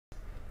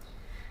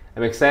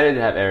I'm excited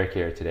to have Eric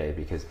here today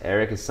because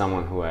Eric is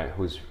someone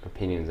whose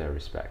opinions I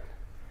respect.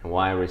 And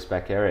why I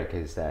respect Eric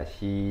is that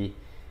he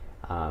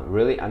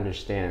really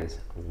understands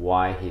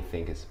why he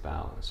thinks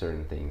about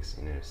certain things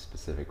in a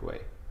specific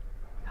way,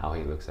 how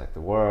he looks at the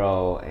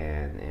world,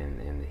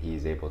 and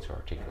he's able to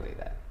articulate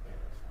that.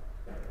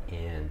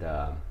 And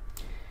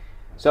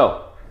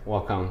so,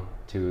 welcome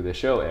to the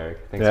show, Eric.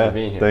 Thanks for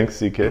being here. Thanks,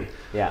 CK.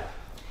 Yeah.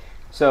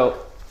 So,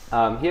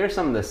 here are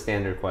some of the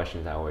standard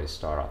questions I always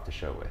start off the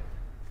show with.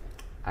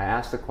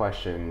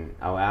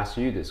 I'll ask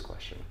you this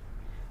question.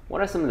 What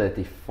are some of the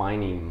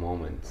defining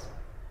moments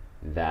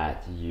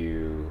that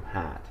you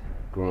had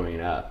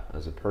growing up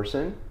as a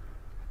person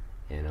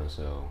and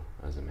also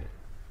as a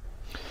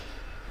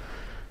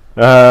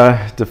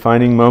man?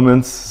 Defining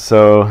moments.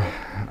 So,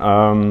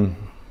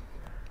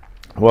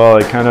 well,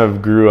 I kind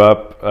of grew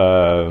up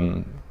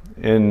so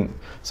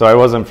I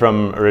wasn't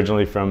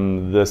originally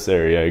from this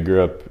area. I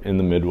grew up in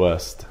the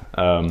Midwest.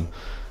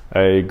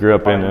 I grew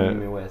up I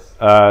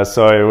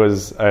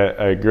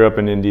grew up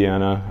in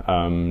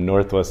Indiana,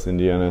 Northwest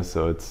Indiana,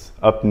 so it's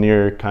up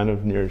kind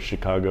of near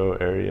Chicago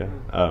area.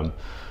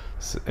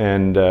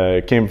 And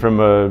came from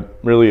a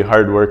really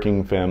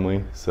hardworking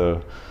family.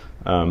 So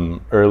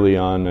early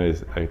on,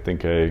 I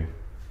think I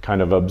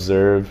kind of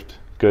observed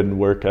good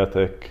work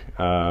ethic,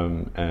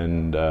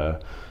 and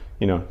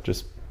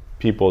just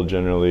people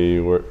generally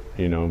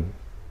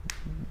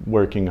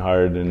working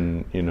hard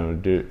and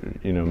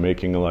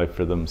making a life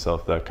for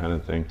themselves, that kind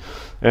of thing.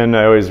 And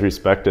I always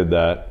respected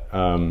that.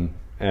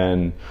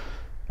 And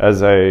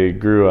as I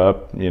grew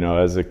up,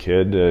 as a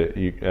kid,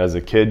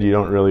 you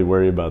don't really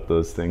worry about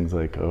those things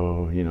like,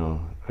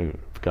 I've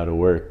got to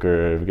work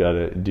or I've got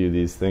to do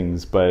these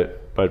things.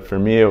 But for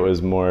me, it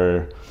was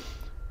more,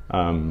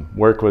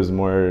 work was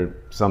more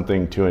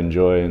something to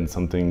enjoy and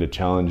something to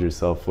challenge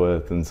yourself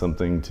with and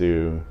something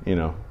to,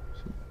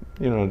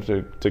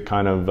 to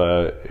kind of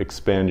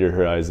expand your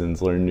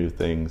horizons, learn new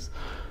things.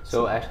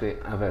 So actually,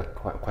 I have a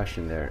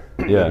question there.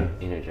 Yeah.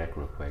 Interject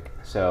real quick.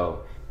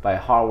 So by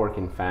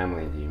hardworking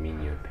family, do you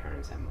mean your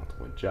parents had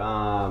multiple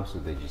jobs, or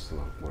they just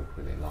work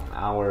really long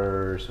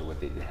hours, or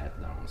they had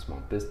their own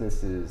small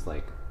businesses?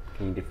 Like,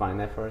 can you define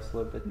that for us a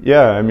little bit?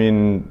 Yeah, I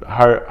mean,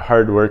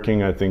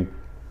 hardworking, I think,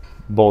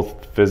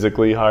 both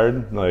physically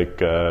hard.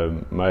 Like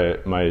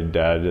my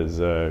dad is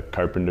a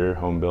carpenter,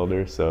 home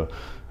builder, so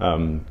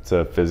it's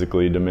a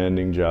physically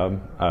demanding job.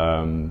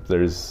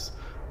 There's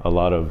a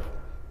lot of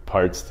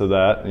parts to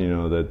that,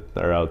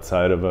 that are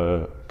outside of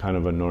a kind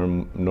of a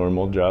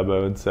normal job, I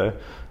would say.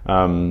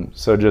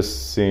 So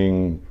just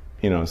seeing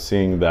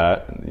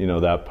that,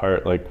 that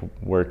part, like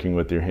working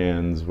with your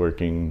hands,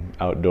 working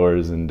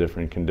outdoors in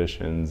different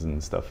conditions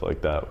and stuff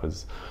like that,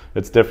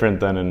 it's different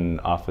than an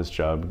office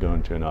job,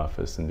 going to an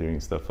office and doing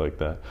stuff like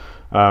that.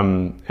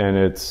 And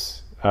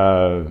it's,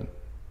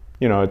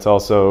 it's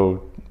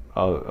also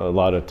a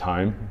lot of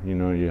time.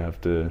 You have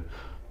to,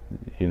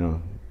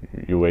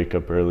 you wake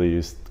up early,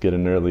 you get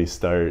an early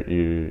start, so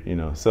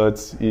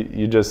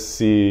you just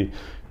see,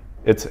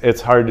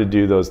 it's hard to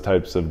do those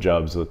types of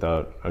jobs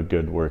without a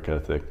good work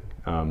ethic,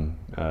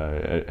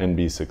 and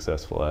be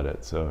successful at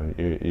it. So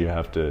you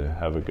have to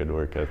have a good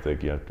work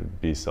ethic. You have to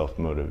be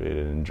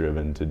self-motivated and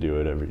driven to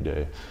do it every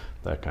day,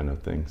 that kind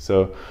of thing.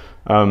 So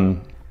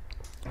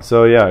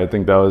yeah, I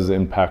think that was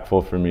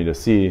impactful for me to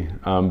see.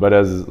 But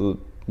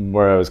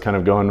where I was kind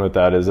of going with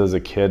that is, as a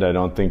kid, I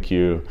don't think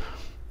you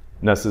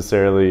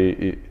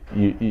necessarily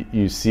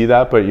you see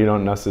that, but you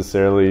don't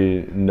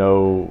necessarily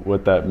know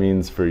what that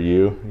means for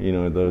you.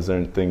 Those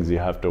aren't things you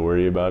have to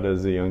worry about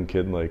as a young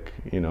kid, like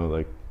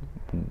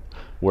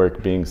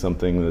work being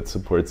something that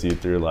supports you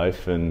through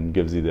life and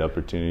gives you the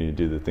opportunity to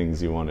do the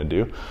things you want to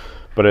do.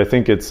 But I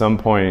think at some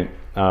point,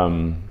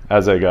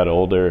 as I got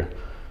older,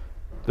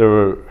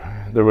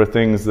 there were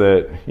things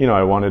that,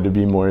 I wanted to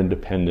be more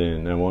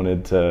independent. I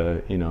wanted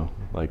to,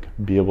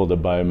 be able to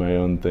buy my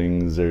own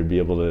things or be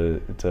able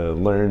to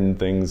learn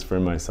things for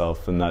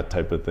myself and that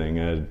type of thing.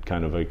 I had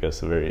kind of, I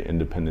guess, a very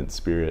independent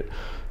spirit.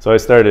 So I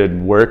started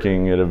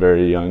working at a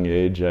very young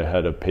age. I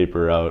had a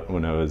paper out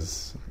when I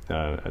was,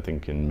 I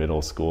think in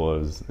middle school. I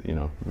was,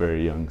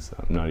 very young, so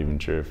I'm not even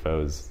sure if I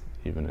was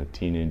even a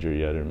teenager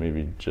yet, or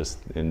maybe just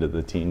into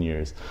the teen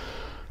years.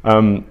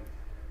 And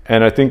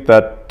I think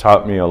that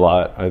taught me a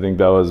lot. I think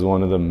that was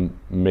one of the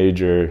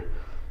major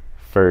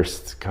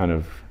first kind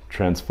of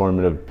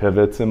transformative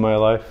pivots in my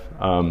life.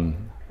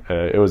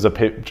 It was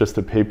just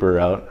a paper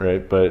route,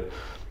 right? But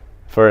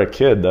for a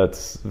kid,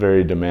 that's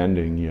very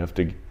demanding. You have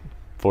to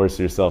force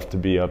yourself to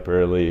be up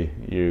early.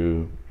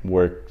 You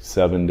work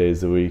 7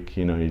 days a week.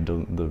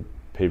 The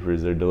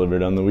papers are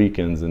delivered on the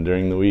weekends and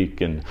during the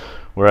week. And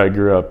where I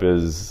grew up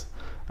is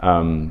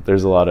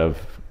there's a lot of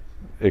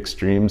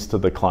extremes to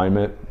the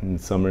climate, and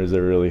summers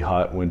are really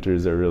hot,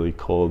 winters are really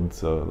cold.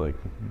 So like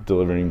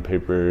delivering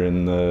paper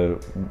in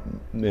the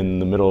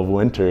middle of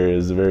winter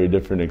is a very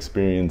different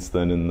experience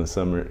than in the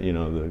summer,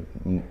 the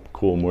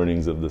cool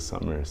mornings of the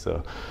summer.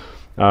 So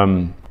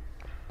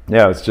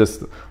yeah, it's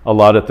just a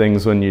lot of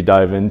things when you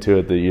dive into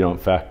it that you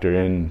don't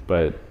factor in,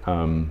 but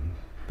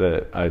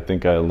that I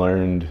think I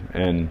learned,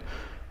 and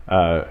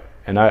I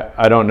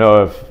don't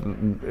know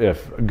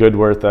if good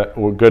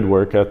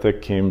work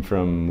ethic came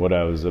from what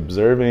I was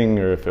observing,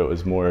 or if it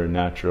was more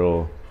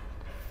natural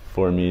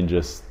for me,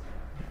 just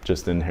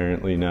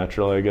inherently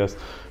natural, I guess.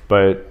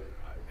 But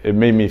it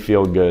made me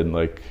feel good,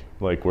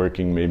 like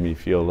working made me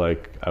feel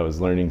like I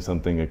was learning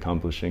something,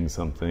 accomplishing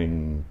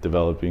something,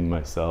 developing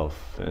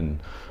myself. And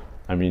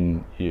I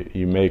mean,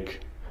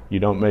 you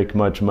don't make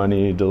much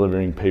money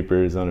delivering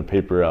papers on a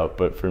paper route,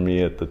 but for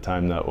me at the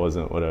time that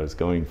wasn't what I was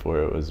going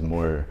for. It was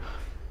more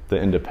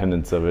the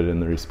independence of it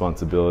and the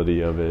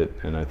responsibility of it.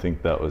 And I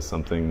think that was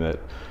something that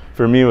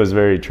for me was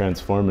very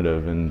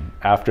transformative. And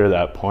after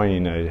that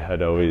point, I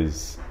had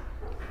always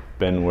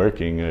been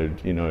working.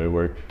 I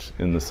worked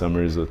in the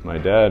summers with my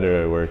dad,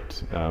 or I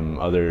worked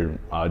other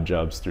odd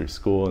jobs through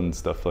school and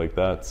stuff like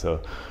that.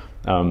 So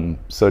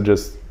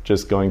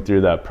just going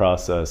through that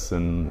process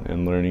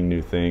and learning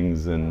new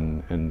things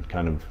and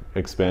kind of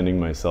expanding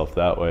myself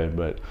that way.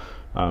 But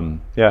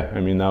yeah, I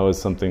mean, that was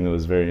something that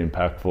was very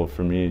impactful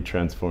for me,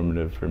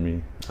 transformative for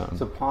me.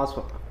 So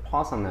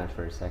pause on that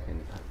for a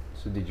second.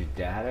 So did your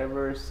dad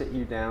ever sit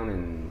you down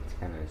and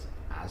kind of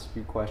ask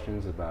you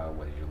questions about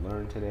what did you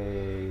learn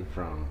today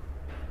from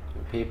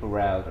your paper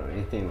route or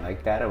anything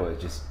like that? Or was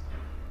it just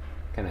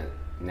kind of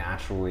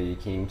naturally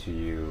came to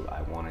you,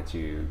 I wanted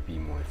to be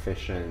more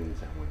efficient,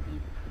 I want to be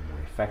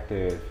more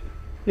effective?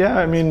 Yeah,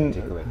 I mean,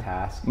 particular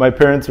task. My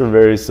parents were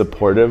very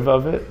supportive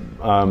of it.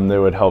 They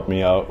would help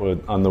me out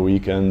on the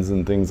weekends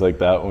and things like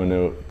that when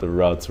the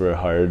routes were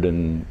hard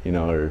and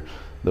or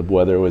the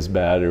weather was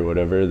bad or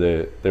whatever.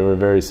 They were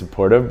very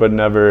supportive, but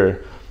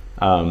never.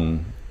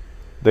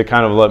 They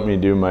kind of let me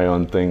do my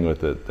own thing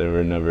with it. They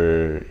were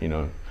never,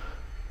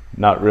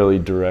 not really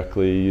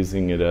directly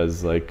using it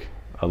as like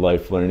a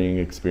life learning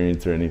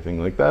experience or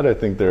anything like that. I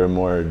think they were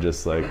more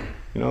just like,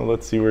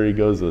 let's see where he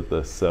goes with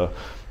this. So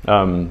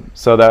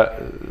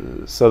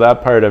that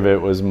part of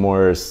it was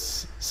more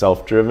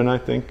self-driven, I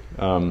think,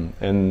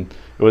 and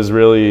it was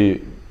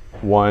really,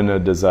 one, a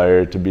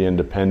desire to be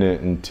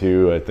independent, and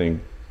two, I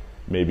think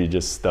maybe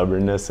just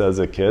stubbornness as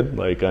a kid,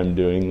 like I'm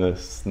doing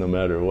this no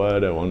matter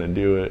what, I want to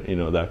do it,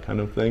 that kind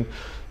of thing.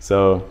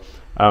 So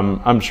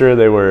I'm sure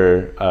they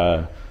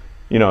were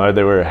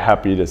they were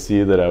happy to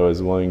see that I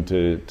was willing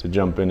to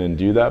jump in and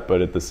do that,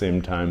 but at the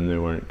same time they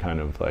weren't kind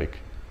of like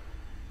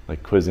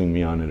quizzing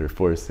me on it or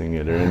forcing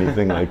it or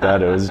anything like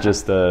that. It was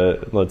just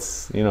let's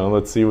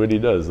see what he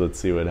does, let's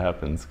see what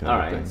happens kind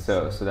of thing.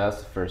 So that's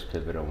the first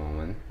pivotal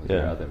moment. Was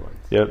there other ones?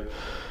 Yep.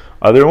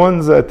 Other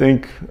ones, I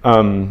think,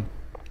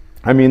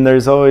 I mean,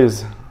 there's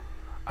always,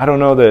 I don't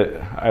know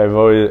that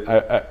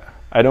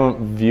I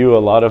don't view a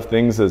lot of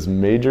things as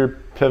major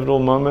pivotal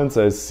moments.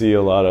 I see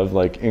a lot of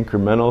like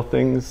incremental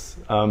things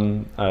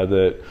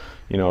that,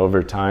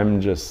 over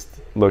time, just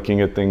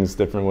looking at things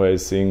different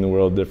ways, seeing the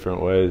world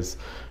different ways.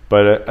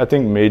 But I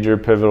think major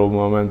pivotal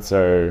moments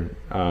are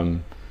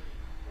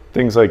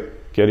things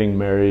like getting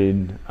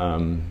married,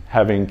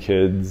 having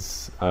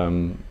kids,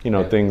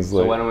 things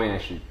like... So why don't we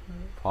actually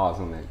pause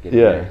on that, getting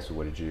married? So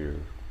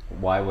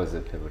why was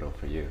it pivotal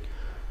for you?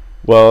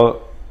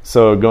 Well,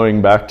 so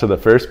going back to the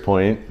first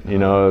point,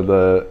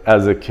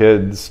 as a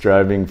kid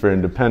striving for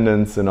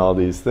independence and all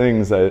these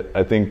things,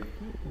 I think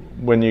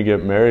when you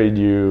get married,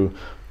 you're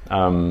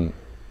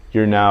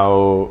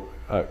now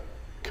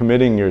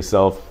committing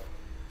yourself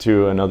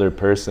to another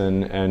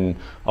person, and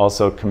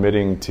also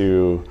committing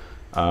to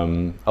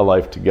a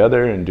life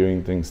together and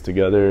doing things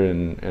together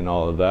and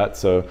all of that.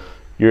 So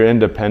you're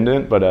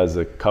independent, but as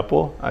a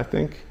couple, I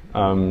think.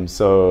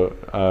 So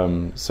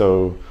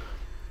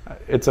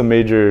it's a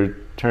major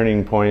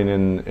turning point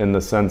in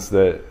the sense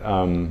that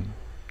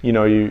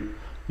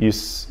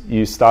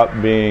you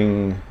stop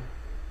being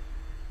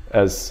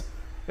as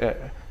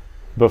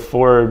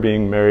before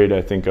being married.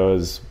 I think I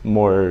was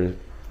more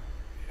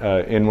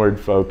inward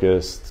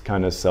focused,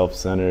 kind of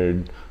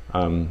self-centered.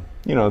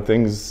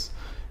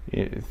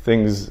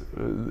 Things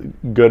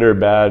good or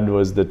bad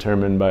was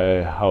determined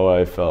by how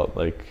I felt.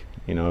 Like,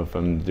 if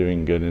I'm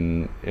doing good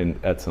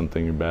at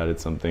something or bad at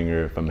something,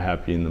 or if I'm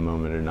happy in the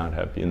moment or not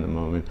happy in the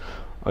moment.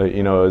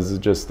 It was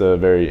just a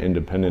very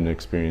independent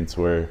experience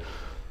where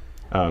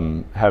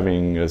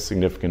having a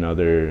significant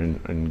other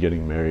and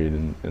getting married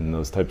and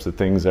those types of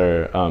things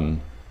are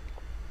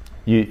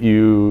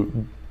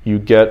you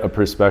get a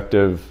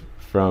perspective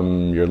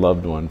from your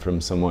loved one, from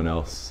someone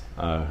else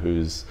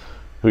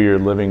who you're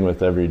living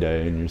with every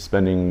day and you're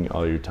spending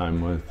all your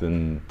time with,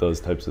 and those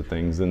types of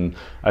things. And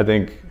I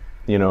think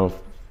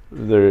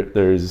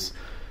there's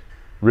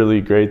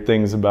really great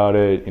things about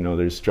it,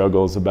 there's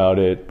struggles about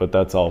it, but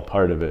that's all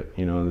part of it.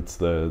 It's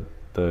the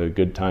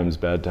good times,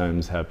 bad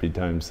times, happy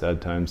times,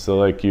 sad times. So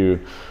like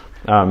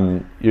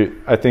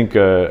I think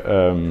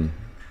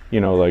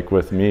like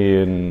with me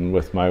and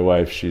with my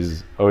wife,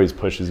 she's always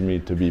pushes me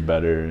to be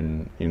better,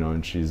 and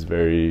and she's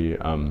very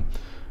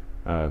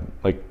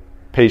like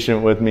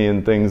patient with me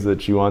in things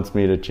that she wants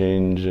me to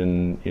change,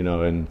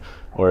 and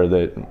or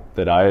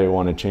that I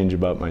want to change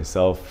about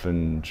myself,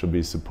 and she'll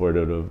be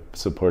supportive of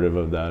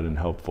that and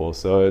helpful.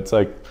 So it's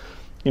like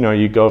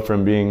you go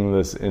from being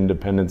this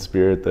independent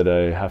spirit that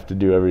I have to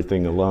do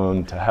everything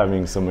alone to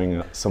having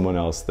someone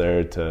else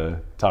there to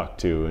talk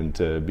to and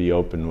to be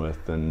open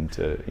with, and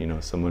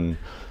to, someone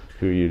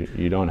who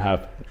you don't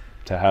have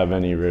to have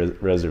any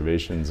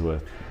reservations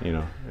with,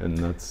 and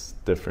that's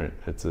different.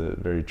 It's a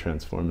very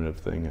transformative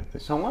thing, I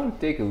think. So I want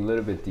to dig a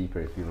little bit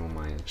deeper, if you don't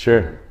mind.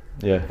 Sure.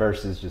 Yeah.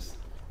 Versus just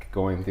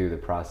going through the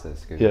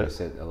process, because you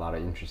said a lot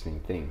of interesting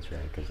things,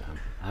 right? Because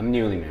I'm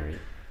newly married,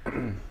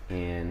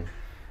 and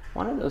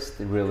one of those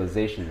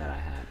realizations that I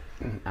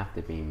had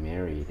after being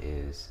married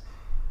is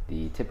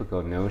the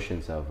typical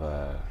notions of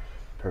a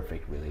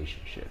perfect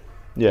relationship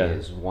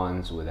is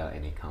ones without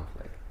any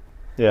conflict.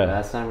 Yeah, but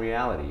that's not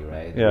reality,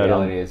 right? The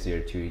reality is you're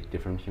two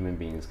different human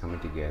beings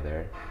coming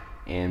together,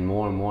 and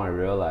more I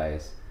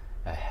realize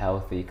a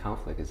healthy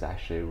conflict is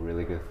actually a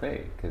really good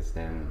thing, because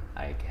then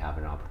I have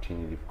an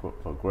opportunity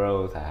for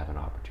growth. I have an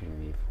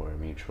opportunity for a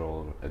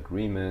mutual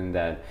agreement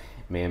that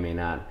may or may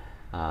not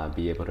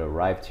be able to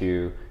arrive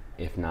to,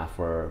 if not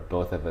for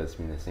both of us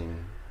being the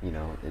same,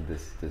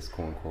 this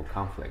quote unquote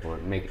conflict, or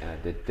make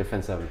the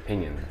difference of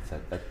opinion,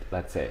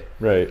 let's say.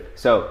 Right.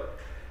 So,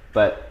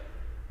 but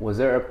was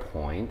there a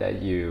point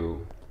that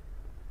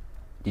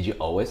did you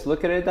always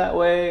look at it that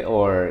way,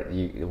 or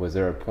was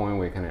there a point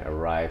where you kind of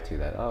arrived to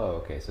that,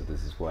 oh, okay, so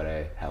this is what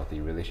a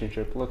healthy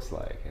relationship looks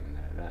like, and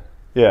that?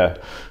 Yeah,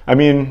 I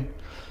mean,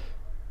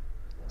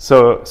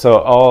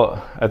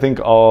 I think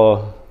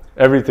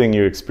everything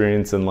you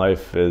experience in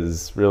life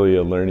is really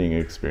a learning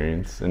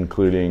experience,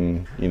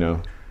 including,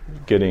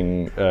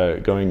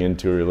 going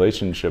into a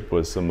relationship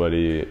with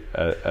somebody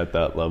at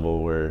that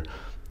level where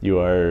you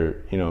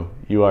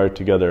are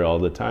together all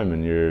the time,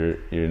 and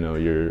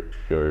you're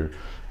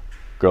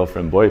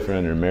girlfriend,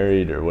 boyfriend, or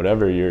married, or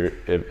whatever.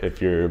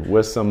 If you're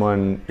with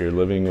someone, you're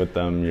living with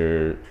them,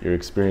 you're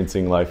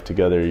experiencing life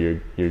together,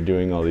 you're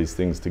doing all these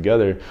things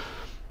together.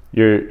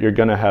 You're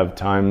gonna have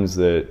times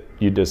that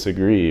you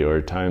disagree,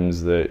 or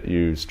times that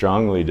you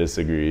strongly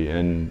disagree,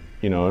 and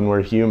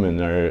we're human.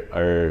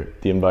 The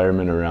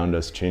environment around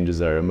us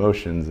changes our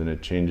emotions, and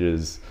it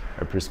changes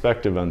our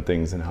perspective on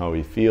things and how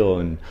we feel.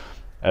 And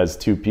as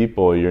two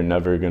people, you're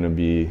never gonna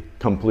be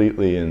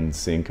completely in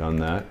sync on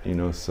that.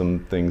 Some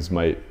things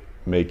might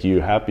make you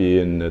happy,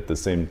 and at the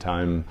same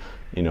time,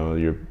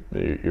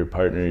 your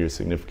partner, your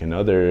significant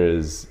other,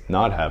 is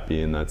not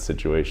happy in that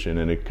situation.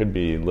 And it could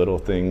be little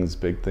things,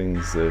 big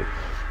things.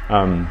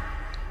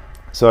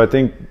 So I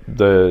think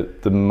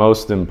the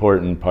most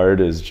important part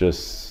is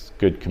just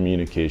good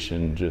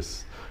communication.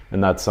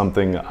 And that's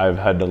something I've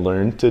had to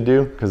learn to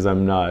do, because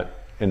I'm not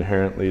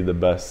inherently the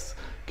best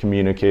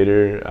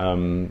communicator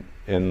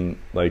in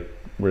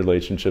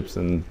relationships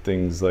and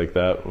things like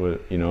that.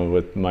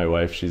 With my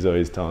wife, she's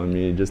always telling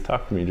me, just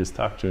talk to me.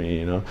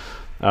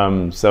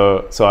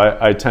 So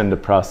I tend to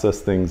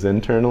process things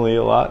internally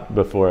a lot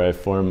before I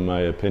form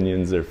my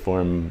opinions or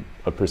form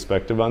a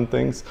perspective on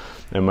things.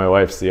 And my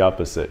wife's the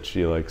opposite.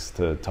 She likes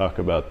to talk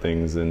about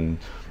things and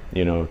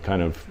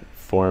kind of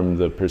form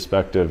the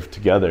perspective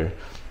together.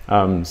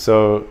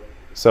 So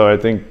I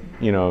think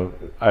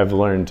I've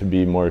learned to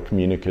be more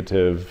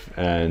communicative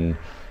and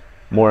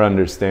more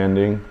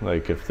understanding.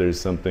 Like, if there's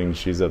something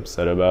she's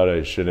upset about,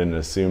 I shouldn't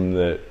assume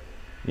that,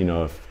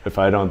 if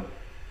I don't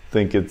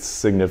think it's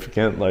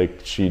significant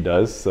like she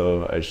does,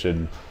 so I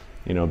should,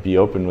 be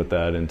open with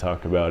that and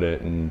talk about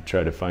it and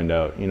try to find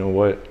out,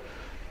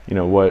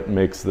 what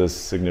makes this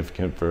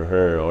significant for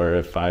her, or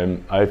if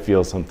I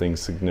feel something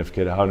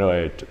significant, how do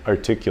I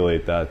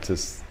articulate that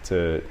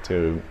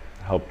to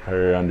help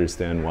her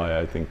understand why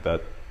I think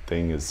that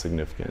thing is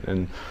significant.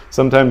 And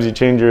sometimes you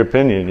change your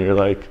opinion. You're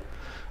like,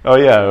 oh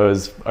yeah, I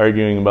was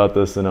arguing about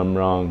this and I'm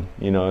wrong,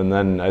 and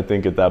then I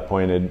think at that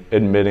point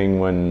admitting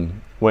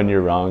when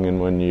you're wrong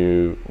and when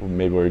you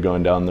maybe we're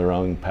going down the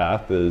wrong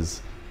path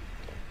is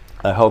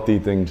a healthy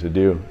thing to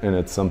do. And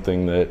it's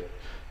something that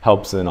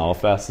helps in all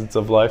facets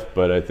of life,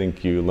 but I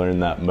think you learn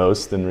that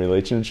most in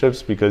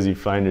relationships, because you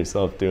find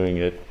yourself doing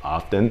it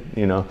often,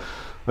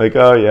 like,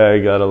 oh yeah, I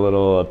got a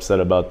little upset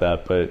about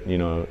that, but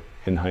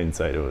in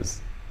hindsight it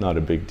was not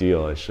a big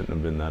deal. I shouldn't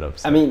have been that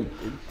upset. I mean,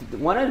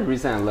 one of the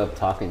reasons I love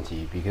talking to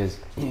you, because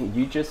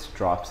you just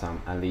dropped some,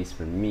 at least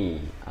for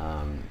me,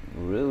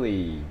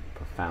 really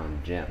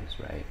profound gems,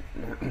 right?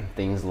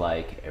 Things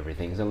like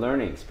everything's a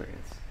learning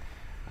experience.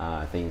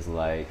 Things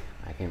like,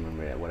 I can't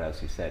remember what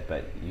else you said,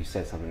 but you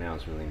said something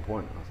else really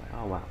important. I was like,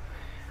 oh wow.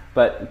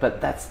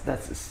 But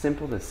that's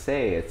simple to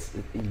say.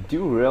 You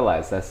do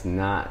realize that's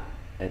not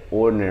an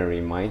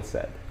ordinary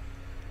mindset.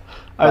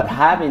 But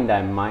having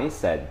that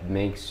mindset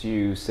makes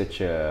you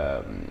such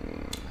a,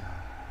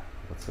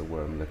 what's the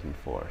word I'm looking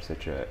for?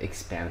 Such an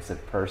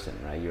expansive person,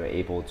 right? You're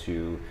able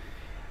to,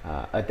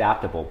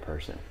 adaptable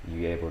person.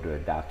 You're able to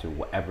adapt to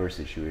whatever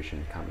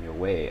situation come your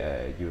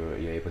way. You're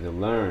able to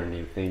learn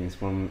new things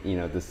from,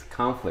 this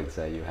conflicts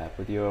that you have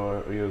with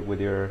your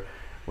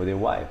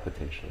wife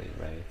potentially,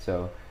 right?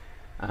 So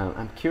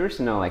I'm curious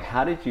to know, like,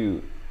 how did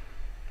you,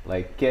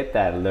 like, get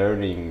that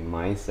learning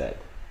mindset?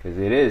 Because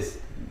it is,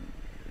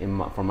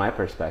 from my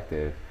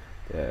perspective,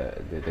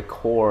 the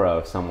core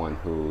of someone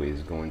who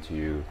is going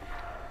to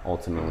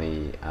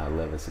ultimately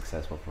live a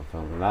successful,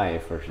 fulfilling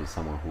life versus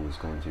someone who is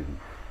going to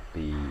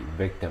be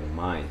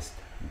victimized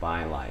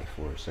by life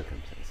or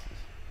circumstances.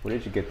 Where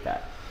did you get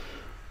that?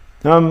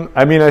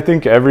 I mean, I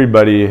think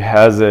everybody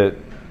has it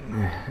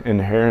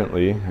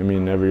inherently. I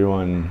mean,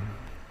 everyone,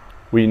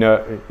 we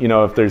know,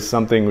 if there's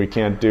something we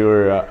can't do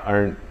or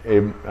aren't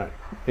able,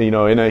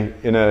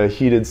 in a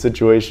heated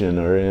situation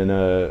or in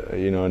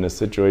a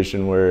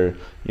situation where,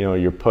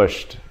 you're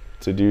pushed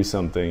to do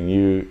something,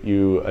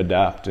 you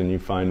adapt and you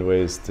find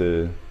ways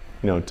to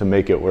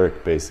make it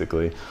work,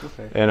 basically.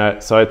 Okay.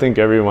 And so I think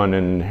everyone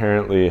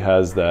inherently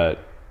has that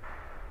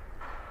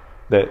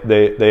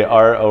they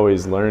are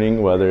always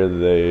learning, whether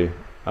they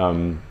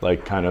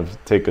kind of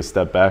take a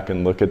step back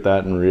and look at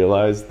that and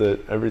realize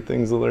that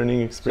everything's a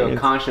learning experience.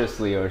 So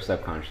consciously or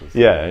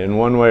subconsciously? Yeah, in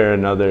one way or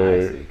another,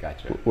 I see,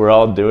 gotcha. We're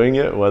all doing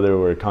it, whether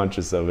we're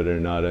conscious of it or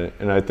not.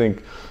 And I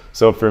think,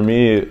 so for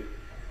me,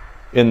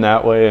 in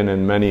that way and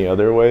in many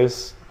other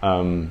ways,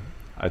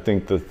 I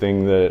think the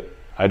thing that,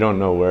 I don't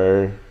know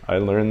where I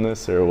learned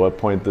this or what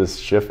point this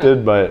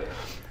shifted, but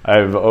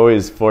I've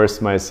always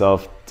forced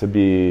myself to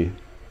be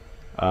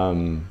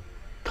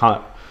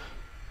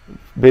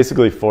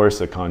basically force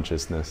a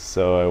consciousness.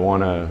 So I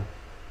want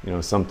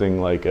to,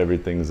 something like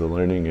everything's a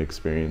learning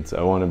experience.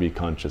 I want to be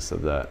conscious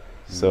of that.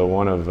 Mm-hmm. So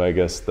one of, I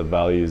guess, the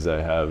values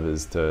I have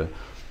is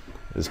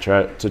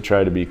try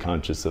to be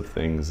conscious of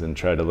things and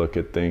try to look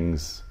at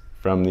things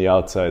from the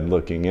outside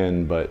looking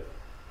in, but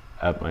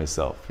at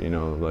myself.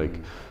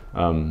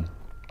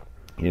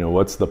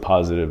 What's the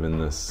positive in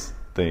this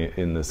thing,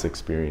 in this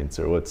experience,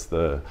 or what's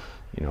the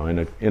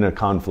in a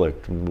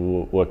conflict,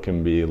 what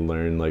can be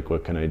learned, like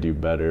what can I do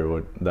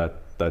better,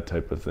 that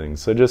type of thing.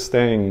 So just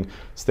staying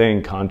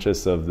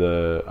conscious of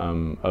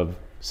of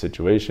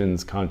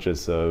situations,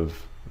 conscious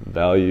of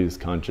values,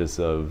 conscious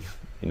of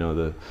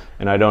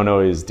and I don't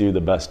always do the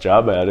best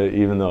job at it,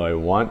 even though I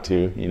want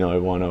to. I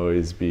want to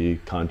always be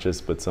conscious,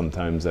 but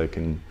sometimes I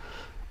can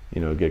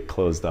get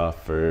closed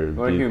off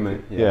or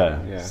human.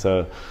 Yeah.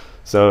 So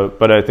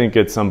but I think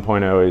at some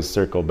point I always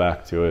circle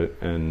back to it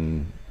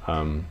and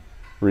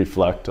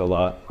reflect a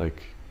lot,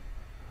 like,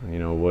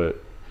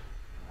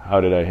 how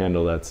did I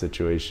handle that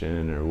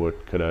situation, or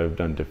what could I have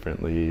done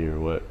differently, or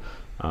what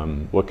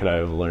could I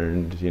have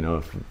learned,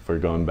 if we're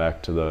going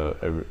back to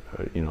the,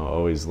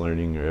 always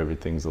learning, or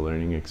everything's a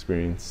learning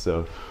experience.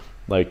 So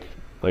like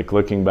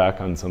looking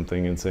back on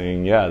something and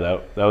saying, yeah,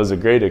 that was a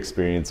great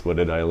experience, what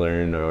did I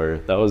learn? Or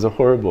that was a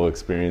horrible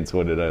experience,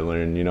 what did I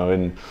learn?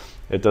 And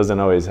it doesn't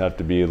always have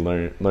to be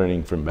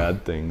learning from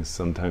bad things.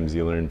 Sometimes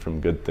you learn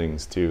from good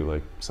things too.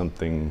 Like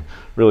something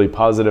really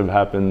positive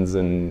happens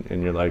and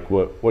you're like,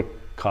 what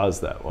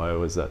caused that? Why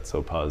was that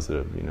so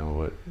positive?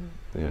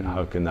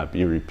 How can that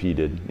be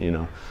repeated?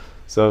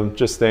 So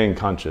just staying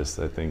conscious,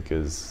 I think,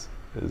 is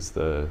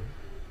the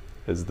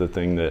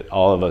thing that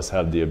all of us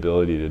have the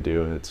ability to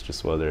do, and it's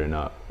just whether or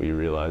not we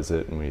realize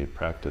it and we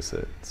practice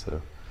it.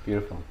 So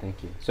beautiful,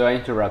 thank you. So I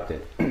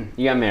interrupted.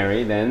 You got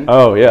married, then?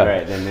 Oh yeah.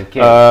 Right, then the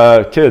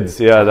kids. Kids,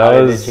 yeah. How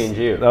did it change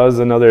you? That was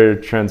another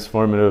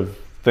transformative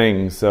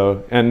thing.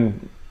 So,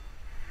 and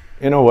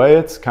in a way,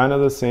 it's kind of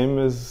the same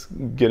as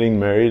getting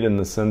married in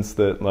the sense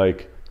that,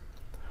 like,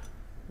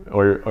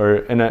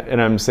 and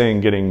I'm saying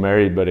getting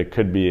married, but it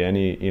could be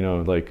any,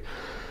 like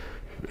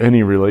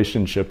any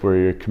relationship where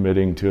you're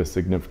committing to a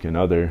significant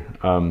other.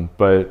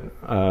 But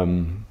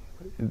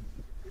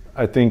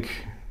I think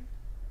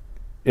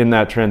in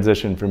that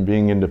transition from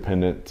being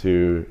independent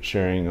to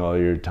sharing all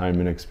your time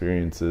and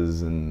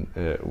experiences and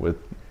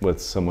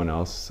with someone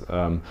else,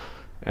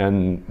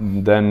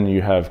 and then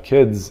you have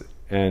kids,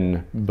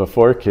 and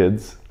before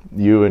kids,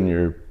 you and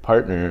your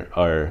partner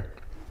are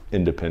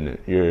independent.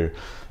 You're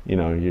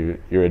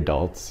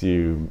adults.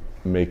 You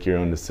make your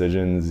own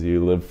decisions.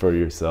 You live for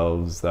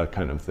yourselves. That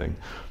kind of thing.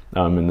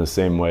 In the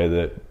same way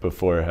that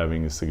before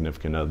having a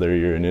significant other,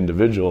 you're an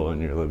individual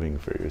and you're living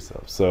for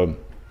yourself. So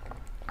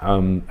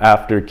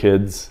after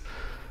kids,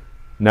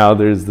 now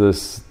there's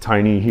this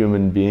tiny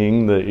human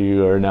being that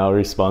you are now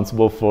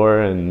responsible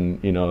for, and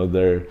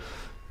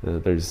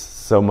there's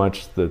so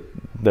much that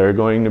they're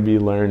going to be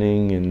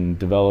learning and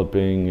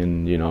developing,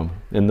 and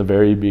in the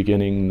very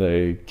beginning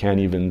they can't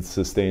even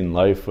sustain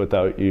life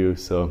without you.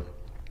 So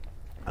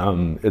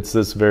it's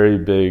this very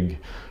big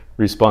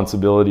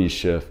responsibility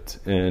shift,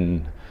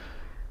 and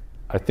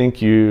I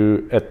think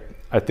in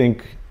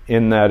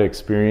that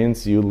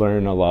experience you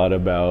learn a lot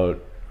about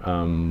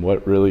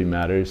what really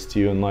matters to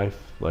you in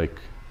life, like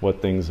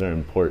what things are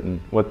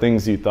important, what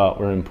things you thought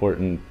were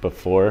important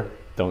before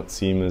don't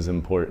seem as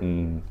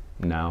important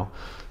now,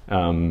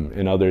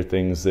 and other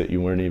things that you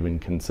weren't even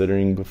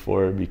considering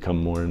before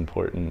become more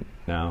important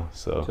now.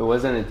 So it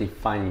wasn't a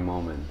defining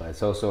moment, but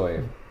it's also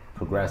a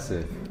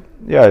progressive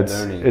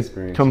learning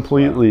experience. It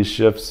completely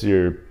shifts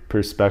your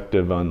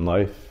perspective on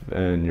life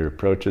and your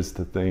approaches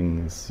to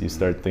things. You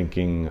start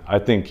thinking,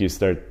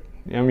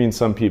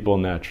 some people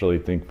naturally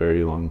think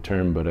very long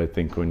term, but I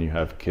think when you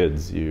have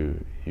kids,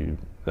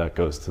 that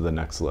goes to the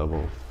next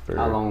level.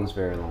 How long is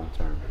very long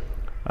term?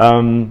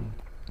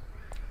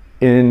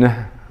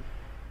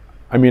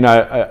 I mean,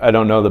 I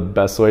don't know the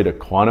best way to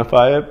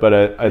quantify it, but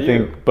I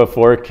think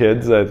before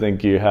kids, I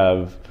think you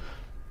have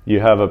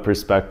a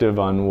perspective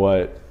on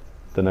what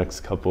the next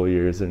couple of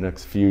years or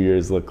next few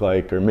years look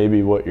like, or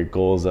maybe what your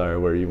goals are,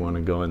 where you want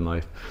to go in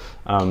life.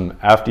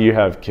 After you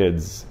have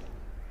kids,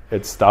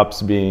 it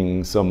stops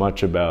being so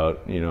much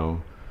about,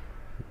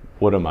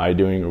 what am I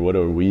doing, or what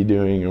are we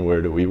doing, or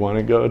where do we want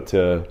to go,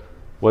 to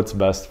what's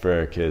best for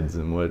our kids,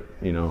 and what,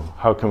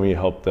 how can we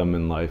help them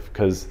in life?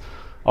 Because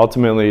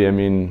ultimately, I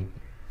mean,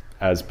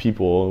 as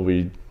people,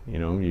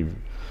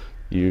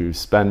 you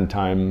spend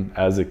time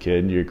as a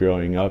kid, you're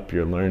growing up,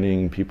 you're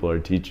learning, people are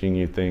teaching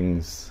you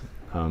things,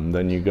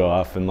 then you go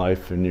off in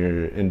life and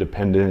you're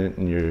independent,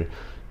 and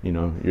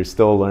you're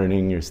still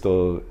learning, you're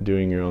still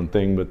doing your own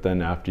thing. But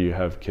then after you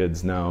have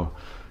kids, now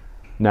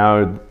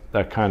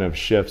that kind of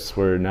shifts,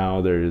 where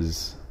now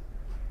there's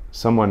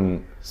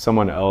someone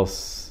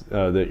else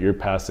that you're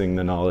passing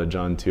the knowledge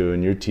on to,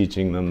 and you're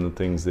teaching them the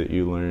things that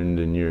you learned,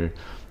 and you're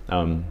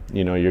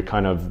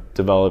kind of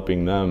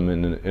developing them,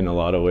 and in a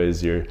lot of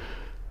ways you're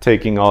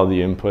taking all the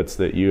inputs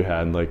that you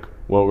had, like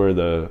what were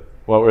the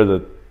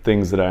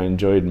things that I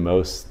enjoyed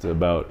most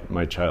about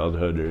my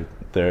childhood, or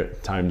their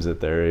times at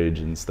their age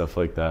and stuff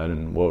like that,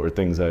 and what were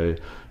things I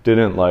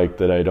didn't like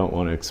that I don't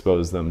want to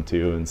expose them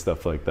to, and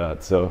stuff like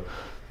that. So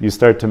you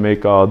start to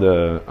make all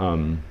the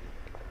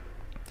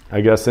I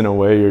guess in a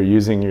way you're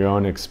using your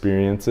own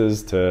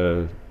experiences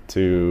to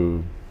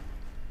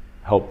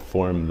help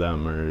form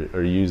them,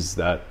 or use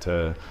that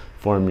to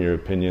form your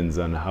opinions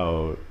on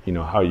how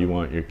you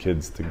want your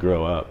kids to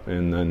grow up.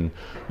 And then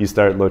you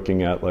start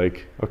looking at,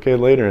 like, okay,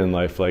 later in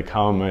life, like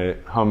how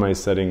am I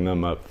setting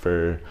them up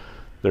for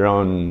their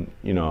own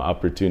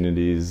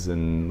opportunities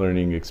and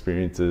learning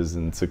experiences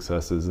and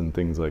successes and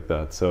things like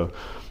that. So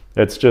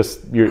it's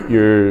just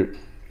you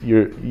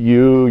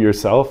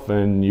yourself,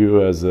 and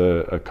you as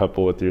a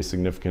couple with your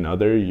significant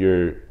other,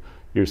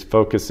 you're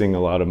focusing a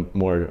lot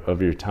more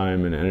of your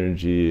time and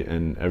energy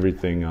and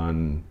everything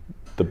on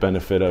the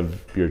benefit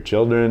of your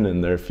children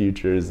and their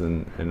futures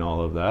and all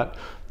of that.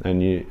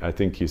 And I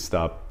think you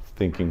stop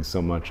thinking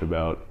so much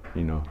about,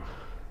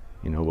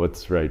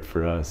 what's right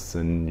for us.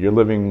 And you're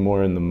living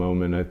more in the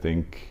moment, I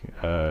think,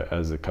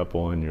 as a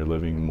couple, and you're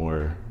living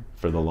more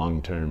for the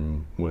long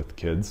term with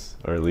kids,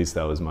 or at least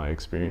that was my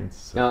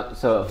experience.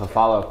 So a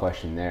follow-up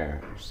question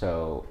there.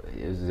 So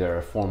is there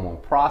a formal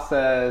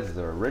process? Is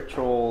there a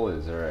ritual?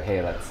 Is there a,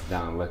 hey, let's sit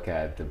down and look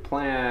at the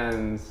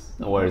plans?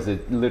 Or is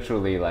it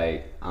literally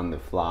like on the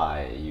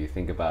fly? You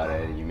think about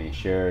it, you may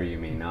share, you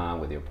may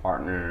not, with your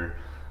partner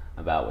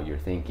about what you're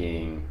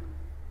thinking.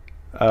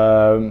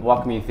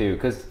 Walk me through,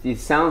 because it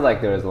sounds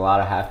like there's a lot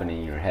of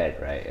happening in your head,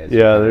 right? As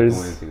there's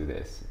going through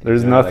this.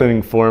 There's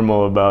nothing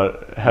formal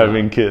about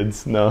having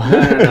kids. No.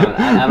 No.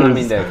 I don't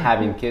mean the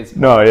having kids.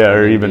 No, yeah,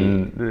 or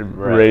even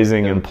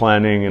raising and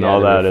planning and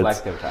all that. The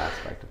reflective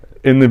aspect of it.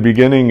 In the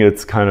beginning,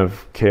 it's kind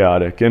of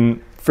chaotic,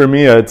 and for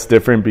me, it's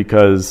different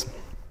because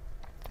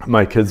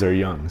my kids are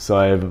young, so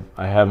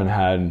I haven't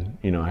had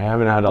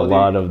a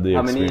lot of the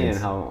experience.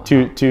 How many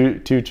and how?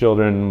 Two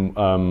children.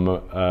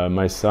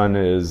 My son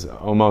is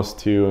almost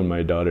 2, and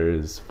my daughter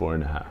is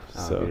 4.5. Oh,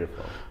 so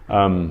beautiful.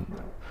 And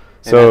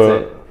so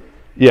that's it?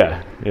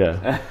 Yeah.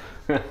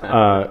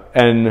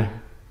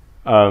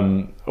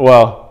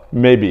 Well,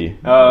 maybe.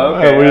 Oh,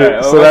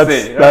 okay. So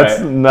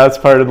that's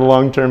part of the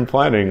long-term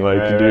planning.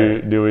 Like,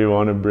 do we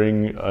want to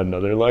bring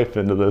another life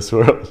into this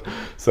world?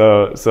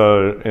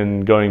 So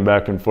in going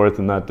back and forth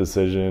in that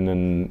decision,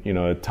 and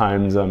at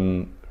times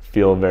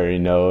feel very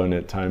no, and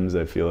at times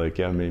I feel like,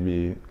 yeah,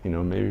 maybe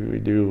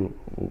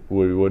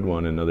we would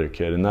want another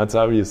kid, and that's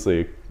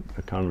obviously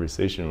a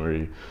conversation where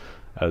you,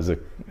 as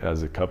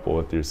a couple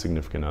with your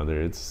significant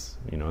other, it's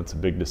a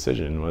big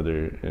decision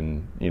whether,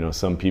 and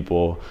some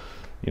people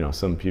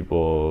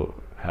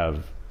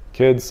have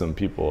kids, some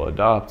people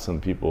adopt,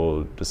 some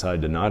people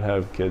decide to not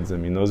have kids. I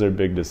mean, those are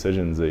big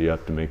decisions that you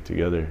have to make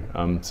together.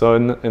 So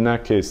in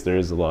that case, there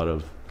is a lot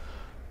of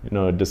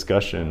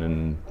discussion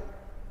and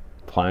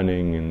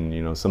planning,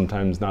 and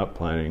sometimes not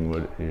planning.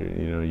 What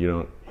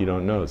you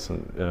don't know.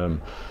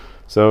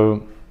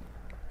 So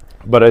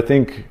but I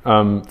think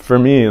for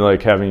me,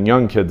 like having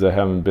young kids, I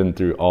haven't been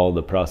through all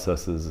the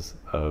processes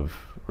of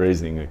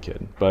raising a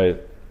kid,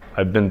 but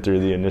I've been through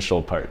the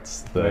initial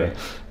parts. They're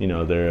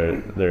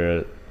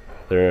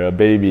a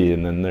baby,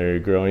 and then they're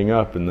growing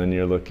up, and then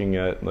you're looking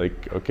at,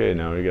 like, okay,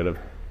 now we got to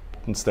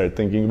start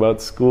thinking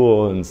about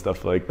school and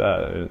stuff like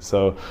that.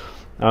 So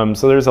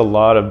there's a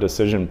lot of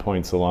decision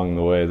points along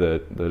the way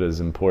that is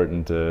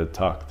important to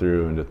talk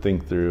through and to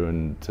think through,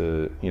 and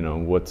to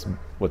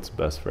what's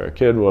best for our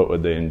kid, what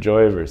would they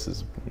enjoy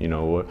versus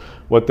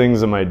what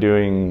things am I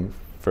doing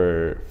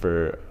for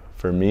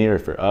me or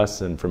for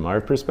us and from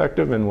our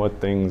perspective, and what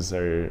things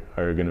are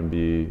going to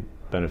be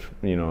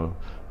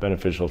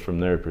beneficial from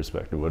their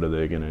perspective. What are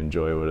they going to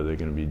enjoy? What are they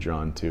going to be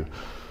drawn to?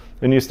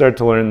 And you start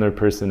to learn their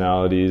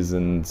personalities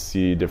and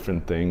see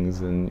different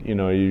things, and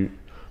you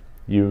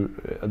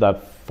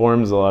that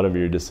forms a lot of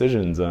your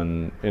decisions.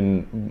 And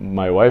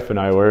my wife and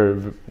I,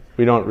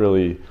 we don't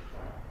really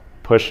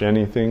push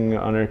anything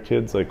on our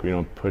kids. Like, we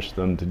don't push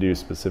them to do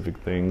specific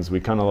things. We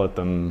kind of let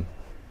them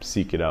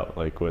seek it out,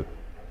 like with,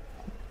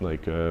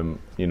 like,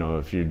 you know,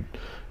 if you're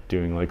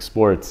doing like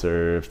sports,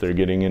 or if they're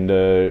getting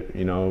into,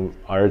 you know,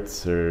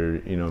 arts,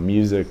 or, you know,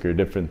 music, or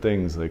different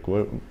things, like,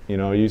 what, you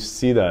know, you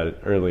see that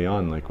early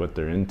on, like what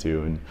they're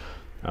into, and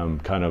we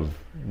kind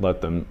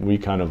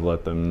of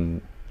let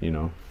them, you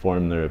know,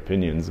 form their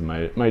opinions.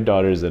 My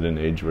daughter's at an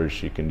age where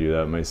she can do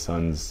that. My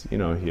son's, you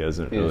know, he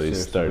hasn't really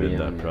started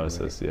that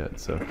process yet.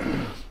 So,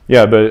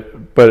 yeah,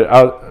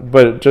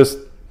 but just,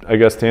 I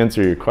guess, to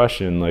answer your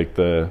question, like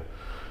the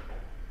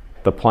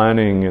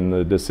planning and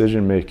the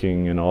decision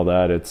making and all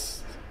that,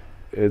 it's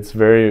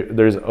very,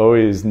 there's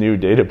always new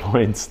data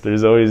points.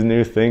 There's always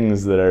new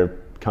things that are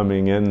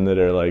coming in that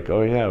are like,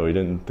 oh yeah, we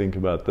didn't think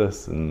about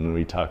this, and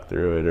we talk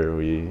through it, or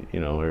we, you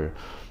know, or,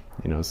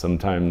 you know,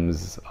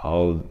 sometimes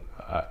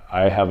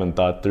I haven't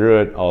thought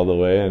through it all the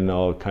way, and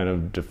I'll kind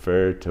of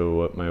defer to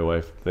what my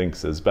wife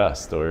thinks is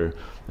best, or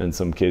in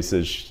some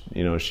cases,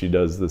 you know, she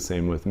does the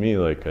same with me,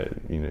 like,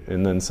 you know,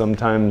 and then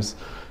sometimes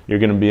you're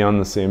going to be on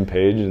the same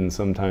page, and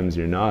sometimes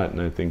you're not,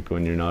 and I think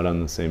when you're not on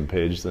the same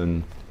page,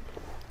 then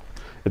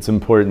it's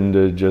important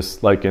to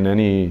just, like in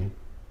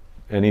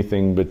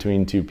anything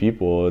between two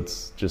people,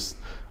 it's just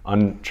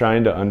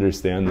trying to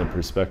understand the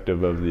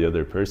perspective of the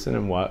other person,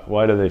 and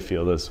why do they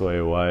feel this way,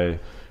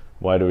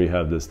 why do we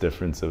have this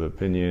difference of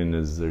opinion,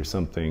 is there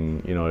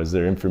something, you know, is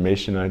there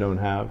information I don't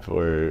have,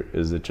 or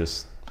is it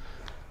just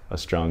a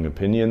strong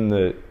opinion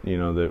that, you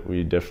know, that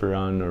we differ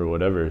on, or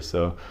whatever.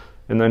 So,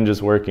 and then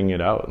just working it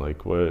out,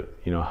 like, what,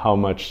 you know, how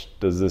much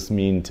does this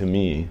mean to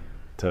me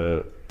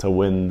to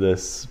win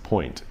this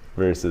point,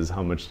 versus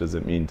how much does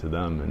it mean to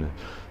them. And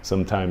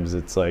sometimes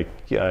it's like,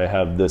 yeah, I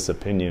have this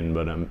opinion,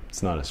 but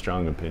it's not a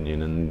strong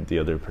opinion, and the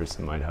other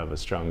person might have a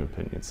strong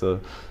opinion.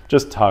 So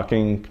just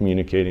talking,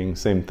 communicating,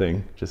 same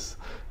thing, just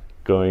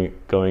going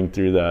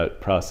through that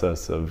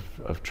process of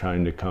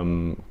trying to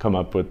come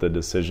up with a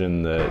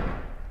decision that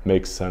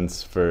makes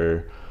sense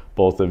for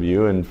both of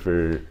you, and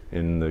for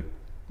in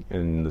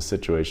the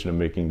situation of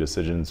making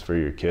decisions for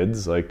your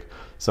kids. Like,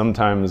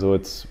 sometimes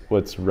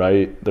what's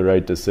right, the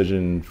right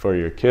decision for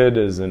your kid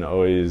isn't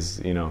always,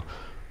 you know,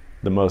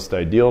 the most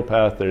ideal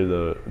path, or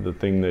the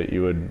thing that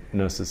you would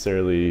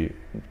necessarily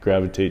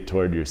gravitate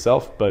toward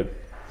yourself, but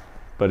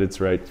it's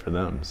right for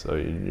them, so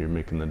you're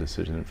making the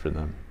decision for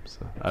them.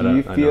 So I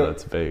know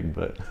that's vague,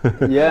 but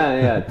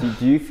yeah.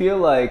 Do you feel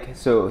like,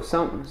 so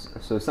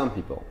some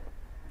people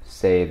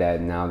say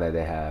that now that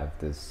they have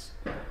this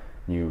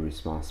new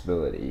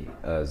responsibility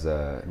as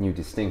a new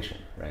distinction,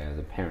 right, as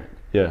a parent,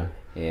 yeah,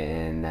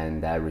 and then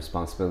that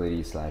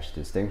responsibility /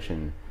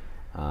 distinction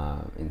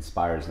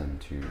inspires them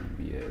to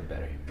be a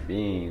better human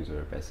beings,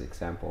 or best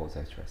examples,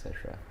 etc.,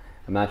 etc.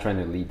 I'm not trying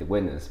to lead the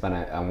witness, but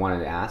I wanted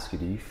to ask you,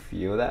 do you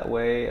feel that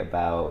way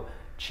about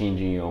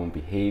changing your own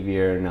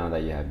behavior now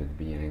that you have to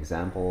be an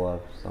example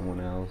of someone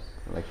else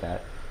like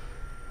that?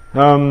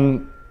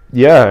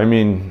 Yeah, I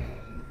mean,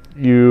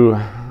 you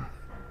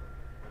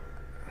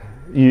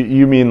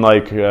mean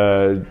like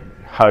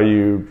how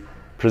you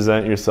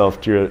present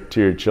yourself to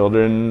your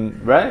children,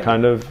 right?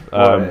 Kind of,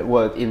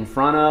 well, in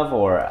front of,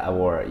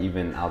 or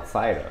even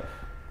outside of.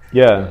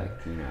 Yeah,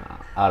 like, you know,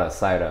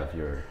 outside of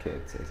your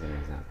kids, as an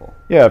example.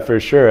 Yeah, for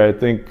sure. I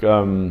think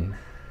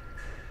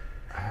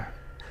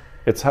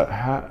it's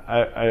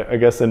I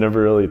guess I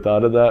never really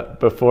thought of that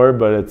before,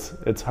 but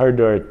it's hard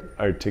to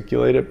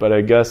articulate it. But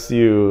I guess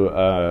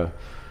so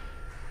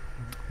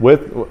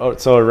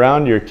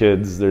around your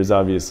kids, there's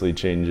obviously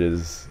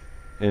changes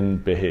in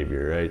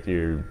behavior, right?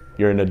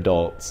 You're an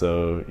adult,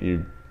 so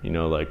you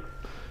know, like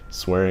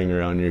swearing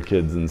around your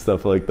kids and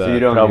stuff like that. So you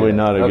don't probably do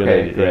that. not a good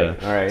idea. Great.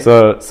 Yeah. All right.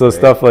 So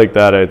stuff like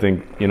that, I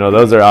think, you know,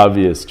 those are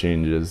obvious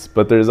changes,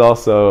 but there's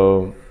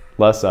also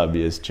less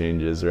obvious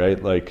changes, right?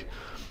 Like,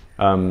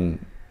 you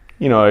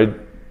know,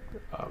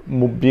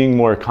 being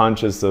more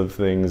conscious of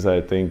things, I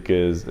think,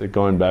 is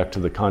going back to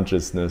the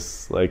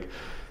consciousness, like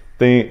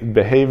the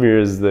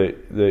behaviors that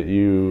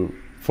you,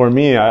 for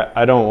me,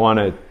 I don't want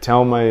to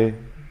tell my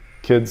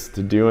kids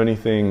to do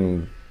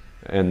anything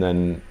and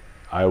then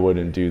I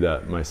wouldn't do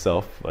that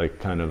myself, like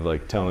kind of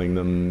like telling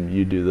them,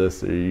 you do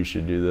this or you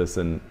should do this,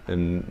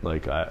 and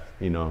like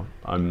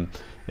I'm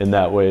in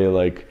that way,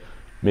 like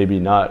maybe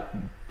not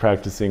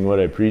practicing what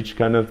I preach,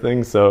 kind of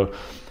thing. So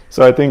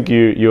I think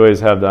you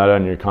always have that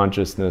on your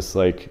consciousness,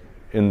 like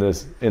in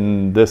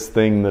this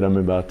thing that I'm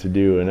about to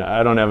do. And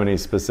I don't have any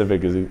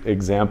specific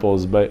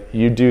examples, but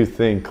you do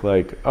think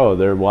like, oh,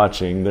 they're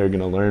watching, they're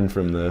going to learn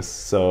from this.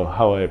 So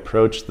how I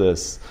approach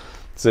this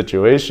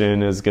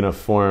situation is going to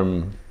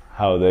form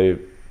how they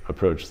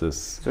approach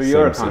this. So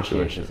you're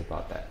conscientious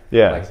about that.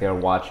 Yeah. Like they're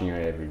watching your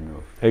every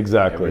move.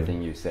 Exactly.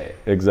 Everything you say.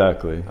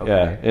 Exactly. Okay.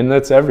 Yeah. And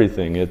that's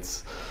everything.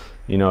 It's,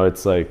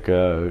 it's like,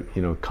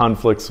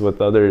 conflicts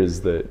with others,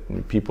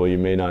 that people you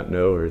may not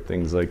know, or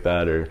things like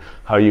that, or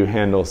how you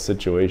handle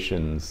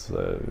situations.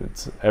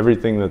 It's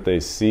everything that they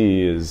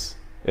see is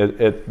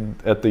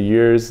at the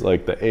years,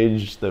 like the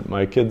age that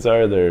my kids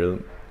are, they're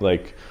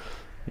like,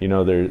 you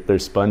know, they're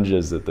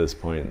sponges at this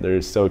point.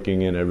 They're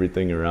soaking in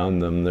everything around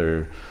them.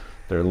 They're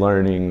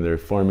learning, they're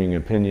forming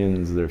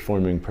opinions, they're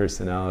forming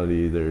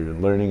personality, they're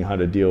learning how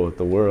to deal with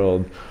the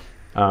world.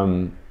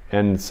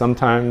 And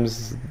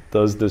sometimes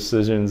those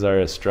decisions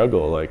are a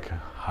struggle, like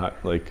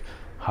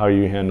how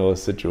you handle a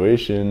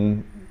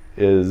situation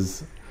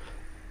is,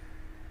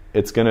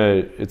 it's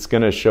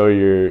gonna show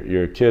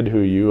your kid who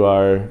you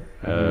are,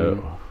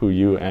 who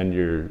you and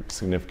your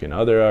significant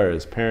other are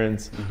as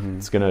parents.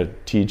 It's gonna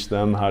teach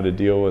them how to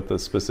deal with a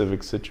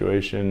specific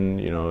situation.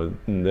 You know,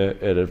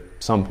 at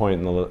some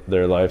point in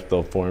their life,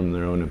 they'll form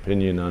their own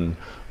opinion on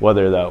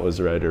whether that was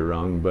right or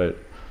wrong. But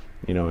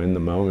you know, in the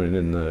moment,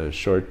 in the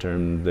short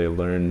term, they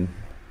learn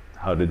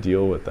how to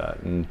deal with that.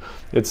 And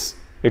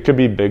it could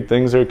be big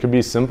things or it could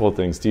be simple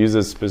things. To use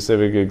a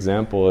specific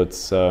example,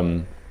 it's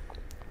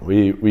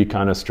we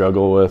kind of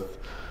struggle with,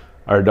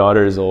 our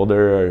daughter's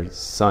older, our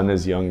son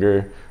is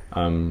younger.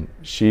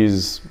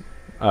 She's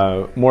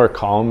more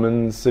calm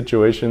in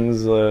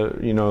situations,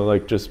 you know,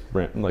 like just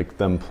like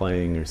them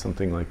playing or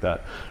something like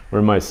that,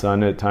 where my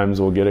son at times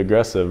will get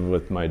aggressive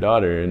with my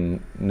daughter.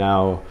 And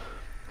now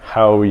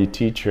how we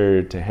teach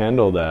her to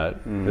handle that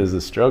is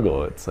a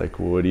struggle. It's like,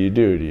 well, what do?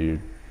 Do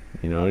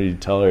you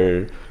tell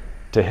her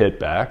to hit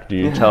back? Do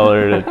you tell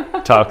her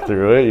to talk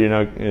through it? You're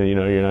not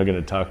going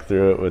to talk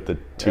through it with a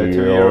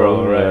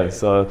 2-year-old, right?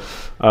 So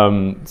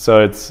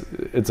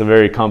it's a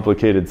very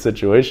complicated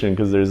situation,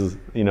 because there's,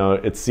 you know,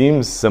 it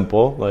seems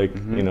simple, like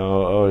you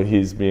know, oh,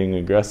 he's being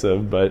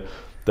aggressive, but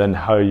then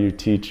how you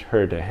teach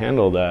her to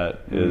handle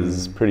that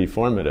is pretty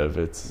formative.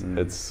 It's.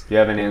 Do you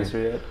have an answer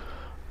yet?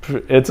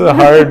 It's a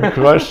hard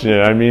question.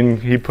 I mean,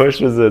 he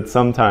pushes it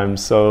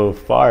sometimes so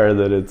far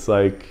that it's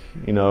like,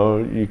 you know,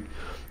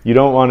 you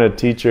don't want to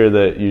teach her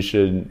that you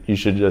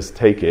should just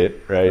take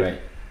it,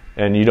 right?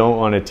 And you don't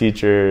want to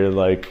teach her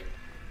like,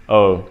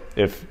 oh,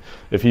 if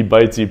he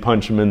bites you,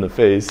 punch him in the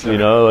face, you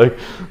know, like,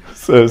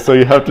 so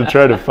you have to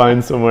try to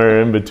find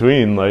somewhere in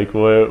between, like,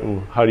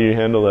 how do you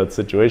handle that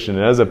situation?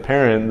 And as a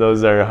parent,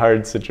 those are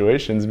hard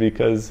situations,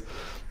 because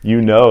you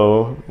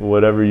know,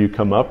 whatever you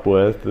come up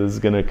with is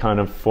going to kind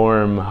of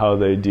form how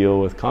they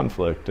deal with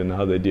conflict and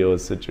how they deal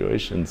with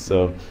situations.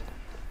 So,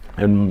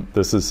 and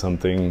this is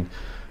something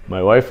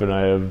my wife and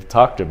I have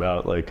talked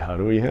about, like, how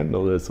do we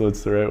handle this?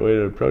 What's the right way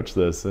to approach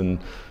this? And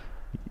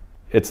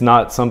it's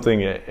not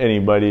something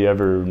anybody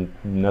ever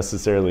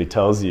necessarily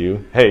tells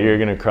you, hey, you're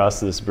going to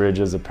cross this bridge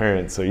as a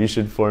parent, so you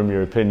should form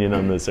your opinion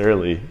on this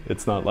early.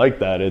 It's not like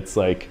that. It's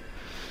like,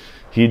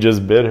 he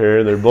just bit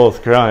her, they're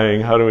both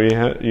crying, how do we,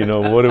 you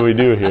know, what do we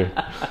do here?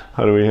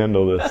 How do we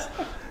handle this?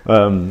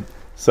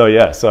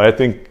 So I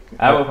think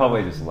I would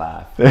probably just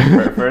laugh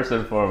first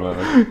and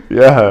foremost.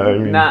 Yeah, I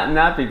mean,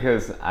 not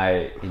because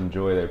I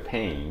enjoy their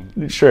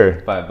pain.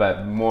 Sure.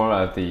 But more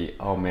of the,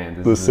 oh man,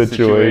 this the is a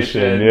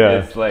situation. Yeah.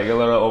 It's like a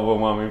little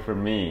overwhelming for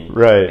me.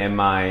 Right. And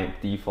my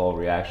default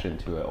reaction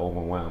to it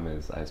overwhelm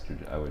is I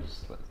would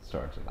just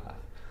start to laugh.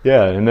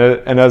 Yeah,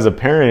 and as a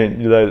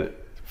parent, that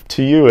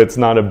to you it's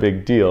not a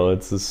big deal.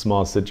 It's a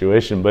small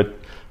situation, but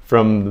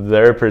from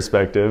their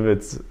perspective,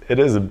 it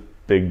is a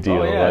big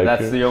deal. Oh yeah, like,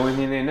 that's the only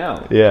thing they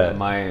know. Yeah.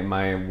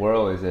 My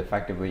world is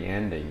effectively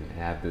ending. I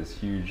have this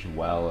huge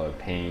well of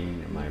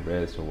pain in my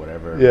wrist or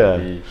whatever.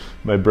 Yeah.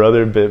 My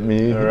brother bit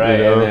me. Right,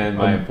 you know? and then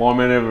my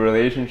formative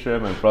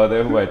relationship, my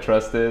brother who I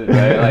trusted,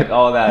 right, like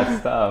all that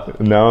stuff.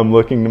 Now I'm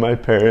looking to my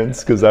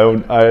parents because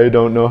I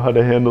don't know how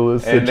to handle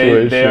this and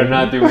situation. They are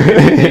not doing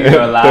anything.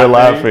 They're laughing. They're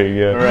laughing.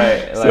 Yeah.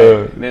 Right.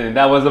 So then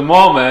that was a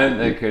moment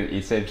that could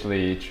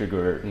essentially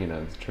trigger,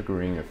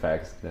 triggering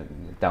effects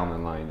down the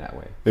line that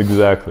way.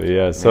 Exactly.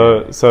 Yeah.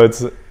 So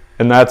it's,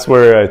 and that's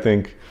where I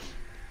think,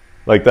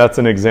 like, that's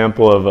an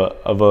example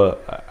of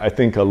a I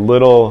think a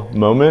little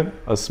moment,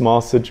 a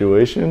small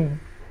situation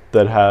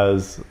that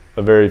has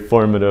a very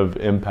formative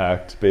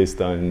impact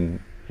based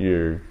on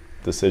your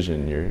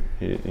decision,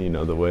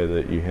 the way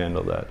that you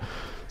handle that.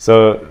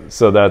 So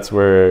that's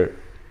where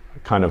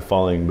kind of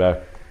falling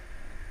back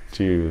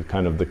to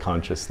kind of the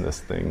consciousness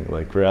thing,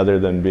 like rather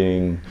than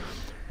being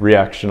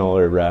reactional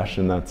or rash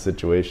in that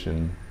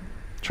situation,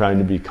 trying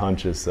to be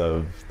conscious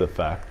of the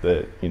fact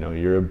that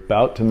you're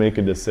about to make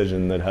a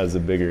decision that has a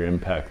bigger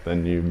impact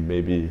than you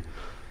maybe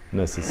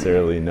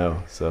necessarily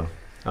know. So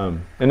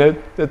and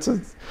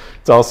it's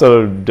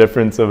also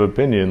difference of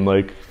opinion,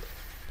 like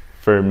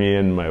for me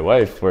and my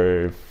wife,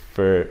 where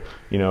for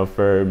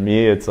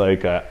me it's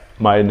like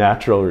my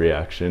natural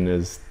reaction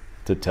is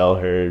to tell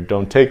her,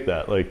 don't take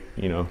that, like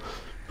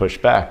push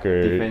back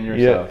or defend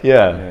yourself.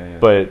 Yeah.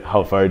 But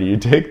how far do you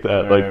take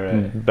that?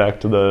 Right.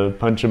 Back to the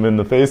punch him in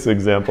the face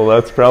example,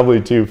 that's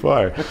probably too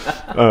far.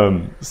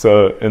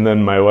 So, and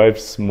then my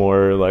wife's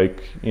more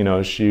like,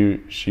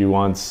 she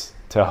wants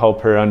to help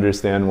her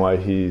understand why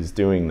he's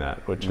doing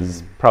that, which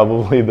is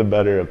probably the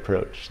better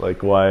approach.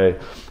 Like why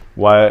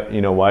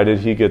did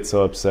he get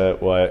so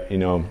upset?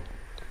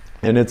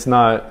 And it's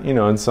not,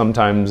 and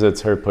sometimes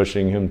it's her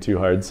pushing him too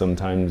hard.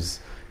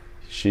 Sometimes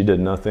she did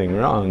nothing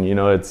wrong.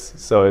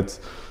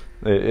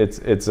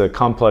 It's a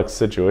complex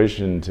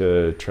situation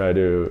to try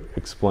to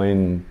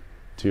explain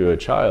to a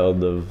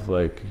child of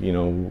like, you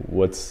know,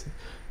 what's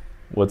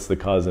the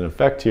cause and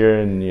effect here,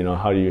 and you know,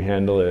 how do you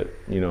handle it?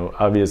 You know,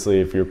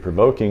 obviously if you're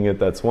provoking it,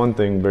 that's one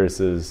thing,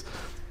 versus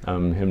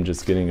him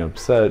just getting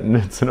upset and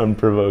it's an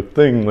unprovoked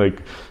thing.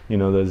 Like, you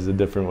know, there's a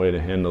different way to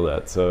handle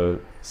that. So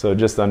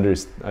just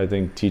I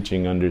think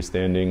teaching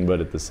understanding,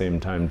 but at the same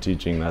time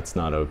teaching that's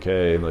not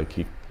okay. Like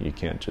you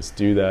can't just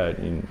do that.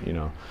 You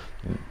know.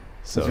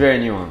 So it's very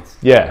nuanced.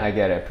 Yeah, I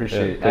get it.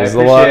 Appreciate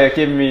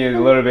giving me a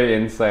little bit of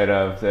insight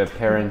of the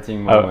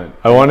parenting moment.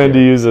 I wanted to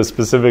use a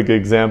specific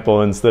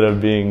example instead of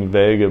being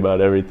vague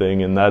about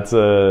everything, and that's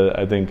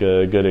I think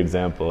a good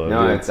example.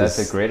 That's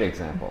a great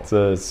example. It's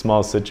a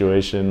small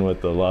situation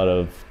with a lot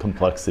of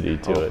complexity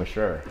to it. For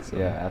sure. So.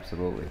 Yeah,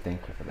 absolutely.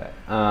 Thank you for that.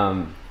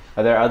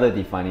 Are there other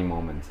defining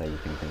moments that you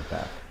can think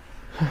back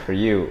for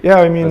you? Yeah,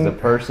 I mean, as a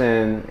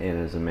person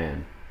and as a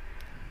man.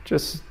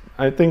 Just,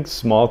 I think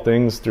small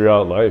things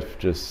throughout life,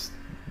 just,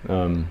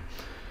 you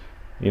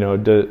know,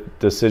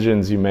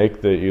 decisions you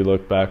make that you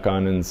look back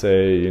on and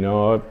say, you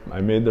know,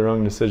 I made the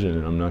wrong decision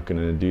and I'm not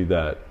going to do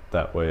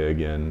that way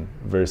again,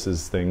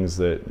 versus things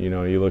that, you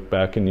know, you look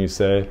back and you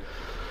say,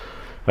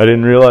 I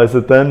didn't realize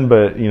it then,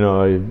 but, you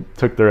know, I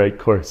took the right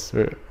course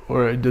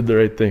or I did the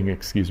right thing,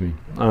 excuse me.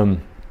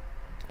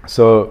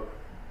 So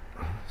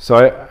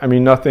I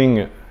mean,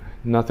 nothing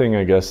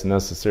I guess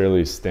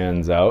necessarily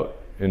stands out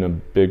in a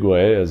big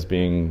way as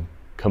being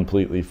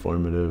completely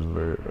formative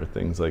or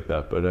things like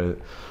that. But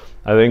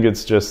I think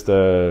it's just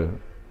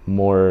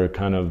more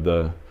kind of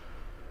the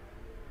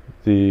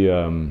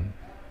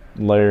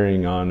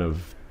layering on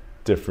of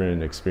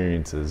different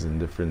experiences and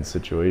different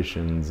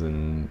situations,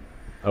 and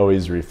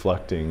always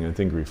reflecting. I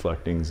think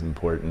reflecting is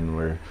important,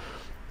 where,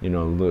 you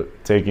know,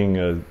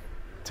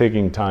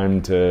 taking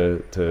time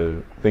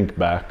to think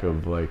back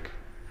of like,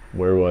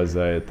 where was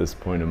I at this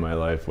point in my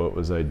life? What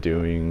was I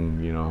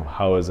doing? You know,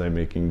 how was I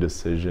making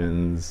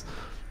decisions?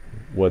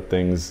 What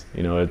things,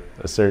 you know, at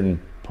a certain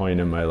point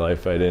in my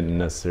life, I didn't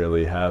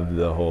necessarily have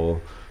the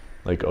whole,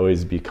 like,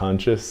 always be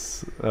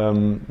conscious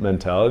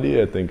mentality.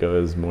 I think I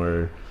was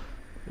more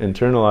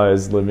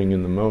internalized, living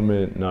in the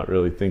moment, not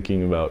really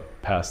thinking about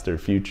past or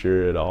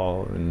future at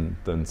all. And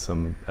then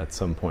at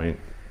some point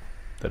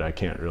that I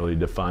can't really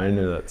define,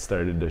 and that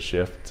started to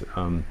shift.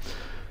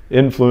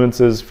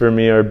 Influences for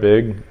me are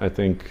big. I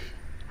think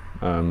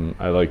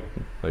I like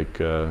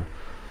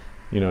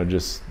you know,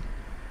 just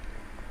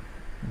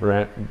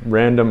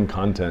random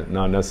content,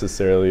 not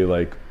necessarily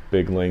like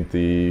big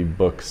lengthy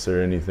books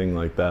or anything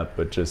like that,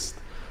 but just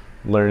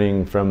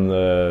learning from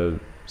the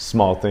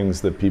small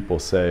things that people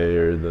say,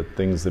 or the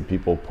things that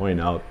people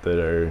point out that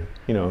are,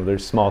 you know, they're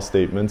small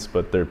statements,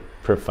 but they're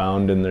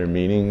profound in their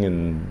meaning,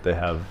 and they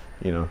have,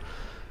 you know,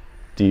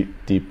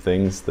 deep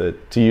things.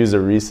 That, to use a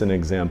recent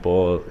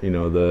example, you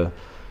know,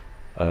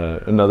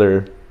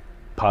 another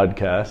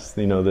podcast,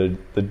 you know, the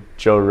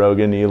Joe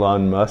Rogan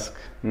Elon Musk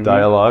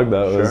dialogue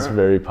that was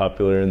very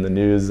popular in the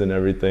news and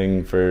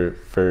everything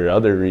for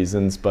other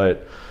reasons,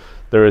 but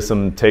there were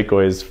some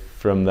takeaways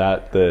from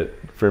that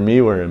for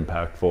me were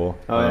impactful.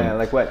 Yeah,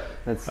 like what?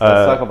 Let's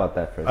talk about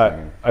that for a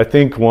second. I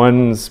think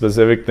one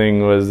specific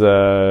thing was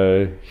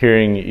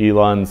hearing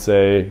Elon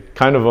say,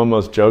 kind of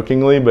almost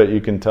jokingly, but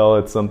you can tell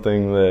it's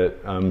something that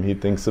he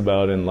thinks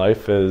about in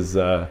life, is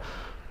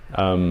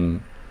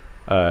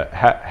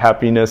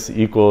happiness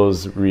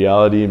equals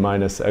reality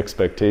minus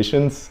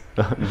expectations.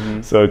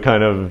 So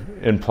kind of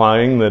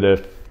implying that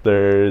if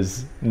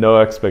there's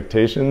no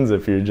expectations,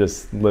 if you're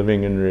just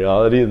living in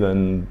reality,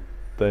 then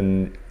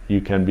you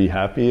can be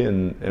happy,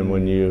 and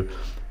when you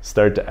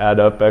start to add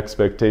up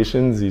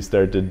expectations, you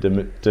start to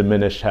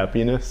diminish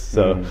happiness.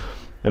 So,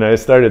 and I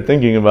started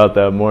thinking about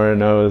that more,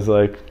 and I was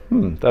like,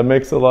 that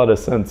makes a lot of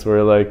sense.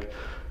 Where like,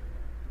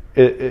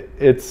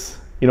 it's,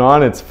 you know,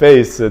 on its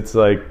face, it's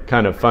like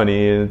kind of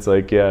funny, and it's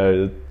like, yeah,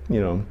 you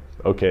know,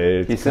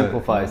 okay. He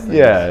simplifies things.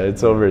 Yeah,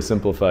 it's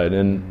oversimplified,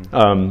 and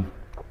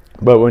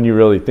but when you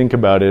really think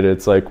about it,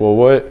 it's like, well,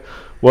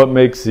 what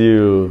makes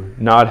you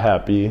not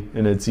happy?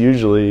 And it's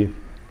usually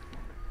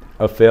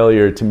a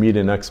failure to meet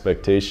an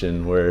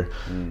expectation, where,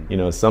 you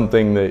know, some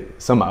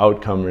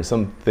outcome or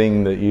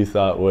something that you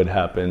thought would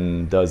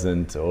happen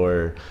doesn't,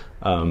 or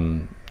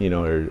you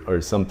know,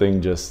 or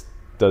something just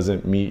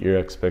doesn't meet your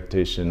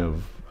expectation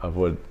of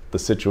what the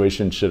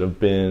situation should have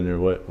been, or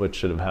what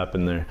should have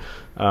happened there.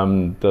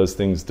 Those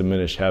things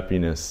diminish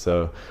happiness.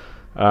 So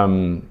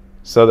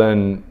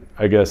then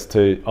I guess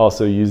to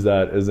also use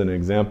that as an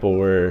example,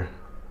 where,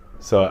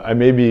 so I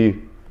may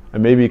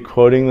be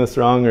quoting this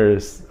wrong, or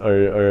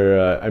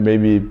I may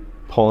be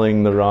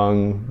pulling the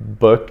wrong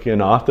book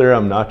and author.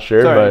 I'm not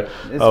sure. Sorry, but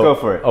let's go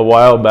for it. A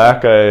while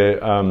back,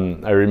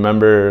 I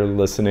remember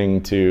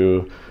listening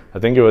to, I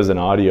think it was an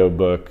audio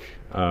book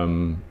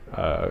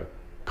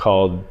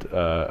called,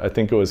 I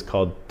think it was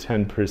called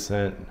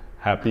 10%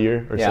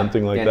 Happier or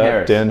something like that.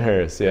 Harris. Dan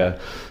Harris, yeah.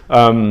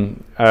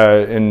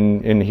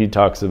 And he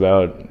talks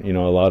about, you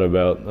know, a lot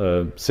about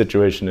a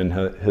situation in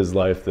his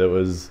life that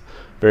was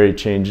very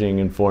changing,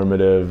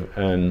 informative,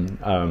 and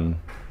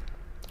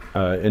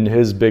in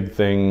his big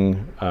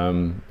thing,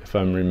 if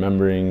I'm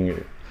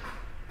remembering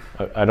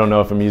I don't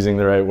know if I'm using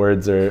the right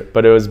words,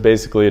 but it was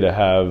basically to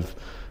have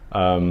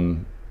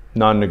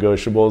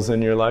non-negotiables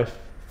in your life,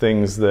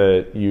 things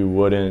that you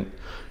wouldn't,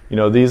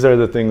 these are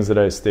the things that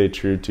I stay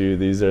true to.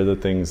 These are the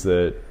things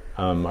that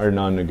are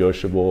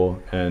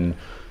non-negotiable, and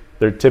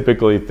they're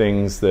typically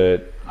things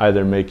that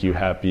either make you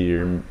happy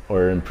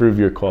or improve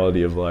your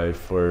quality of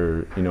life,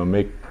 or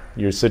make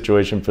your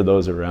situation for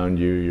those around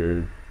you,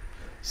 your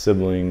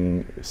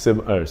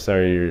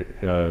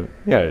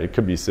it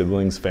could be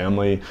siblings,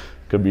 family,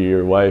 could be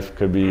your wife,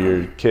 could be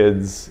your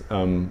kids,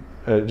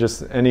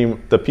 just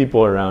the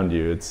people around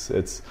you.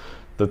 It's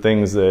the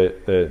things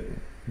that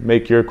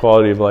make your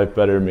quality of life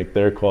better, make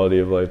their quality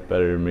of life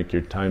better, make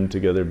your time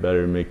together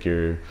better, make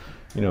your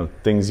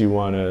things you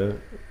want to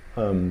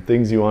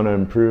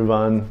improve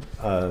on,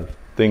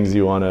 things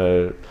you want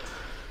to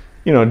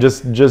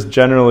just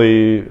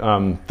generally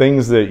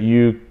things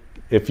that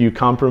if you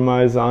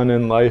compromise on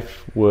in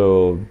life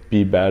will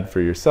be bad for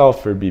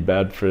yourself or be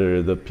bad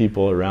for the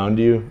people around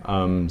you.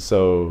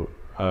 So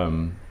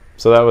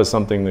that was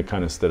something that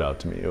kind of stood out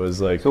to me. It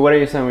was like, so what are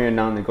you saying were your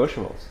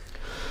non-negotiables?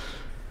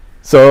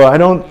 So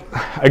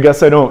I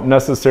guess I don't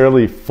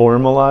necessarily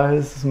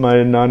formalize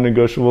my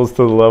non-negotiables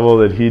to the level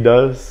that he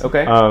does.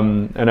 Okay.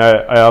 And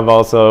I have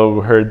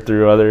also heard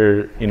through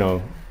other,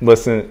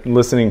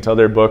 listening to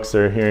other books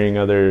or hearing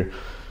other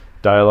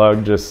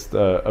dialogue just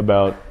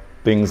about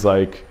things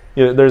like,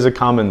 there's a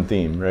common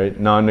theme, right?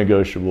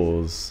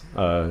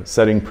 Non-negotiables,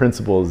 setting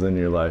principles in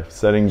your life,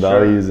 setting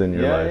values in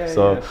your life.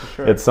 So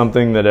it's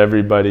something that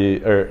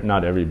everybody, or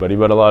not everybody,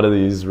 but a lot of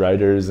these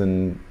writers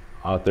and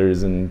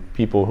authors and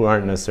people who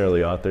aren't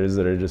necessarily authors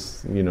that are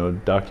just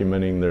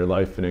documenting their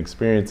life and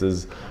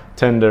experiences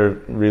tend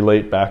to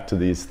relate back to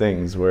these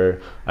things, where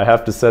I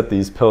have to set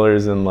these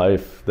pillars in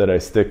life that I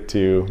stick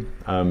to,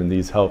 and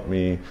these help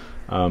me.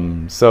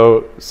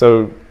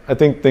 So I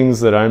think things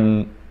that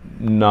I'm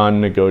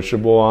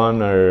non-negotiable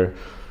on are,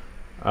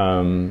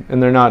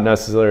 and they're not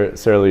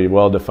necessarily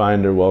well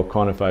defined or well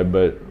quantified,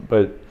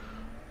 but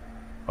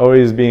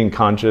always being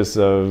conscious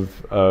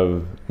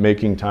of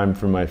making time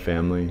for my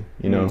family.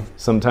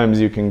 Sometimes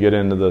you can get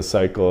into the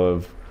cycle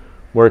of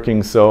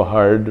working so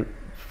hard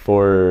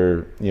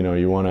for,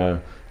 you want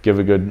to give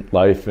a good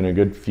life and a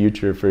good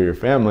future for your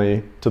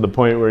family, to the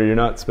point where you're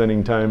not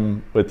spending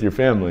time with your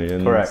family.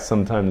 And correct.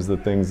 Sometimes the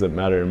things that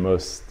matter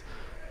most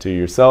to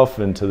yourself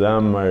and to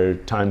them are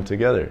time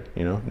together.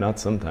 Not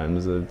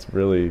sometimes, it's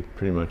really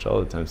pretty much all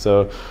the time.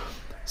 So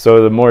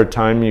the more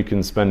time you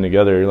can spend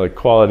together, like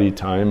quality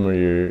time where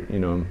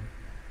you're,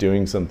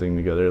 doing something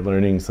together,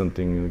 learning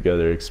something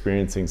together,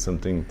 experiencing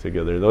something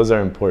together, those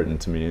are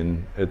important to me.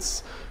 And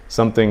it's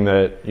something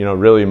that,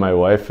 really my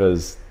wife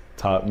has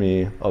taught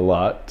me a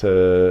lot,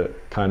 to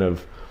kind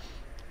of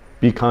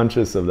be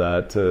conscious of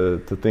that, to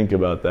think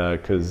about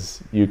that,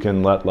 because you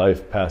can let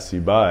life pass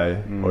you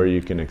by, or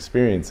you can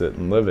experience it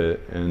and live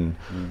it. And,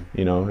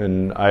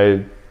 and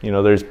I,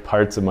 there's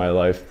parts of my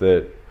life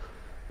that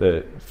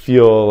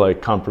feel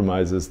like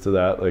compromises to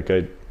that. Like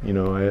I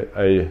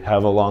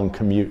have a long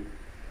commute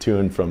to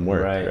and from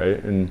work,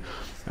 right? And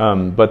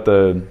but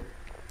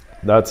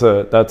that's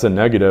a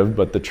negative.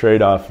 But the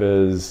trade-off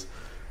is,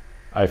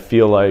 I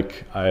feel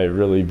like I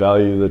really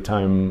value the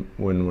time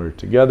when we're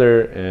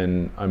together,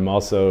 and I'm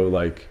also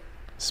like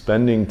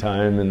spending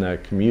time in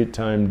that commute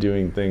time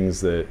doing things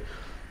that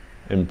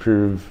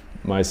improve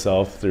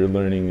myself through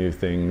learning new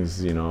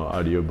things,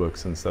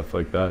 audiobooks and stuff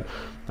like that.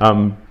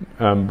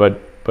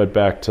 But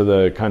back to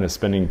the kind of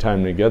spending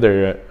time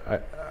together,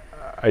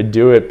 I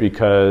do it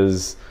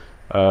because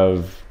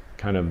of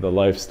kind of the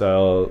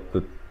lifestyle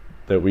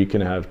that we can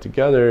have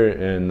together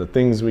and the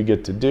things we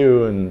get to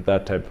do and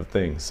that type of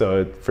thing.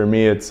 So for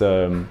me, it's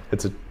a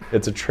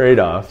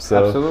trade-off.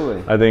 So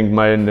absolutely. I think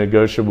my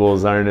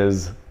negotiables aren't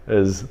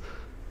as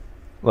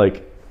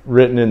like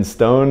written in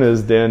stone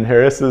as Dan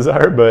Harris's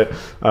are, but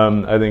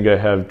I think I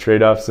have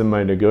trade-offs in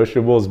my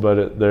negotiables,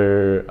 but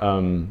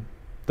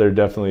they're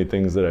definitely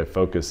things that I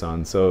focus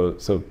on. So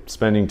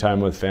spending time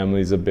with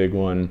family is a big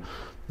one.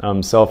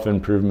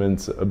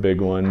 Self-improvement's a big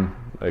one.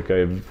 Like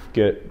I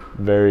get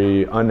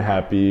very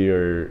unhappy,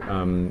 or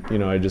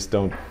I just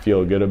don't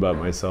feel good about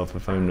myself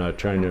if I'm not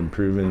trying to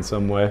improve in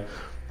some way.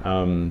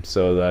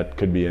 So that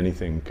could be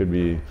anything. Could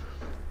be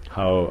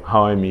how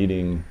I'm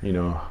eating,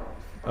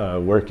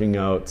 working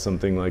out,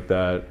 something like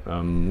that.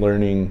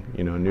 Learning,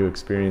 new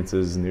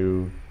experiences,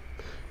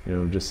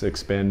 just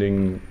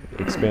expanding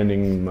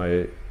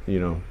my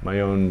my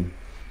own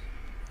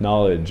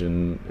knowledge,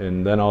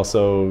 and then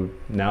also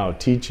now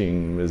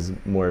teaching is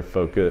more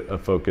a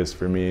focus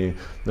for me.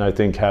 And I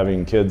think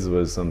having kids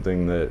was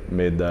something that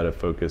made that a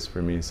focus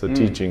for me. So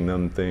teaching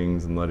them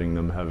things and letting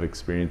them have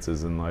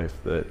experiences in life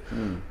that,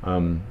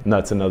 and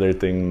that's another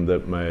thing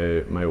that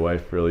my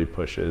wife really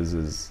pushes,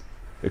 is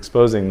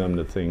exposing them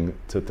to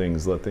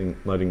things,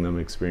 letting them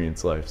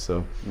experience life.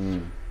 So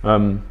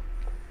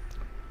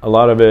a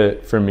lot of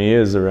it for me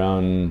is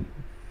around,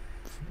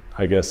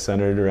 I guess,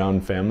 centered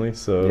around family.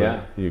 So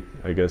yeah.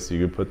 I guess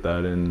you could put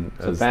that in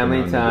so as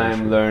family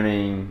time,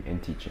 learning,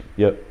 and teaching.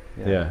 Yep.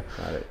 Yeah.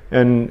 Got it.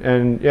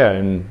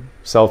 And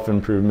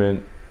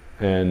self-improvement,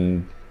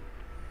 and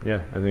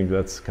yeah, I think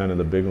that's kind of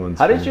the big ones.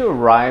 How did you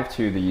arrive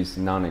to these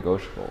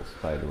non-negotiables,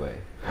 by the way?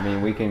 I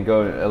mean, we can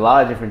go a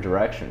lot of different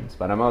directions,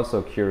 but I'm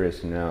also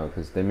curious to know,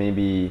 because there may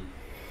be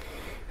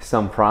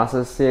some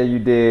process that you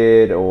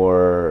did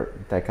or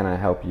that kind of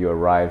helped you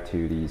arrive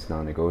to these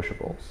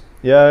non-negotiables.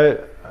 Yeah,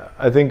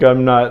 I think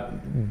I'm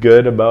not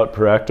good about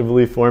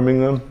proactively forming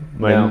them.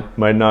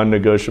 My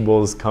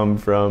non-negotiables come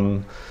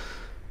from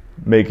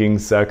making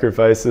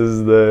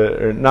sacrifices,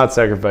 or not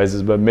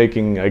sacrifices, but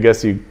making, I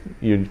guess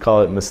you'd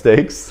call it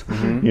mistakes,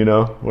 you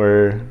know,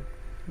 where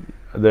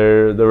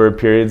there were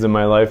periods in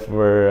my life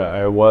where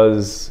I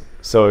was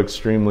so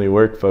extremely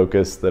work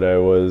focused that I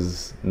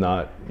was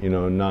not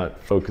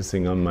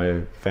focusing on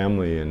my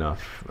family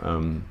enough.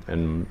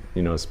 And,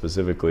 you know,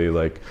 specifically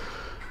like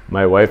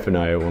my wife and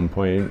I at one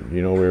point,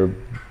 you know, we were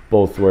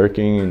both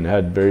working and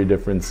had very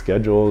different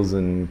schedules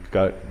and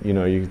got, you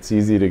know, it's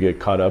easy to get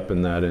caught up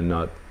in that and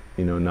not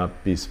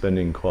be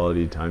spending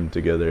quality time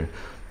together.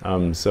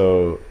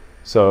 So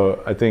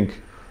I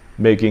think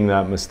making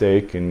that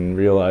mistake and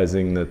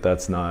realizing that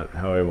that's not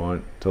how I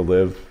want to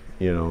live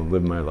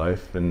my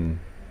life, and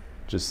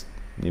just,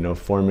 you know,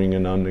 forming a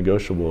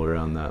non-negotiable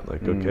around that.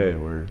 Like, okay,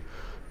 we're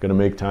gonna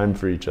make time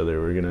for each other.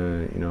 We're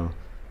gonna, you know,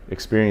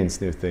 experience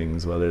new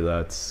things, whether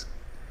that's,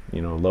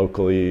 you know,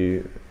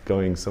 locally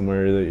going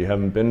somewhere that you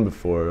haven't been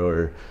before,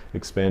 or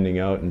expanding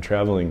out and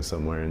traveling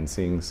somewhere and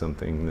seeing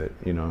something that,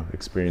 you know,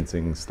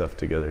 experiencing stuff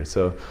together.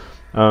 So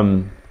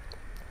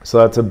so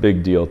that's a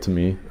big deal to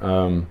me.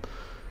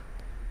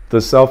 The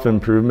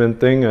self-improvement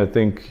thing, I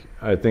think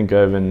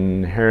I've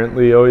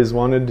inherently always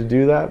wanted to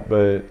do that,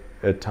 but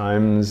at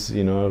times,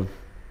 you know, I've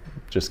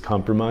just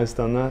compromised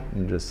on that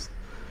and just,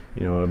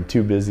 you know, I'm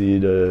too busy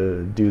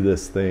to do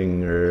this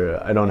thing,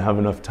 or I don't have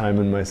enough time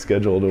in my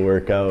schedule to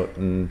work out.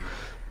 And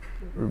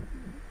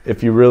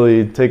if you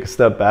really take a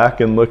step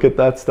back and look at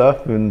that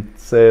stuff and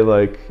say,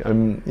 like,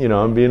 I'm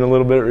being a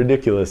little bit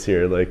ridiculous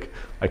here. Like,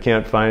 I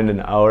can't find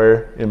an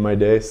hour in my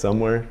day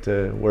somewhere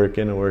to work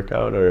in a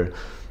workout, or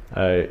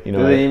you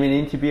know, doesn't even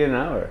need to be an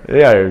hour.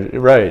 Yeah,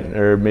 right,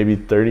 or maybe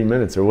 30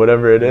 minutes or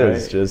whatever it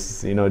is. Right.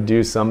 Just, you know,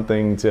 do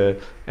something.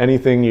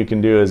 Anything you can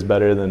do is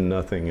better than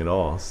nothing at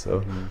all.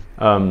 So,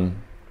 and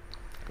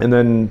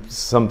then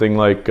something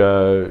like,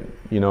 you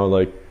know,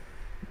 like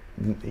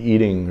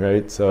eating,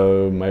 right?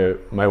 So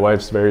my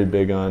wife's very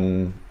big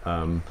on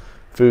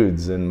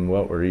foods and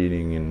what we're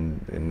eating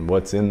and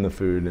what's in the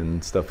food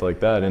and stuff like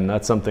that. And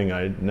that's something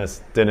I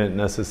didn't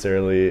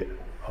necessarily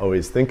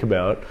always think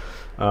about.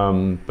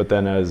 But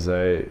then as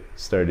I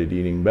started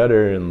eating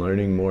better and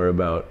learning more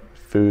about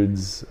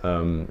foods,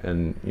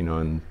 and, you know,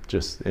 and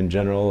just in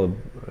general,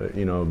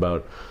 you know,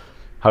 about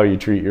how you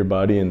treat your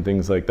body and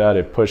things like that,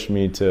 it pushed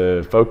me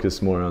to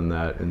focus more on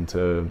that and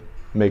to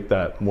make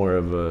that more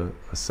of a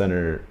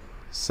center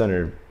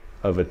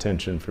of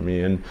attention for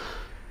me. And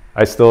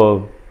I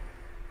still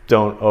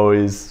don't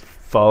always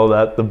follow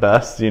that the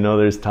best. You know,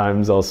 there's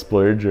times I'll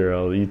splurge or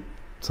I'll eat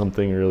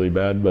something really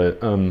bad,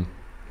 but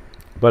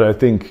I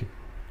think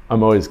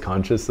I'm always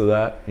conscious of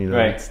that. You know,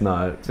 right. It's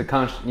not.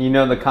 You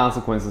know, the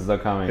consequences are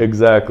coming.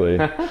 Exactly.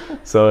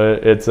 So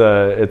it's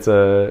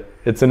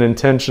an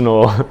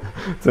intentional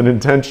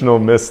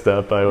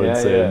misstep, I would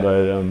say.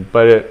 Yeah.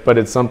 But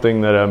it's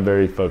something that I'm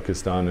very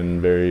focused on and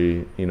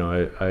very, you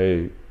know,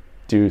 I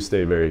do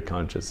stay very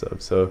conscious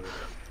of. So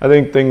I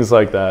think things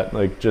like that,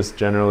 like just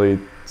generally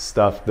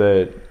stuff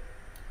that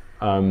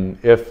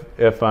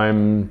if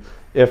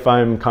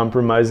I'm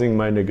compromising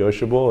my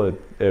negotiable,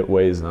 it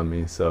weighs on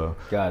me. So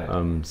got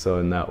it. So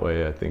in that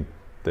way, I think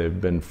they've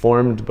been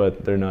formed,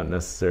 but they're not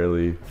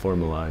necessarily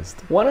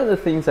formalized. One of the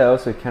things I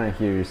also kind of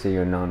hear you say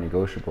your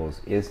non-negotiables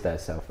is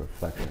that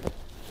self-reflection.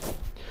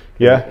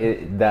 Yeah.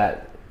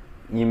 That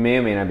you may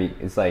or may not be.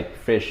 It's like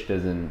fish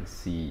doesn't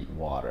see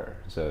water,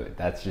 so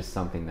that's just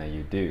something that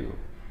you do.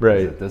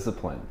 Right. It's a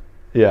discipline.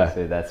 Yeah.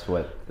 So that's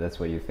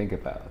what you think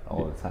about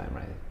all the time,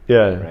 right?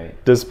 Yeah.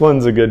 Right.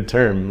 Discipline's a good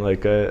term.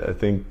 Like I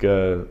think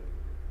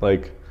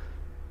like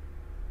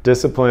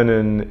discipline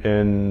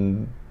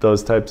in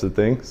those types of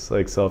things,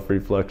 like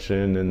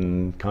self-reflection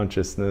and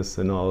consciousness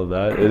and all of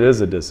that, it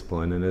is a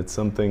discipline, and it's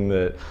something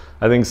that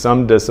I think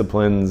some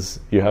disciplines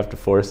you have to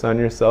force on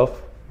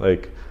yourself,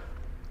 like,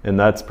 and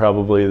that's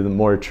probably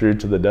more true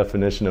to the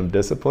definition of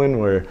discipline,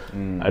 where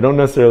I don't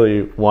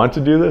necessarily want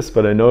to do this,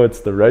 but I know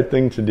it's the right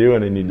thing to do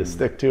and I need to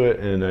stick to it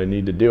and I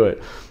need to do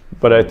it.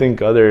 But I think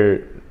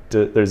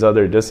there's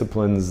other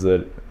disciplines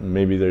that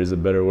maybe there's a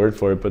better word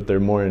for it, but they're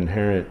more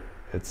inherent.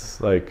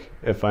 It's like,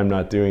 if I'm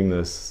not doing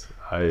this,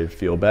 I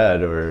feel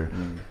bad, or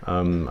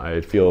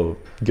I feel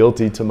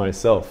guilty to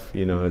myself.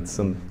 You know, it's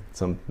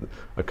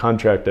a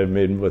contract I've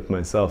made with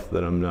myself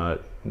that I'm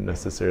not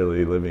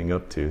necessarily living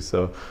up to.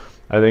 So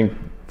I think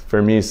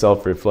for me,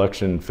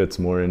 self-reflection fits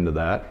more into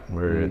that,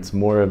 where it's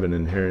more of an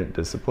inherent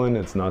discipline.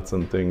 It's not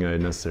something I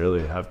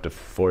necessarily have to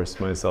force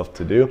myself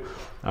to do,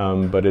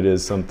 but it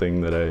is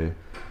something that I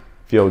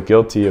feel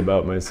guilty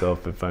about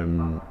myself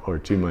or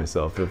to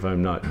myself if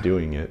I'm not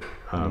doing it,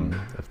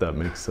 if that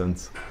makes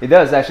sense. It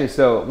does, actually.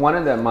 So one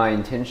of my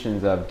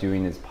intentions of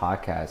doing this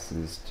podcast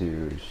is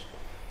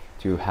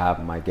to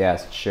have my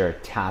guests share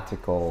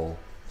tactical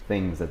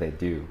things that they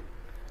do.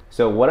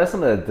 So what are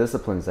some of the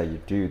disciplines that you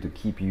do to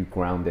keep you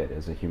grounded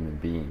as a human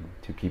being,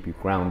 to keep you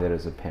grounded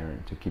as a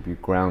parent, to keep you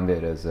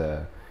grounded as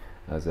a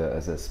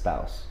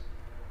spouse,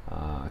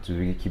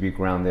 to keep you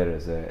grounded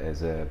as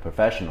a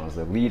professional, as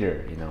a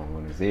leader in an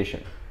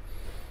organization?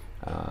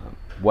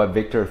 What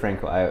Viktor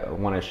Frankl, I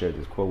want to share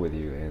this quote with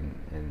you,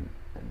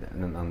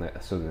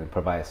 so that it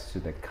provides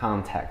to the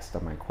context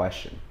of my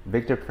question.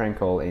 Viktor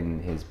Frankl, in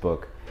his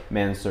book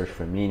Man's Search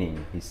for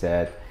Meaning, he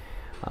said,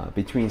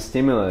 between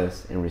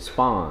stimulus and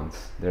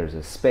response, there's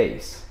a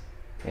space,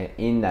 and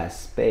in that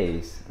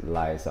space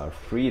lies our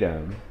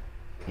freedom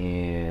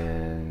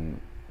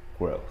and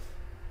growth.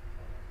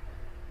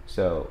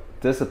 So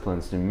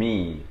disciplines to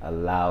me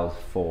allows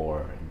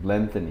for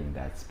lengthening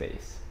that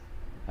space,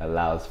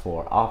 allows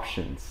for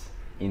options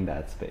in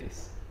that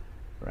space,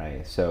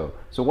 right? So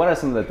what are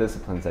some of the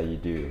disciplines that you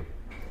do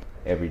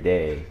every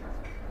day,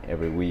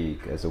 every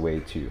week, as a way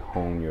to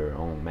hone your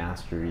own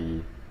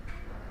mastery,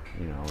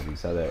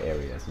 these other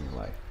areas in your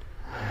life?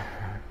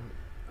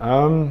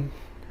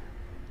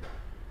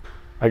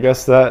 I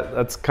guess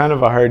that's kind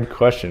of a hard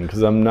question,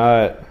 because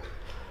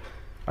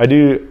I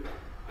do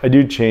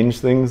change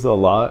things a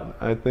lot,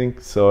 I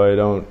think, so I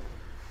don't,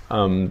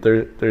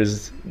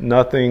 there's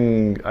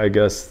nothing, I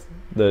guess,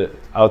 that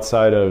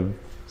outside of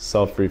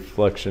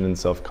self-reflection and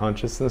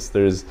self-consciousness,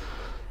 there's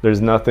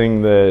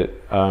nothing that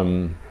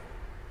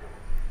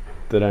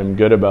that I'm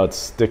good about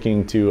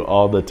sticking to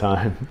all the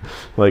time.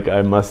 Like,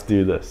 I must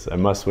do this, I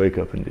must wake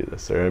up and do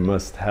this, or I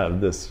must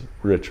have this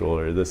ritual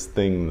or this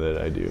thing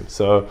that I do.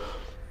 So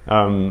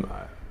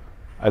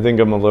I think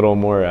I'm a little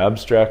more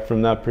abstract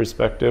from that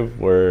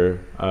perspective, where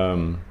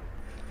I'll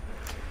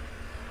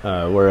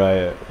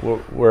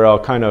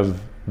kind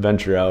of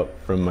venture out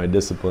from my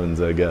disciplines,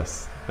 I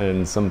guess,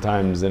 and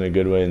sometimes in a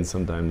good way and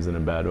sometimes in a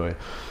bad way.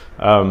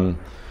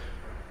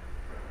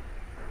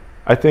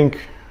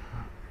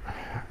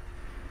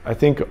 I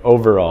think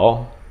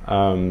overall,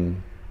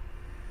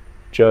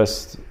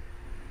 just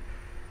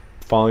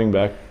falling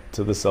back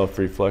to the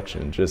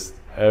self-reflection, just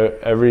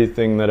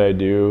everything that I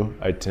do,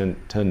 I tend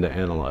to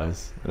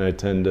analyze, and I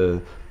tend to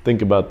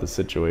think about the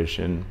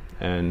situation,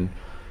 and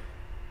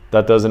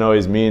that doesn't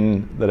always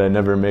mean that I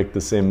never make the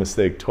same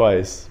mistake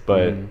twice,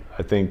 but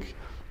I think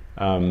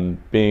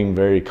being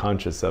very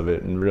conscious of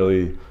it and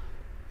really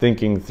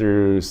thinking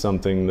through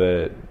something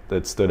that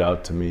stood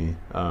out to me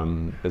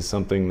is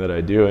something that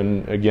I do.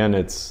 And again,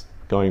 it's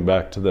going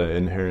back to the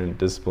inherent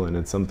discipline.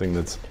 It's something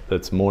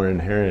that's more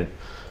inherent.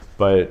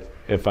 But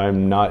if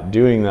I'm not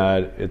doing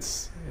that,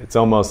 it's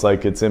almost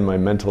like it's in my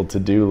mental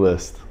to-do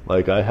list.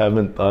 Like, I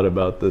haven't thought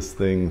about this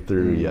thing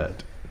through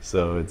yet.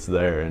 So it's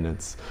there, and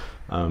it's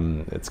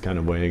kind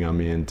of weighing on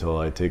me until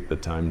I take the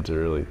time to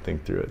really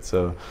think through it.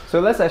 So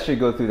let's actually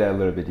go through that a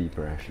little bit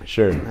deeper, actually.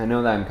 Sure. I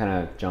know that I'm kind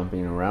of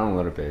jumping around a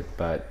little bit,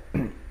 but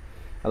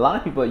a lot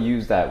of people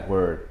use that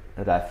word,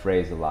 that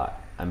phrase a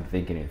lot. I'm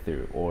thinking it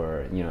through,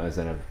 or, as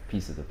a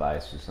piece of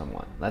advice to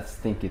someone. Let's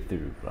think it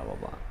through, blah, blah,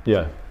 blah.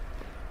 Yeah.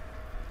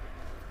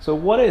 So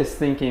what is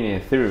thinking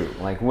it through?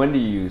 Like, when do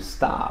you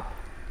stop?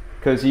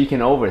 Because you can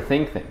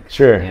overthink things.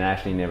 Sure. And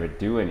actually never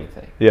do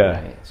anything.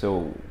 Yeah. Right?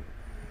 So,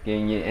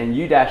 and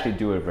you'd actually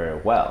do it very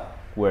well,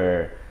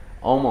 where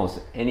almost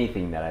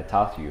anything that I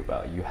talk to you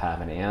about, you have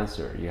an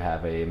answer, you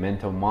have a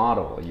mental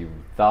model, you've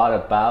thought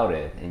about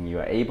it, and you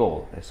are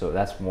able, so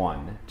that's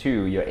one.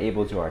 Two, you're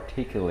able to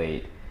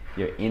articulate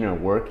your inner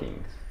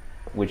workings,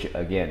 which,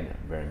 again,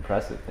 very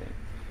impressive thing.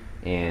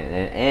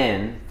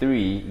 And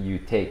three, you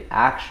take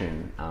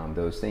action on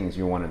those things.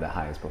 You're one of the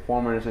highest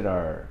performers at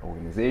our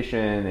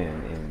organization,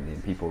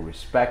 and people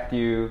respect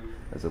you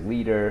as a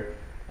leader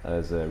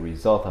as a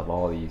result of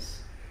all these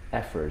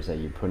efforts that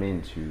you put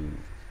in to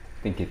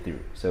think it through.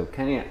 So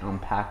can you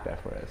unpack that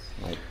for us?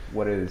 Like,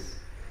 what is...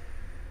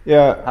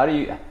 Yeah. How do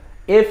you...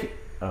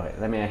 all right,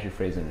 let me actually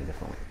phrase it in a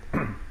different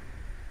way.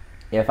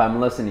 If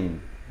I'm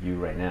listening to you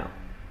right now,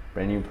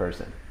 brand new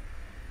person,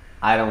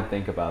 I don't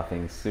think about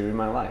things through in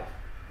my life.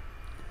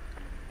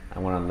 I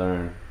want to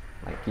learn,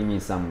 like, give me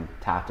some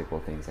tactical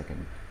things I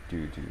can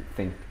do to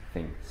think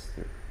things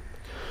through.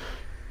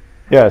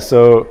 Yeah,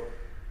 so,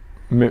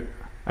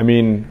 I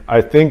mean,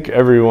 I think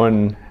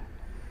everyone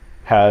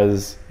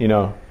has,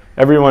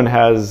 everyone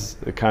has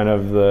kind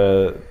of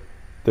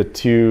the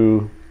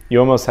two, you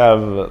almost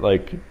have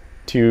like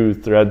two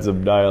threads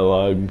of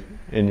dialogue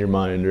in your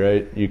mind,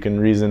 right? You can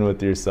reason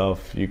with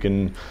yourself,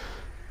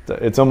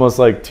 it's almost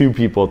like two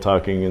people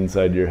talking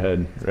inside your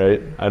head,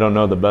 right? I don't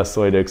know the best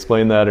way to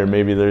explain that, or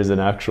maybe there's an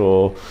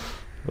actual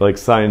like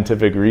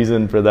scientific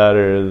reason for that,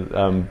 or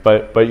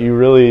but you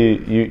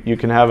really you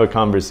can have a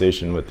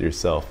conversation with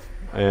yourself,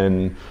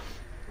 and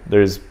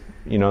there's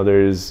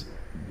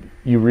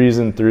you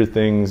reason through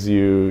things,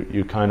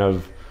 you kind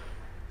of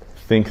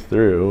think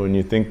through. When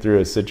you think through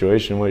a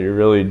situation, what you're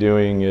really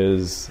doing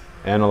is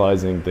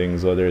analyzing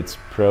things, whether it's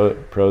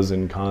pros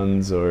and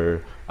cons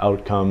or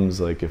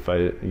outcomes, like if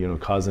I,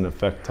 cause and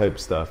effect type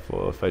stuff.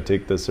 Well, if I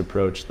take this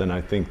approach, then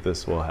I think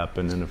this will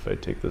happen, and if I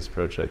take this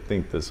approach, I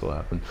think this will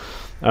happen.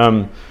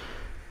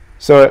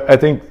 So I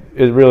think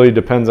it really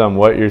depends on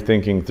what you're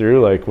thinking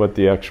through, like what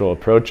the actual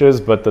approach is,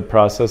 but the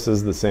process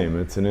is the same.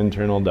 It's an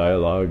internal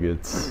dialogue.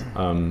 It's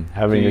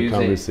having a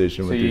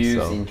conversation with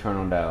yourself. So you use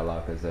internal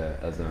dialogue as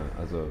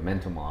a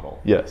mental model.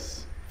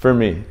 Yes, for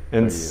me.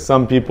 And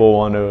some people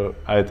want to,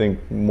 I think,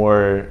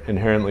 more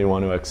inherently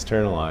want to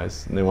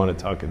externalize, and they want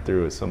to talk it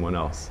through with someone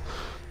else.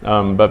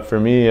 But for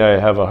me, I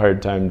have a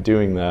hard time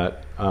doing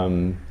that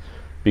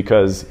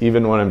because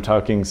even when I'm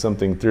talking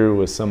something through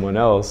with someone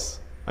else,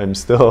 I'm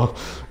still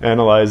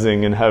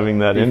analyzing and having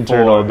that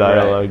internal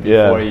dialogue.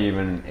 Right, before you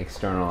even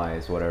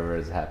externalize whatever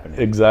is happening.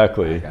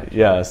 Exactly.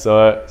 Yeah.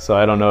 So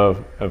I don't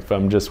know if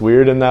I'm just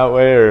weird in that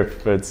way, or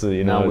if it's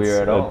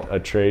it's a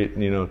trait,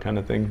 kind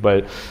of thing.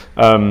 But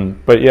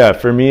yeah,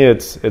 for me,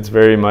 it's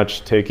very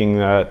much taking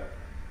that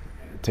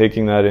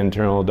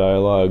internal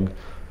dialogue,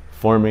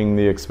 forming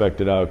the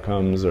expected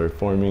outcomes, or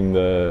forming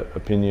the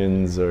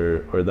opinions,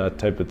 or that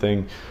type of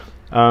thing.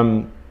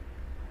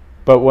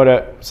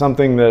 But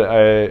something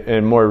that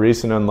in more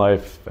recent in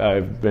life,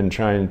 I've been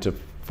trying to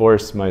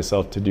force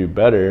myself to do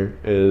better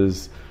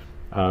is,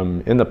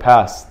 in the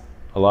past,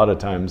 a lot of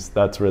times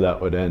that's where that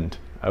would end.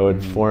 I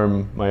would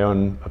form my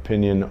own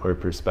opinion or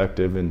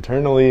perspective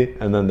internally,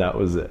 and then that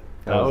was it.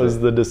 That was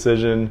the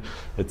decision.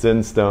 It's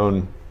in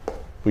stone.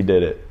 We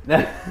did it.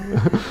 Virtual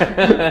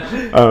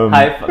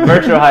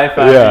high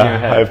five. Yeah, in your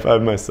head. high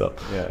five myself.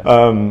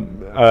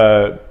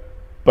 Yeah.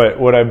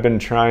 But what I've been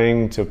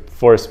trying to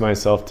force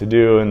myself to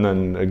do, and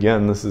then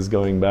again, this is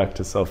going back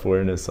to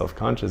self-awareness,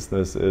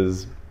 self-consciousness,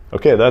 is,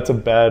 okay, that's a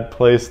bad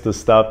place to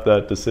stop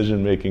that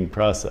decision-making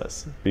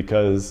process.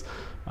 Because,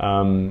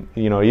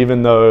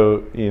 even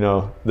though,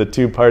 the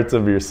two parts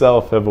of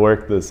yourself have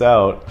worked this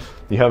out,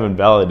 you haven't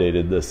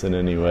validated this in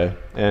any way.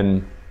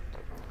 And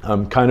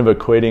I'm kind of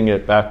equating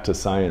it back to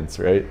science,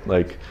 right?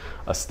 Like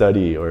a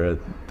study or a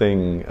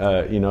thing,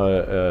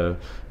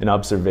 an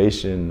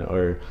observation,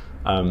 or...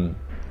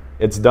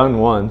 it's done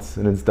once,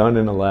 and it's done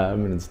in a lab,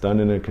 and it's done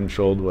in a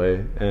controlled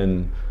way,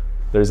 and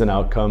there's an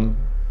outcome,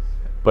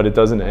 but it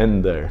doesn't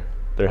end there.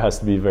 There has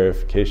to be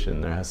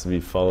verification. There has to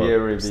be follow-up.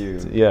 Peer review.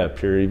 Yeah,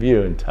 peer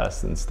review and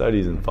tests and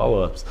studies and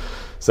follow-ups.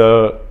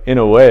 So in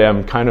a way,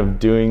 I'm kind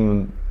of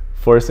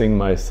forcing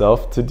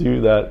myself to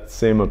do that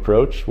same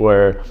approach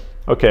where,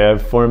 okay,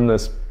 I've formed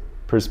this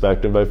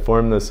perspective, I've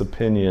formed this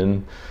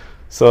opinion,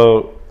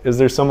 so is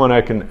there someone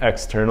I can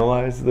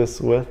externalize this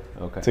with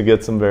to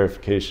get some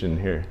verification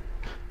here?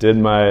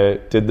 Did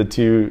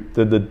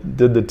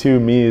the two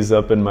me's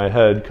up in my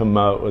head come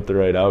out with the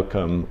right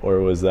outcome, or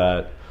was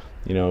that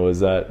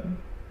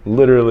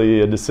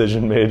literally a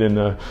decision made in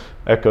a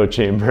echo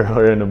chamber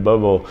or in a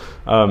bubble?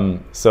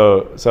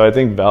 So I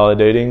think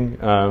validating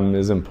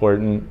is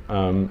important.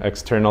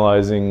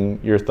 Externalizing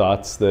your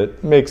thoughts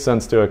that make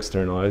sense to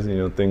externalize,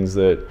 things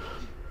that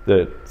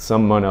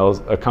someone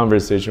else, a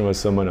conversation with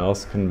someone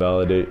else can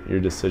validate your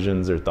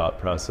decisions or thought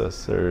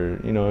process, or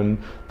and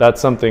that's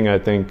something I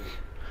think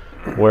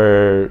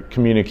where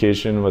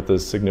communication with a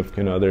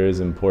significant other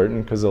is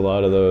important, because a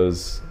lot of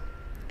those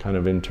kind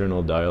of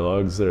internal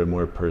dialogues that are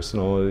more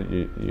personal,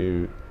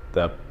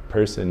 that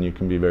person you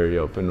can be very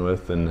open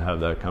with and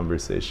have that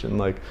conversation,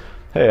 like,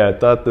 hey, I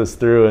thought this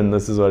through and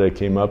this is what I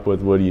came up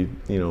with. What do you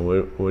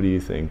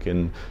think?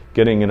 And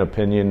getting an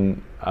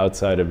opinion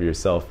outside of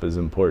yourself is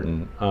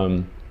important.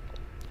 And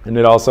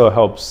it also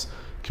helps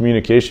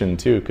communication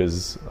too,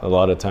 because a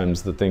lot of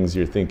times the things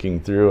you're thinking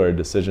through are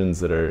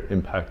decisions that are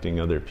impacting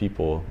other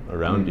people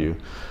around you.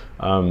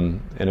 And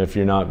if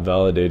you're not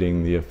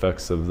validating the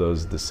effects of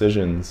those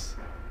decisions,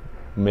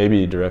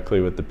 maybe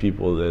directly with the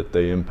people that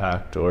they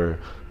impact, or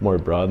more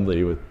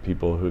broadly with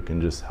people who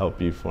can just help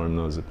you form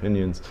those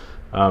opinions,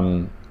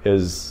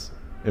 is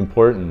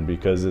important,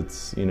 because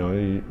it's,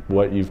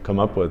 what you've come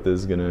up with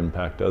is going to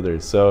impact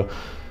others. So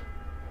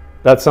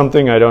that's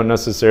something I don't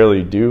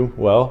necessarily do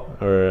well,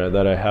 or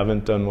that I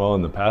haven't done well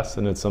in the past,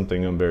 and it's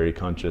something I'm very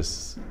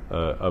conscious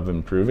of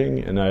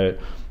improving. And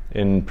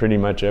in pretty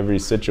much every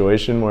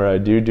situation where I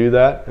do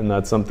that, and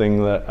that's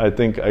something that I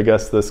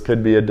guess this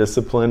could be a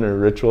discipline or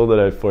ritual that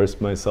I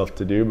forced myself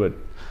to do, but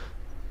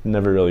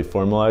never really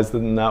formalized it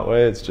in that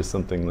way. It's just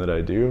something that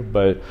I do.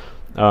 But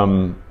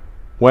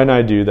when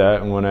I do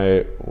that, and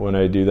when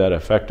I do that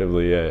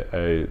effectively,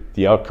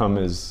 the outcome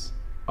is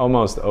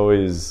almost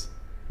always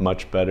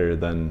much better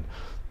than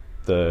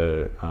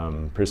the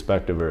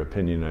perspective or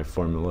opinion I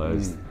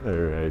formalized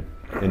or I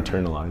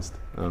internalized.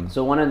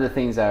 So one of the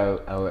things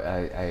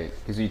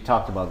because you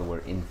talked about the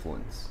word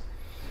influence,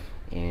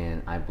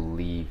 and I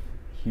believe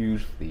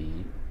hugely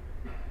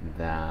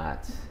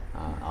that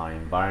our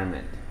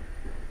environment,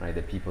 right,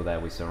 the people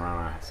that we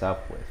surround ourselves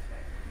with,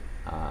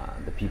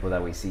 the people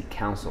that we seek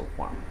counsel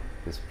from,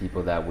 the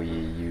people that we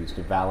use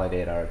to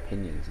validate our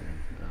opinions,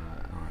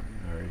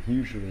 are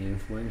hugely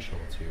influential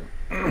too.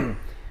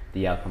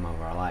 the outcome of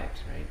our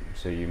lives, right?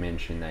 So you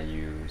mentioned that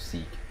you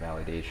seek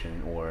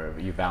validation, or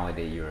you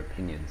validate your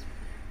opinions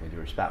with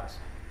your spouse.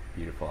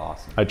 Beautiful,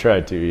 awesome. I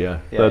try to, yeah.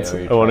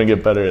 I want to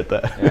get better at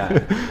that. Yeah,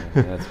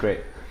 that's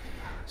great.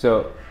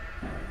 So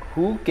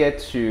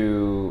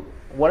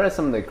what are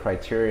some of the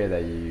criteria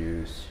that you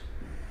use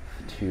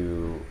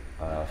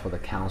for the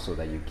counsel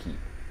that you keep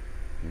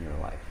in your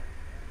life?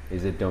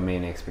 Is it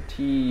domain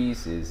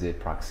expertise? Is it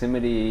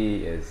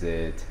proximity? Is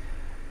it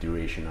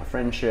duration of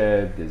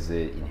friendship? Is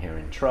it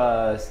inherent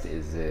trust?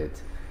 Is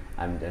it,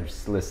 I'm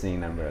just listing a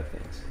number of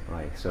things.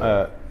 Like,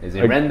 so is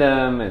it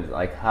random? And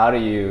like, how do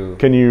you?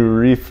 Can you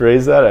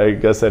rephrase that? I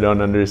guess I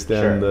don't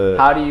understand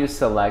How do you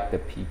select the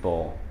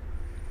people?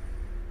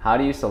 How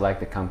do you select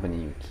the company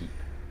you keep?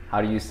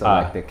 How do you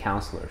select the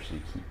counselors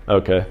you keep?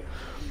 Okay.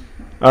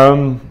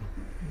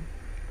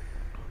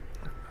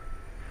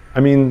 I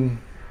mean,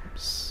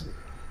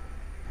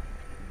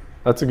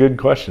 that's a good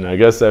question. I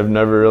guess I've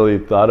never really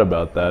thought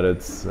about that.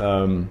 It's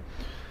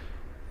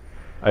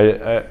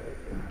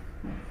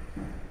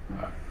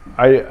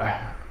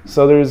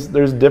so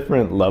there's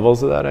different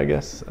levels of that, I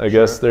guess. I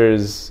guess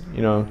there's,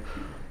 you know,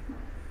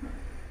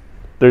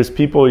 there's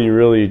people you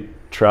really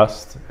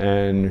trust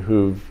and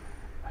who've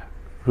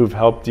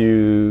helped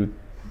you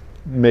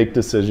make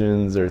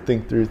decisions or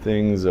think through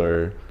things,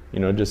 or, you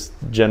know, just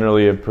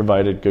generally have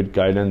provided good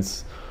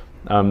guidance.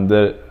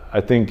 That I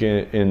think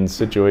in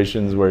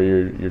situations where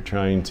you're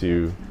trying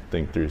to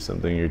think through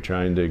something, you're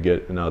trying to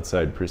get an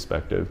outside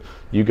perspective,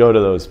 you go to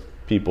those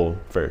people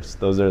first.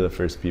 Those are the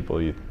first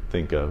people you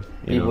think of.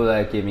 People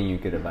that are giving you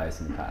good advice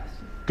in the past.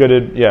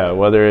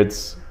 Whether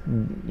it's,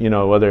 you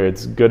know, whether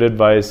it's good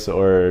advice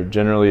or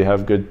generally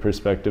have good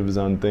perspectives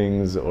on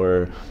things,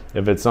 or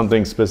if it's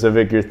something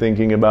specific you're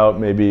thinking about,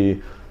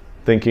 maybe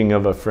thinking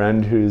of a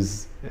friend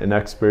who's an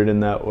expert in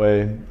that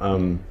way.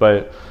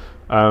 But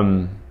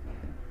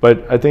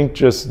I think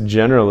just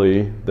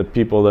generally the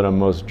people that I'm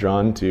most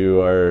drawn to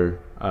are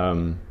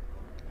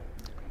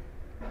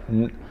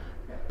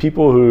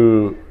people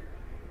who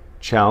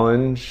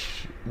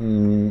challenge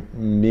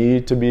me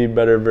to be a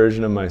better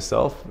version of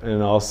myself,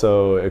 and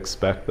also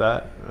expect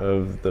that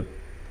of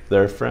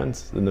their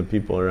friends and the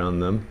people around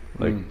them.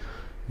 Like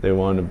they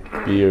want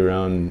to be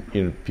around,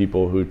 you know,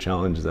 people who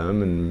challenge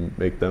them and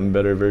make them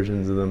better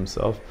versions of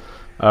themselves.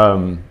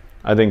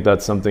 I think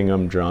that's something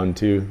I'm drawn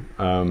to.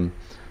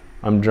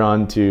 I'm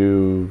drawn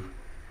to,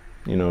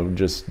 you know,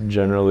 just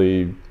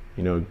generally,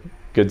 you know,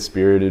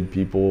 good-spirited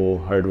people,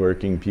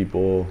 hardworking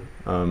people.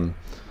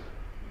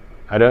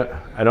 I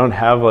don't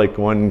have like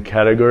one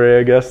category,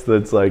 I guess,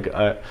 that's like,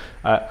 I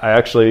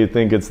actually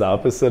think it's the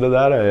opposite of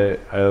that.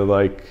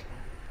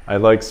 I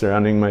like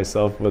surrounding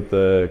myself with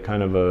a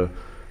kind of a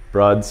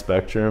broad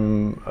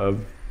spectrum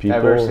of people.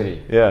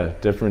 Diversity. Yeah,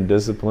 different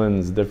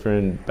disciplines,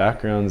 different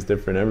backgrounds,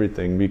 different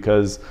everything,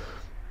 because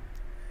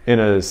in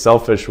a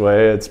selfish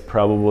way, it's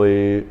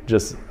probably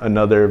just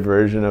another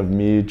version of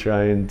me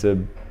trying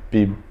to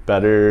be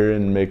better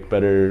and make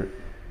better,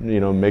 you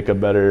know, make a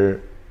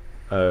better,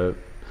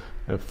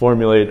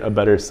 formulate a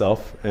better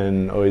self,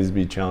 and always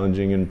be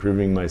challenging and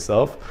improving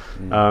myself.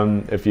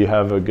 If you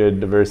have a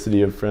good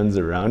diversity of friends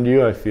around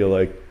you, I feel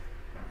like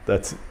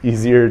that's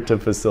easier to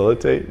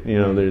facilitate. You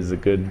know, there's a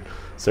good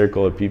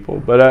circle of people.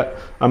 But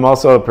I'm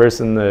also a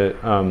person that,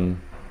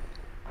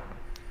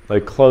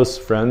 like close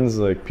friends,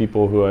 like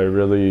people who I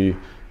really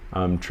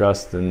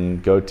trust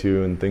and go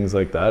to and things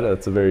like that,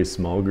 that's a very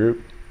small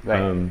group.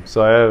 Right.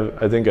 So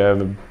I think I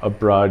have a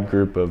broad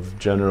group of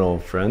general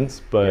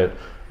friends, but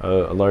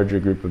a larger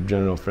group of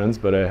general friends,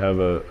 but I have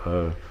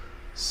a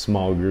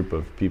small group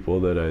of people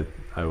that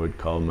I would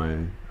call my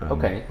so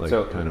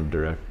kind of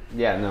direct.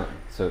 Yeah, no.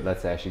 So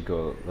let's actually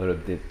go a little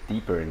bit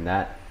deeper in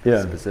that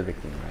specific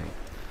thing, right?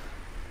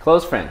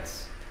 Close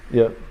friends.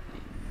 Yep.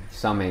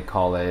 Some may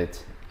call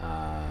it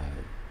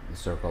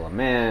circle of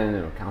men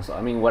or counsel.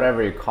 I mean,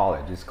 whatever you call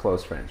it, just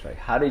close friends, right?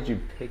 How did you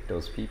pick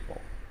those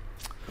people?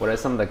 What are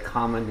some of the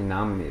common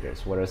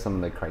denominators? What are some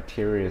of the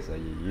criteria that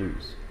you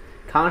use,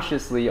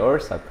 consciously or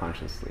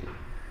subconsciously?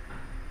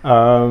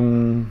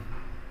 And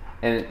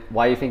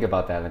while you think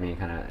about that, let me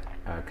kind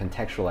of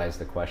contextualize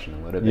the question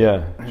a little bit.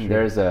 Yeah, sure.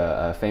 There's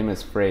a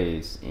famous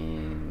phrase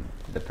in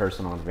the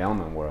personal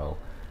development world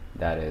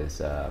that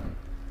is,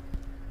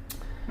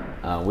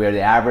 we are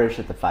the average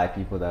of the 5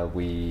 people that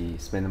we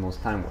spend the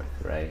most time with,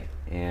 right?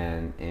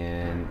 And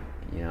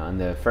you know, on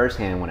the first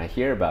hand, when I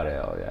hear about it,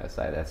 oh yes,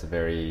 that's a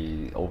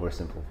very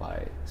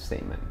oversimplified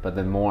statement. But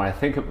the more I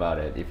think about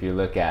it, if you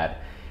look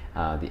at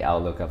the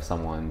outlook of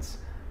someone's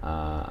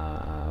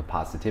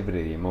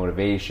positivity,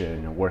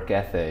 motivation, work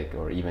ethic,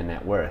 or even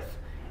net worth,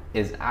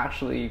 is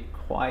actually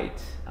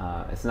quite,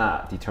 it's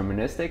not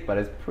deterministic, but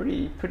it's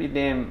pretty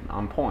damn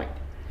on point.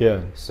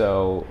 Yeah.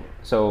 So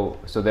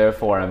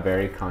therefore, I'm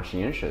very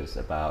conscientious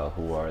about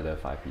who are the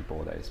 5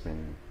 people that I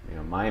spend, you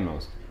know, my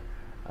most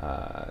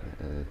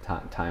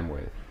time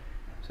with.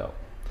 So,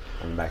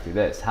 coming back to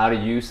this, how do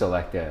you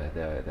select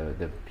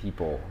the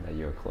people that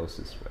you're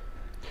closest with?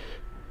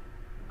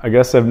 I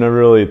guess I've never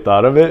really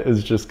thought of it.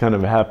 It's just kind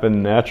of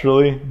happened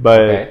naturally.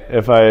 But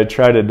if I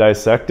try to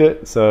dissect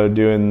it, so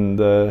doing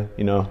the,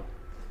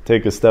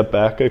 take a step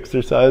back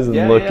exercise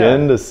and look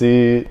in to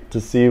see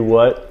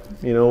what,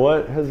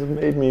 what has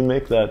made me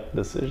make that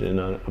decision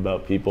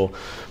about people.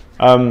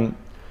 The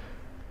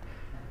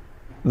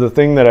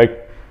thing that I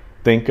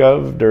think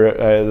of,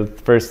 the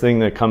first thing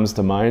that comes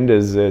to mind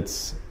is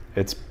it's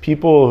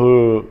people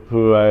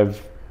who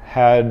I've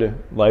had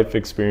life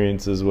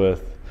experiences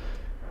with,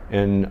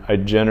 and I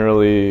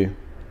generally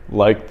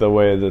like the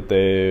way that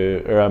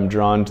I'm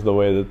drawn to the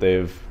way that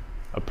they've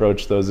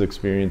approached those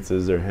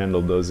experiences or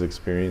handled those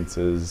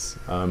experiences.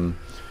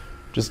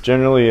 Just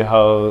generally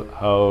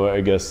how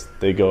I guess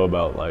they go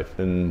about life,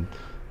 and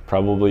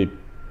probably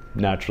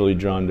naturally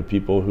drawn to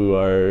people who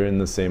are in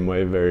the same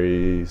way,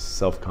 very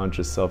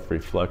self-conscious,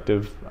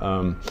 self-reflective.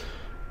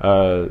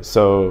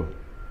 So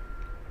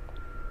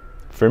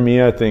for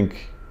me, I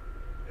think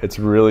it's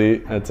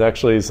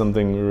actually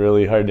something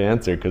really hard to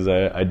answer, because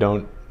I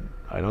don't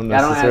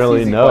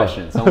necessarily know.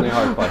 Questions, only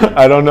hard questions.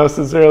 I don't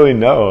necessarily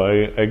know.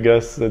 I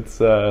guess it's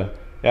I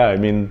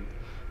mean,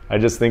 I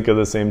just think of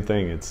the same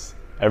thing. It's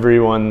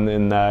everyone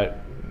in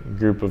that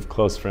group of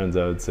close friends,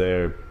 I would say,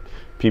 are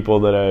people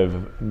that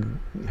I've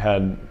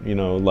had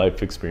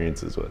life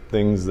experiences with,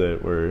 things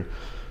that were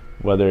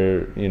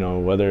whether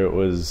it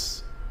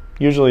was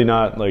usually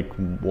not like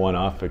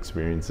one-off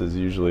experiences,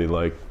 usually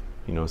like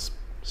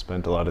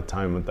spent a lot of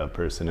time with that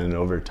person, and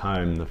over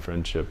time the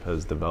friendship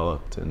has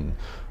developed, and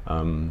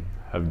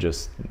have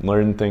just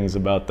learned things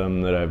about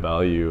them that I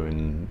value,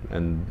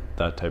 and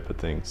that type of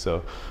thing.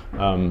 So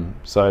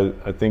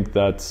I think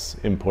that's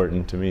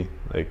important to me,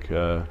 like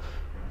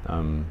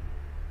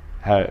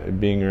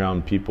being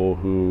around people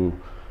who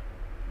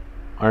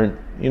aren't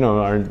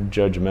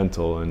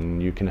judgmental,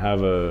 and you can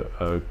have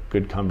a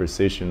good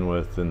conversation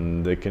with,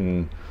 and they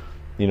can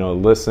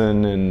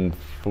listen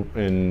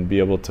and be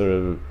able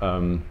to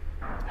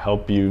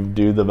help you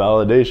do the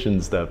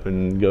validation step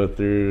and go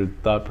through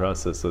thought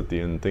process with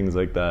you and things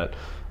like that.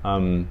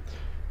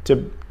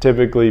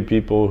 Typically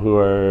people who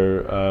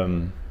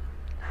are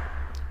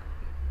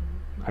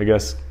I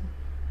guess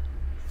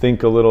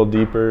think a little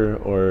deeper,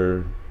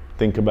 or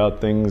think about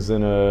things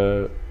in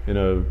a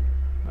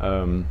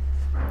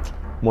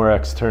more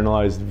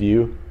externalized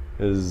view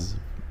is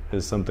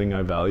something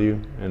I value,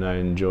 and I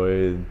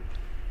enjoy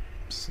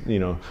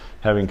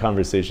having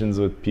conversations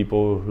with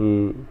people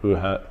who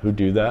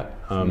do that.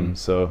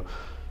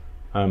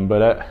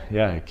 But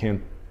I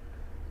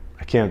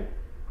can't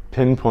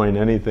pinpoint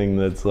anything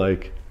that's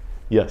like,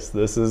 yes,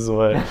 this is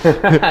what.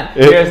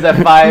 Here's the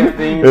 5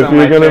 things. If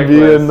you're going to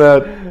be in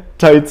that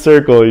tight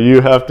circle, you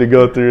have to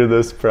go through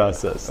this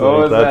process. What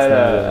was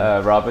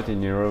that Robert De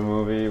Niro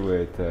movie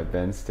with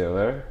Ben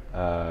Stiller?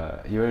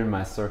 You're in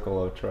my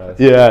circle of trust.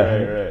 Yeah,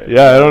 right.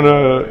 Yeah. I don't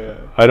know. Yeah.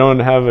 I don't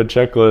have a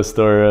checklist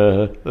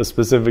or a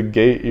specific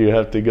gate you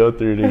have to go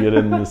through to get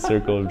in the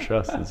circle of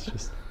trust. It's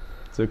just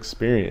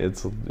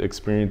experience. It's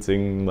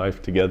experiencing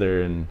life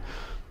together, and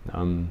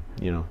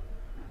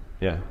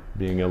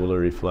being able to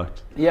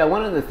reflect. Yeah,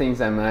 one of the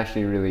things I'm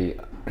actually really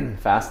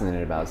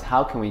fascinated about is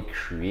how can we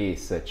create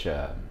such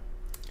a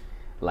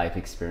life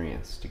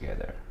experience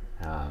together.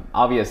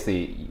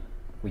 Obviously,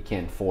 we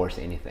can't force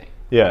anything.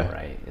 Yeah.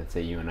 Right. Let's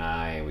say you and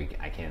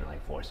I can't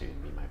like force you to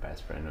be my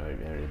best friend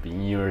or be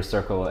in your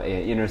circle,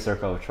 inner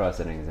circle of trust,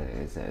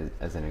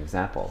 as an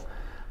example.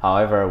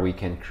 However, we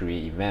can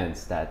create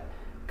events that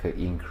could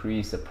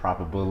increase the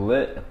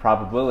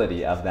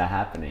probability of that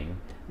happening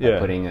by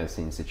putting us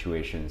in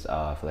situations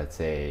of, let's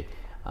say,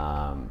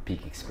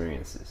 peak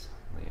experiences.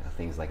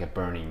 Things like a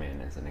Burning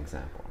Man as an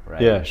example,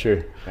 right? Yeah,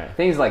 sure. Right.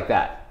 Things like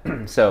that.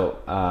 So,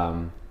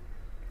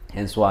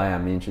 hence why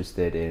I'm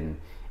interested in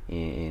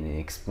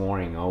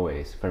exploring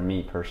always, for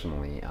me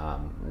personally,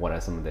 what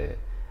are some of the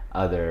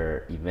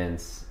other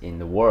events in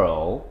the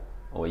world,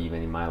 or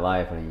even in my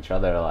life, or in each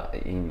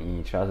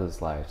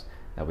other's lives,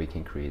 that we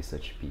can create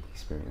such peak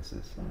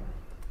experiences.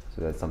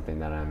 So that's something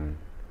that I'm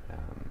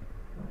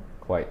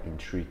quite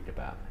intrigued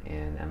about,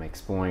 and I'm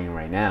exploring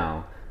right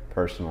now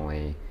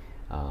personally.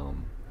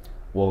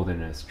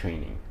 Wilderness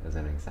training as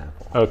an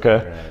example. Okay.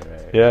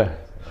 Right. Yeah.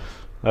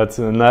 That's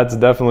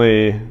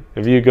definitely,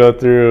 if you go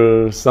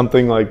through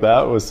something like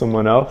that with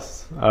someone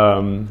else,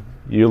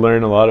 you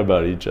learn a lot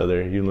about each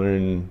other. You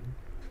learn,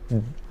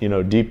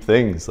 deep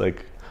things,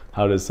 like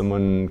how does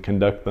someone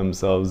conduct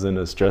themselves in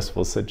a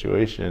stressful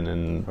situation,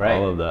 and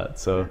all of that.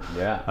 So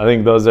I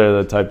think those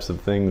are the types of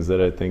things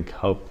that I think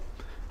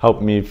help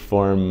me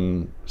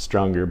form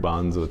stronger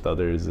bonds with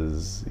others,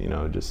 is,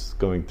 just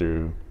going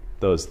through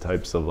those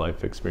types of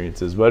life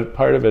experiences. But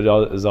part of it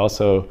is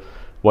also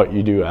what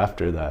you do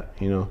after that.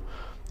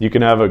 You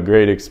can have a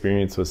great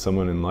experience with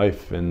someone in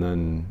life, and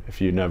then if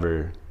you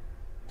never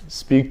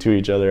speak to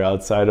each other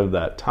outside of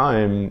that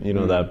time,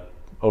 that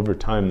over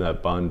time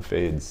that bond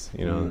fades.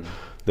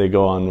 They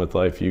go on with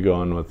life, you go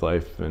on with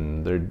life,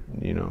 and they're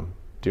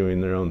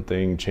doing their own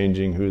thing,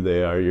 changing who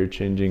they are, you're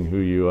changing who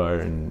you are,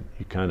 and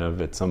you kind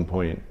of at some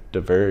point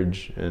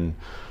diverge. And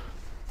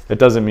it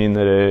doesn't mean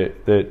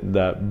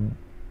that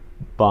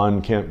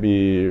bond can't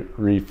be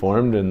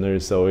reformed, and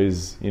there's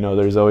always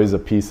a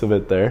piece of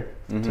it there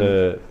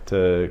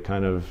to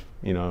kind of,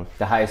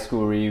 the high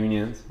school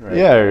reunions, right?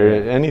 Yeah, or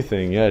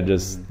anything. Yeah,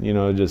 just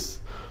just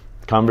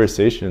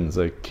conversations,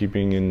 like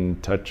keeping in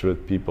touch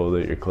with people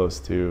that you're close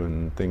to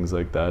and things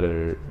like that,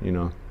 or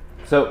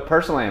So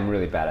personally, I'm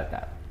really bad at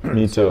that.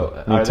 Me too.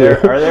 So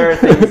are there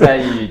things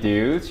that you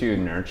do to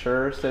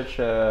nurture such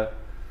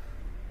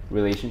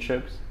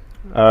relationships?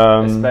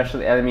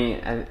 Especially, I mean,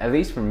 at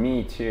least for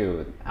me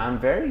too, I'm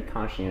very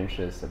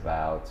conscientious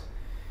about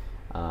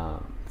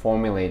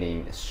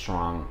formulating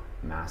strong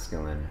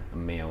masculine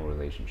male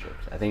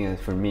relationships. I think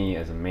for me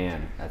as a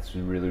man, that's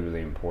really,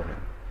 really important.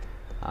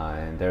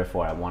 And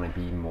therefore, I want to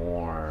be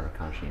more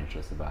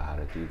conscientious about how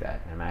to do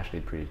that. I'm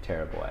actually pretty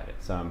terrible at it,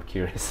 so I'm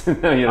curious to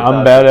know your thoughts.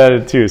 I'm bad at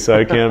it too, so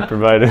I can't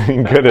provide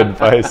any good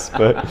advice.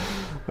 But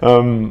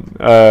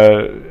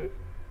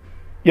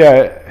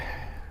yeah,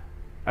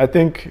 I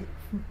think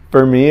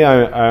for me,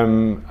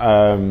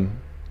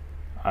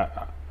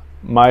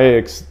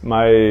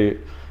 my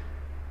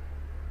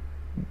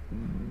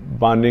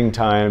bonding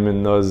time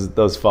and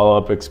those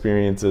follow-up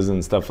experiences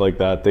and stuff like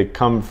that, they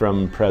come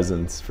from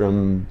presence,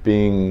 from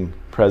being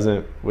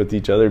present with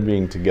each other,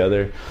 being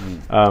together.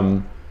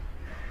 I'm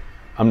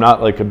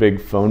not like a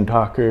big phone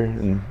talker,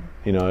 and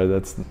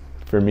that's,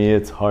 for me,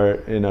 it's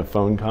hard in a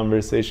phone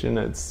conversation.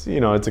 It's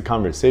it's a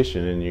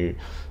conversation, and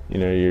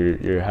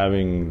you're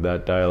having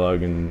that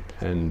dialogue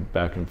and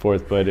back and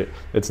forth, but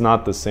it's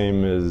not the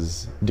same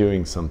as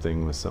doing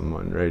something with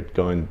someone, right?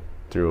 Going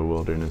through a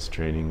wilderness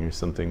training or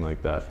something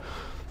like that.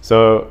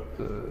 So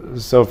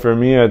for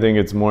me, I think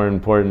it's more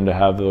important to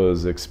have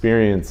those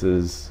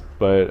experiences,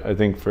 but I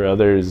think for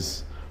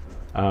others,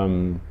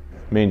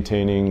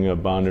 maintaining a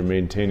bond or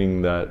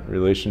maintaining that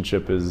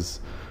relationship is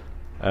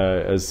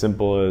as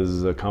simple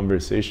as a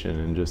conversation,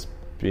 and just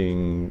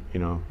being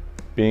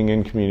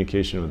in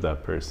communication with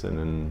that person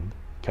and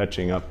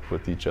catching up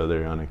with each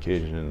other on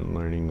occasion and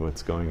learning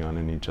what's going on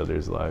in each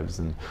other's lives.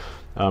 And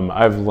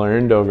I've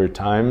learned over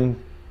time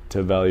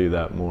to value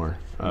that more,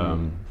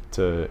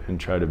 and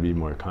try to be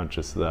more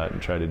conscious of that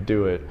and try to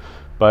do it.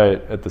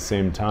 But at the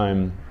same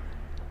time,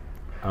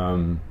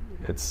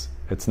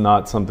 it's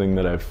not something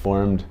that I've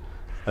formed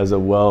as a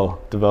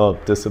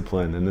well-developed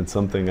discipline, and it's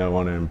something I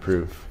want to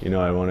improve.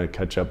 I want to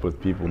catch up with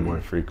people more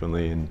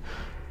frequently and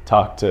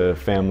talk to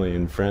family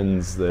and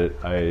friends that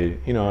I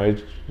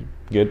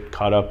get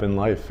caught up in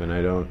life, and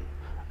I don't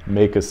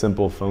make a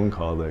simple phone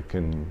call that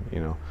can,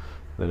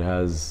 that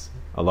has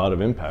a lot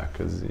of impact,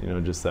 because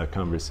just that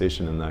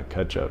conversation and that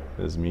catch up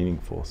is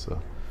meaningful.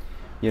 So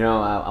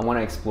I want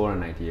to explore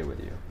an idea with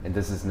you, and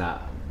this is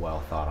not well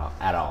thought out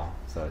at all,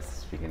 so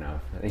speaking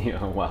of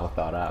well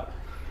thought out,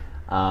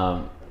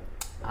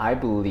 I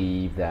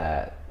believe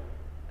that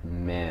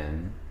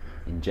men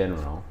in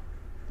general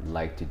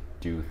like to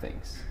do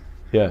things,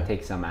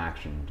 take some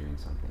action doing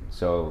something.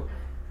 So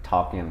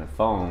talking on the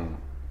phone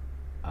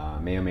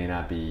may or may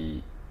not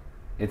be,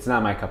 it's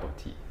not my cup of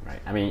tea,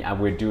 right? I mean,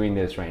 we're doing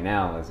this right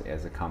now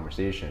as a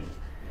conversation,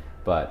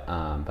 but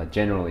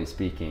generally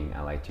speaking,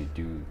 I like to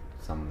do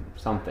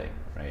something,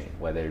 right?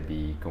 Whether it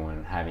be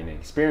having an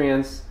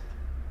experience,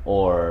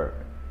 or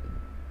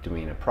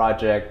doing a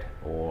project,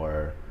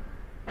 or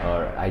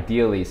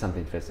ideally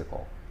something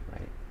physical,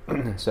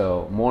 right?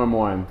 So more and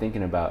more I'm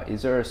thinking about,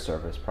 is there a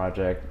service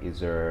project? Is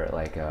there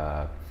like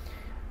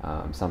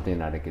something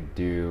that I could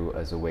do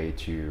as a way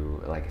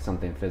to, like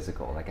something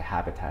physical, like a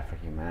Habitat for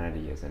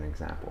Humanity as an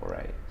example,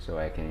 right? So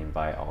I can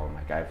invite all of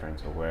my guy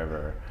friends or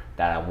wherever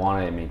that I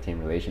want to maintain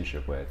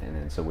relationship with, and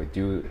then so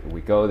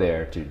we go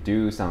there to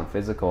do some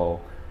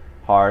physical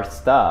hard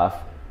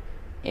stuff,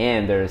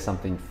 and there is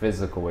something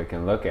physical we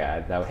can look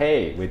at that,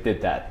 hey, we did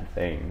that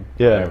thing,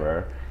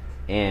 whatever,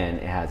 and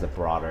it has a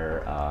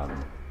broader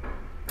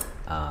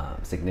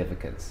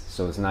significance.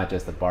 So it's not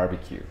just a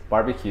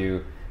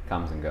barbecue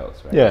comes and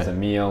goes, right? It's a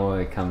meal,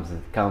 it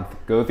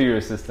go through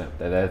your system,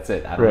 that's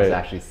it. I don't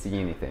actually see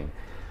anything,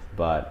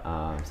 but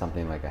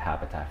something like a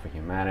Habitat for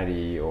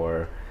Humanity,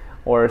 or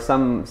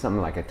some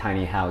like a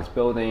tiny house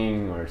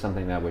building, or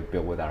something that we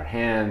build with our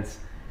hands,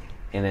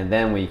 and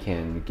then we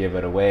can give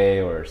it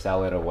away or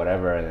sell it or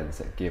whatever, and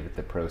then give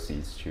the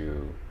proceeds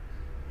to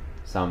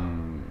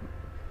some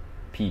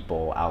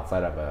people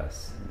outside of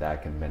us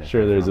that can benefit.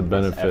 Sure, there's a from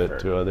benefit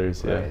to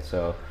others. Right.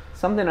 So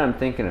something I'm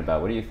thinking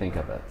about. What do you think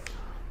of it?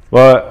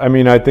 Well, I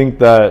mean, I think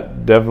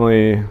that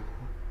definitely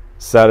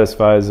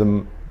satisfies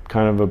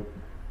kind of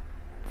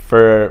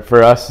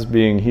for us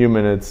being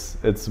human,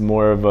 it's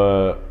more of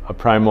a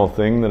primal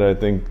thing that I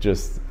think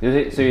just. So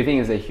you think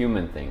it's a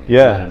human thing? It's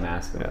not a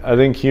masculine. I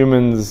think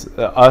humans,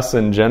 us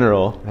in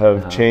general,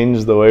 have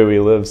changed the way we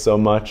live so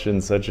much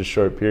in such a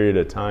short period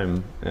of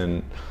time,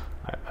 and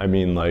I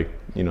mean, like,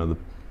 the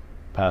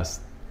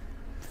past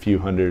few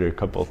hundred or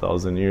couple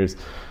thousand years.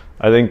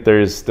 I think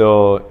there's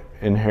still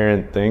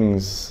inherent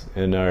things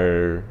in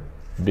our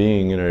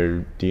being, in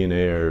our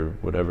DNA or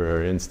whatever,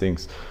 our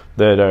instincts,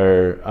 that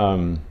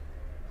are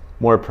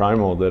more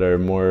primal, that are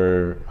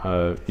more,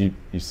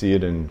 you see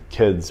it in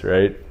kids,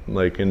 right?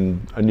 Like in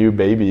a new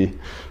baby,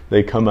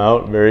 they come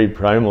out very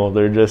primal.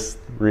 They're just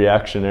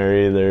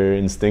reactionary, they're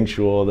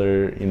instinctual,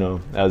 they're,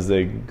 as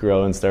they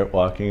grow and start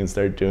walking and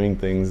start doing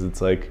things,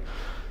 it's like,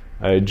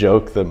 I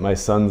joke that my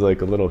son's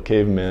like a little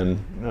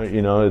caveman,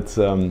 it's,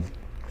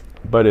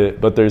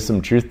 but there's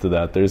some truth to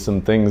that. There's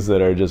some things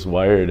that are just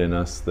wired in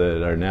us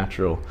that are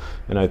natural.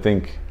 And I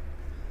think,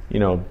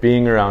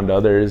 being around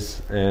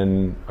others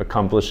and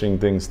accomplishing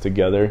things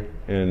together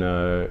in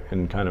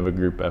kind of a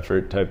group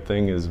effort type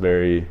thing is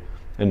very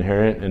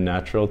inherent and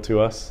natural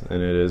to us,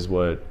 and it is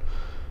what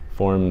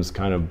forms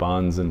kind of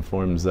bonds and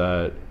forms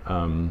that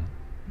kind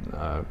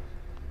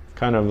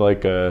of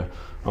like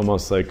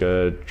almost like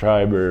a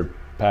tribe or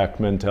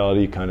pack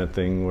mentality kind of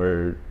thing,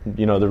 where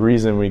the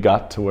reason we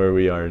got to where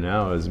we are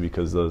now is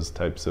because those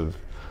types of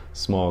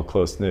small,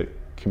 close-knit,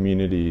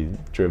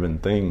 community-driven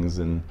things,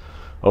 and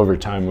over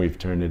time we've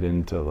turned it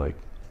into like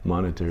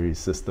monetary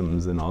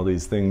systems and all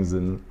these things,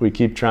 and we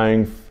keep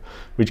trying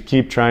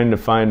to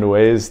find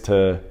ways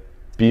to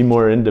be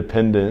more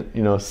independent,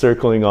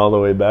 circling all the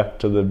way back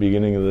to the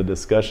beginning of the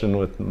discussion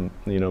with,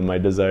 my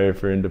desire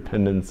for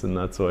independence, and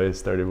that's why I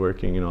started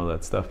working and all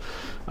that stuff.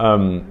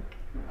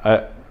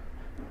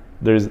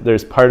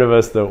 There's part of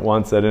us that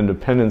wants that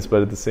independence,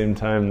 but at the same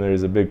time,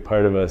 there's a big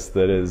part of us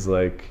that is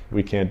like,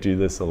 we can't do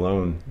this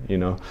alone,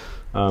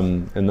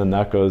 and then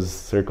that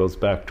circles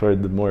back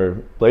toward the more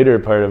later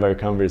part of our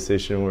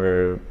conversation,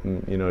 where,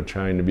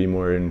 trying to be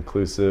more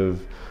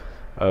inclusive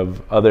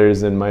of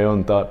others in my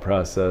own thought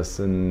process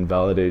and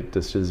validate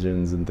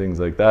decisions and things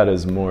like that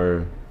is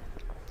more,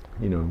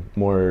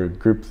 more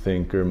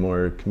groupthink or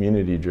more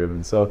community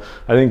driven. So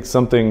I think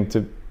something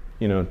to,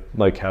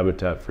 like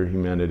Habitat for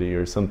Humanity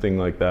or something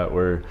like that,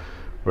 where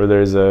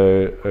there's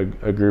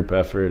a group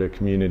effort, a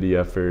community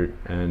effort,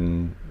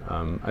 and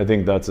I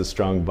think that's a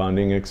strong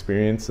bonding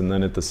experience. And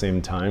then at the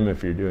same time,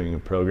 if you're doing a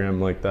program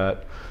like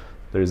that,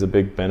 there's a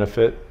big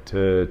benefit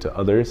to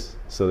others.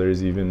 So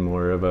there's even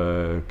more of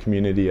a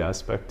community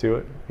aspect to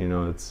it.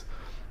 It's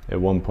at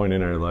one point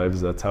in our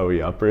lives, that's how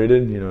we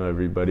operated.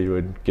 Everybody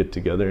would get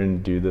together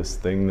and do this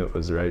thing that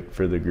was right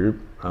for the group.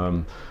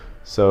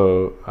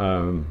 So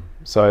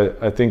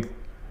I think,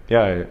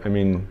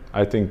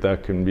 I think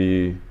that can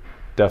be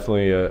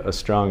definitely a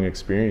strong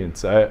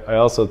experience. I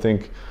also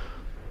think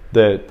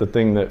that the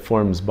thing that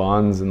forms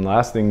bonds and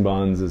lasting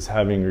bonds is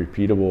having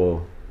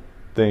repeatable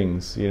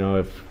things.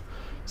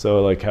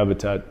 So like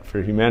Habitat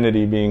for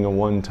Humanity being a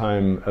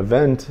one-time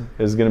event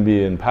is going to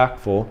be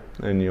impactful,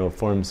 and you'll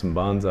form some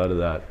bonds out of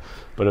that.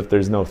 But if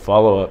there's no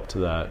follow-up to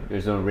that,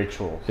 there's no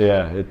rituals.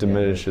 Yeah, it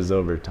diminishes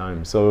over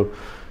time. So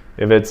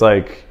if it's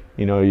like,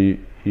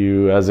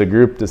 you as a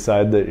group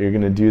decide that you're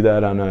going to do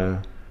that on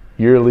a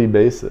yearly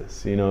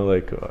basis,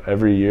 like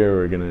every year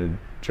we're going to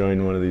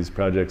join one of these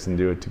projects and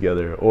do it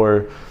together.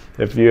 Or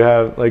if you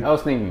have like, I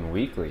was thinking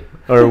weekly.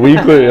 Or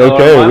weekly,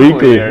 okay, or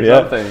weekly, or yeah.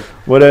 Something.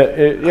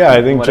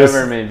 I think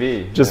whatever it may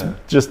be.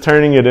 Just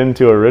turning it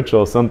into a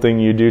ritual, something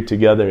you do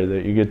together,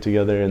 that you get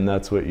together and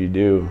that's what you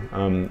do.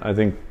 I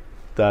think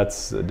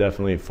that's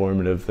definitely a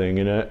formative thing.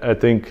 And I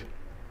think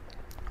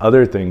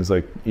other things,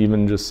 like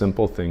even just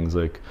simple things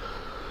like,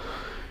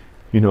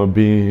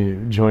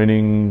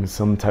 joining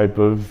some type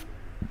of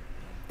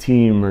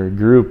team or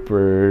group,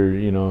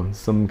 or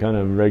some kind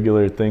of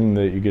regular thing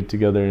that you get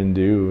together and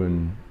do.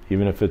 And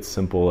even if it's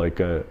simple,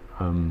 like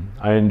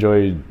I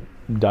enjoy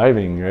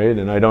diving, right?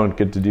 And I don't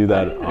get to do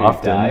that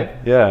often.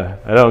 Dive? Yeah,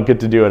 I don't get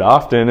to do it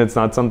often. It's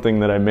not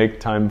something that I make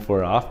time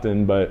for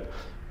often, but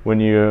when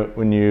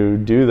you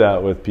do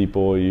that with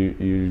people,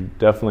 you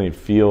definitely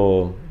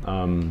feel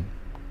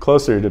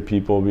closer to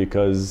people,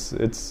 because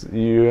it's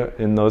you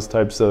in those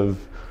types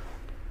of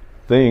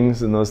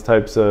things and those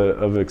types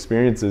of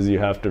experiences, you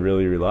have to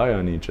really rely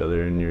on each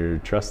other, and you're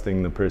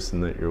trusting the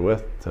person that you're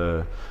with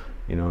to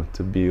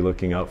be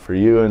looking out for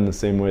you in the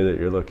same way that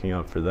you're looking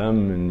out for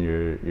them, and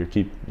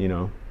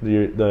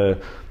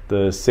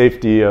the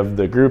safety of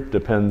the group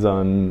depends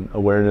on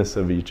awareness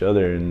of each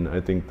other, and I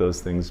think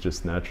those things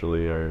just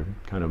naturally are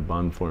kind of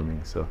bond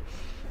forming. So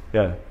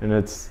yeah, and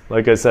it's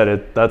like I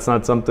said, that's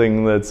not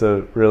something that's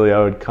really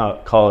I would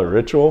call a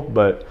ritual,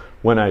 but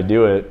when I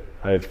do it,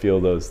 I feel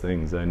those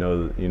things. I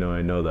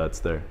know that's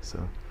there.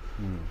 So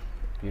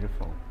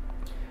beautiful.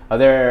 Are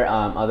there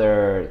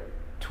other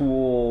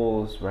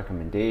tools,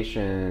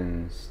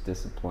 recommendations,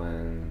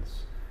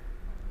 disciplines,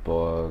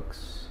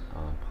 books,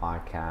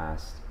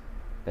 podcasts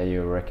that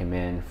you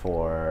recommend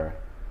for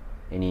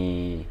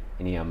any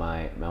of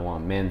my, I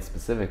want men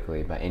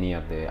specifically, but any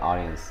of the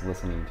audience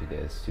listening to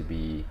this to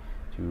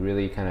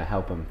really kind of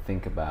help them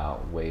think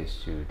about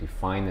ways to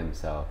define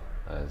themselves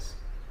as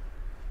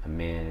a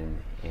man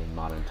in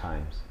modern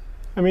times?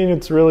 I mean,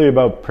 it's really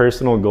about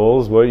personal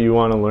goals, what you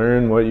want to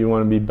learn, what you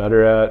want to be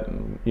better at,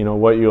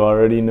 what you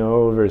already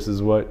know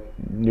versus what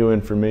new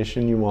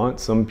information you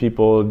want. Some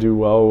people do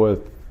well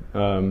with,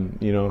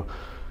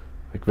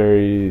 like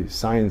very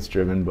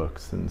science-driven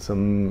books, and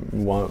some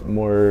want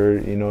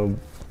more,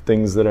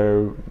 things that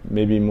are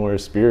maybe more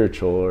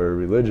spiritual or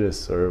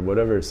religious or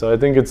whatever. So I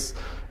think it's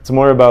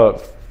more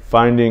about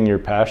finding your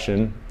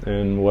passion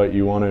and what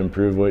you want to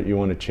improve, what you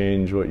want to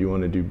change, what you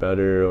want to do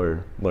better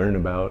or learn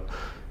about,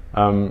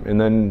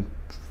 and then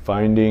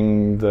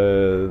finding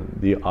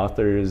the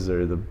authors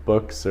or the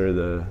books or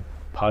the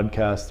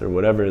podcast or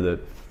whatever that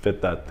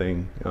fit that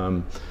thing.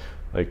 Well,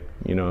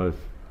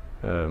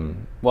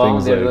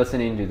 they're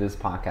listening to this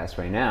podcast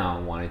right now,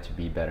 wanted to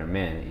be better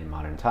men in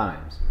modern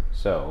times.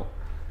 So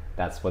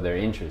that's what their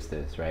interest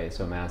is, right?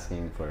 So I'm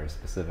asking for a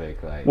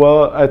specific, like,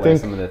 I think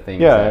some of the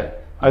things. Yeah,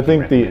 I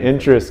think the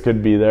interest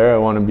could be there. I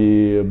want to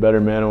be a better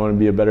man. I want to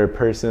be a better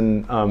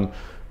person.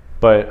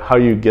 But how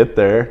you get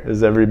there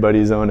is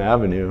everybody's own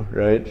avenue,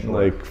 right? Sure.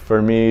 Like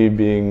for me,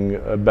 being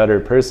a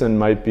better person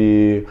might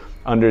be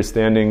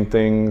understanding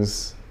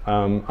things,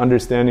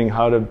 understanding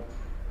how to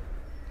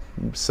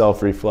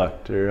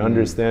self-reflect or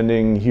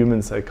understanding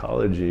human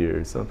psychology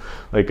or something.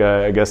 Like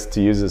I guess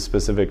to use a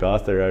specific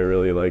author, I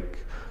really like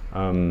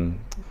a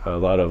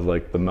lot of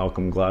like the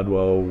Malcolm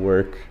Gladwell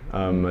work.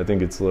 I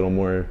think it's a little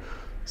more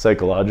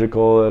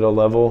psychological at a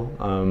level.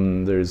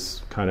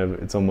 There's kind of,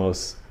 it's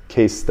almost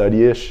case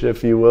study-ish,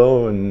 if you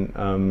will,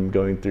 and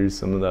going through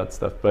some of that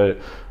stuff.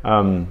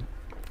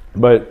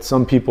 But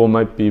some people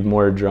might be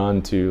more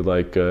drawn to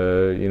like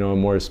a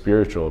more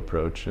spiritual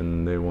approach,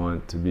 and they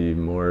want to be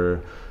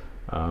more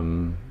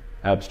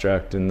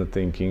abstract in the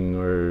thinking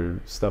or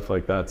stuff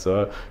like that.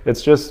 So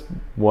it's just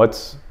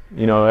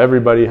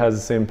everybody has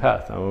the same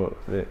path.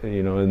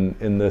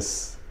 In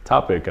this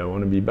topic, I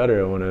want to be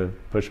better. I want to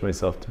push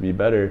myself to be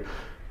better.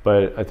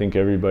 But I think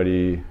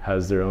everybody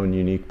has their own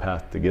unique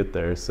path to get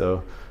there.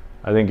 So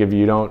I think if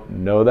you don't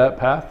know that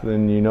path,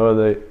 then you know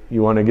that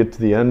you want to get to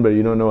the end, but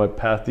you don't know what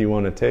path you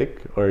want to take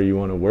or you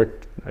want to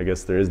work. I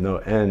guess there is no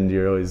end.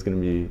 You're always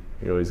going to be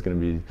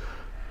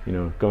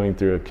going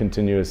through a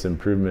continuous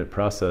improvement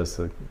process,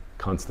 a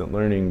constant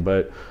learning.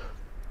 But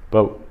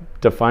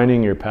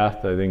defining your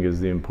path, I think, is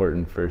the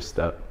important first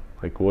step.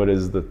 Like, what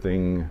is the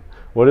thing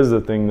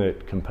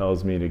that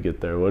compels me to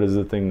get there? What is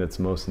the thing that's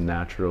most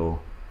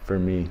natural for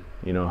me?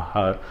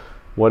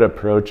 What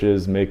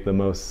approaches make the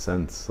most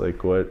sense?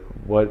 Like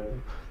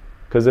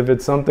because if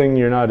it's something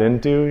you're not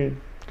into, you're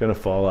gonna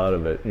fall out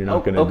of it. You're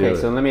not gonna do it. Okay,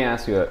 so let me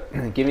ask you,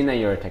 given that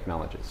you're a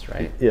technologist,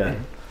 right? Yeah.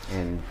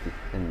 And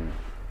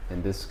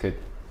this could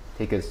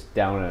take us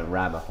down a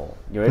rabbit hole.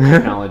 You're a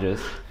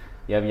technologist,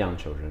 you have young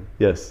children.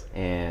 Yes.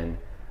 And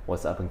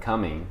what's up and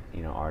coming,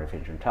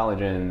 artificial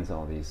intelligence,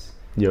 all these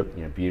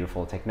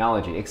beautiful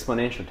technology,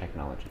 exponential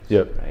technologies.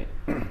 Yep.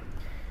 Right?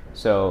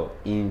 So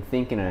in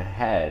thinking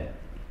ahead,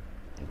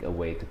 like a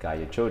way to guide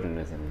your children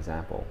as an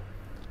example,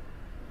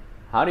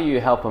 how do you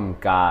help them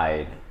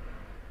guide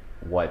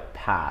what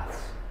paths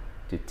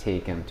to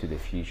take them to the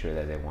future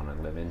that they want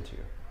to live into,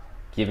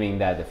 given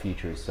that the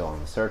future is so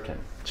uncertain?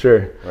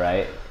 Sure.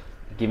 Right?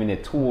 Given the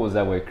tools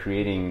that we're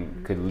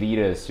creating could lead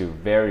us to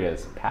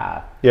various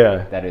paths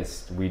that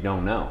is we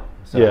don't know.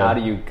 So how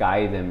do you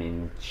guide them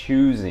in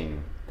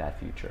choosing that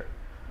future?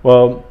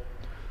 Well,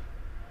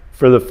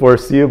 for the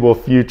foreseeable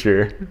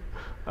future,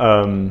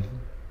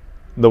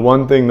 the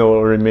one thing that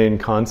will remain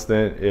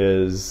constant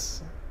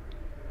is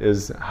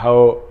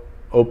how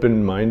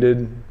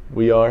open-minded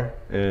we are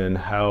and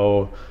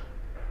how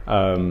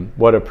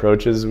what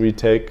approaches we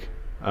take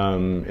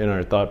in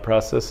our thought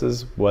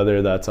processes,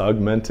 whether that's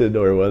augmented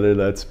or whether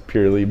that's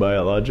purely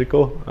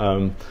biological.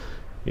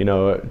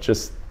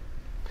 Just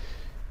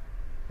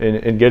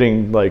in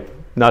getting, like,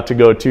 not to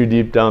go too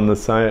deep down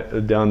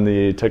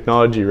the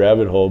technology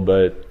rabbit hole,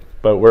 but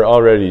we're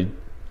already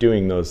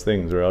doing those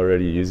things. We're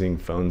already using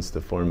phones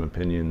to form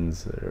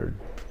opinions, or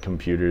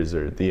computers,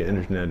 or the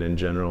internet in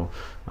general.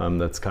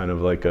 That's kind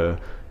of like a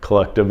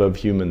collective of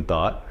human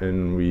thought,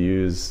 and we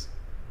use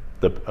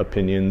the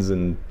opinions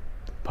and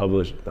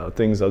publish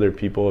things other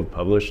people have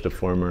published to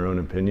form our own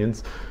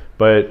opinions.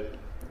 But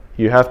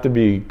you have to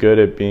be good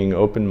at being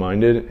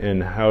open-minded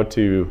and how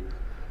to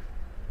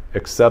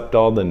accept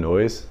all the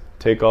noise,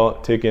 take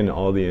in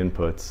all the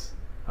inputs,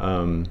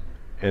 and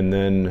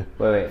then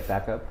wait,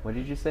 back up. What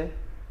did you say?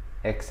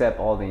 Accept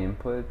all the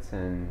inputs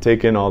and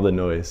take in all the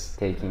noise.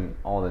 Taking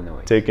all the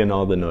noise. Take in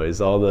all the noise.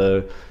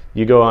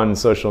 You go on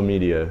social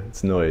media,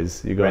 it's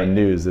noise. You go on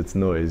news, it's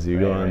noise. You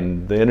go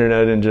on the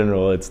internet in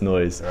general, it's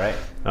noise. Right.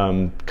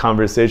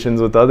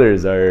 Conversations with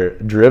others are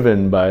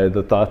driven by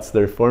the thoughts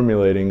they're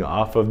formulating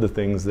off of the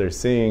things they're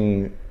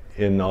seeing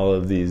in all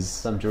of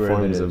these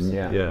forms of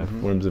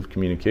forms of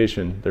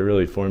communication. They're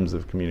really forms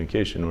of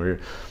communication. Where,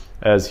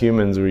 as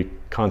humans, we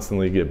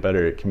constantly get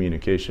better at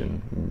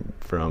communication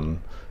from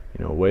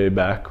way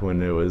back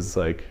when it was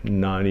like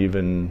not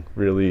even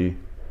really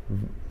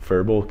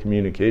verbal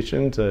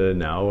communication to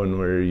now when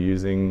we're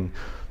using,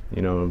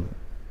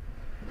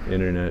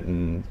 internet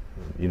and,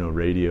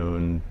 radio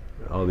and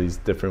all these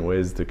different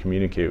ways to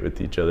communicate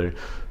with each other.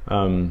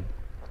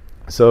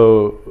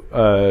 So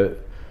I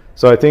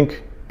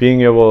think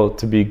being able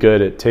to be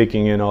good at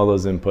taking in all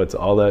those inputs,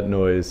 all that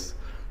noise,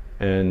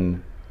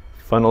 and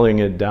funneling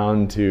it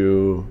down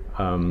to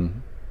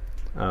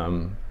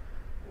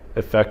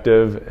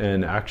effective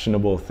and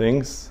actionable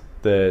things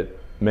that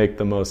make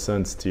the most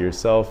sense to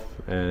yourself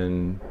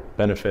and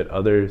benefit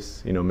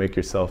others, make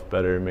yourself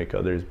better, make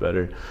others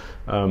better.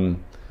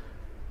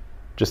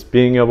 Just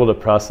being able to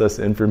process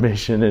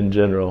information in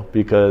general,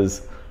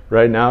 because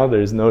right now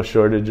there's no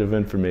shortage of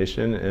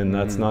information, and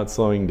that's not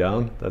slowing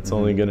down. That's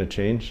only going to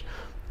change.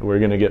 We're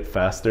going to get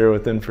faster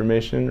with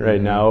information. Right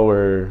now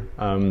we're,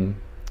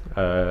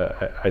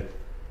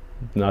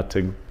 not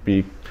to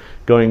be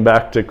going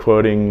back to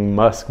quoting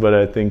Musk, but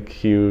I think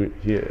he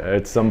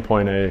at some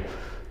point I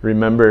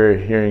remember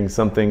hearing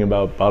something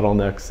about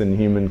bottlenecks in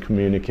human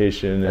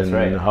communication. That's and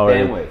right. how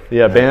bandwidth.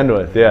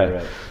 Bandwidth.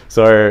 Right.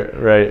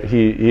 So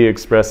he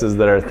expresses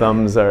that our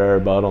thumbs are our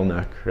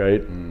bottleneck,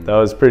 right? That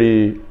was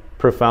pretty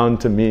profound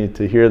to me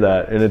to hear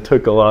that, and it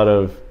took a lot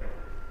of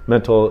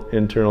mental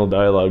internal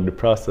dialogue to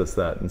process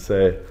that and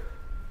say,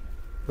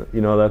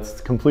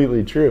 that's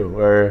completely true.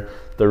 Where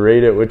the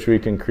rate at which we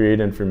can create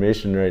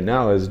information right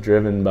now is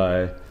driven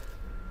by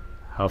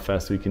how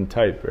fast we can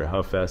type, or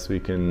how fast we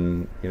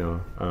can,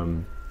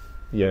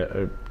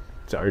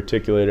 to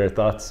articulate our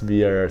thoughts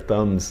via our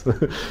thumbs.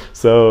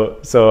 So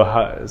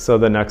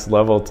the next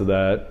level to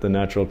that, the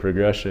natural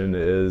progression,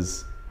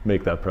 is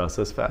make that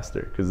process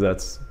faster, because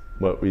that's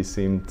what we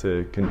seem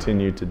to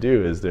continue to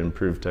do, is to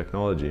improve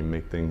technology,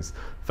 make things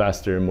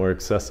faster and more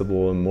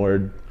accessible and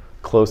more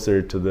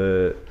closer to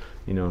the,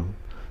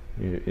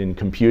 in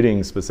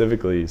computing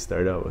specifically, you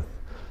start out with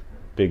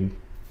big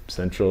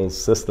central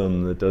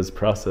system that does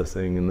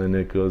processing, and then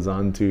it goes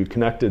on to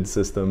connected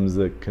systems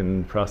that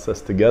can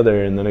process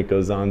together, and then it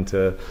goes on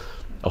to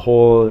a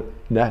whole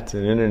net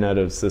and internet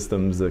of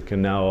systems that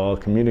can now all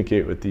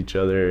communicate with each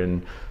other,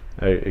 and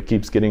it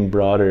keeps getting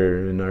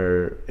broader, and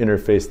our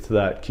interface to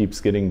that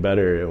keeps getting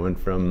better. It went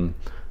from,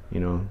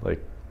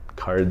 like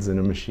cards in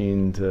a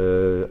machine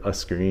to a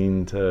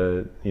screen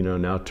to,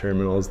 now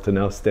terminals to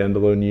now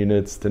standalone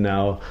units to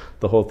now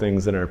the whole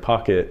thing's in our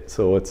pocket.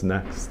 So what's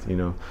next?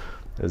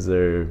 Is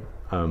there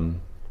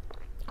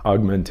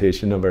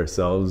augmentation of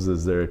ourselves?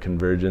 Is there a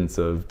convergence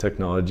of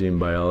technology and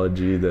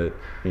biology that,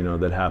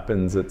 that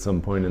happens at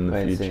some point in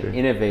the future? It's an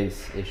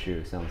interface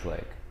issue, sounds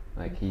like.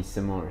 Like he's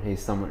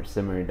somewhat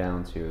similar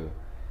down to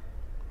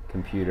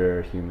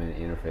computer human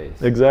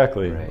interface.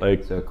 Exactly. Right?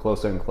 Like, so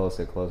closer and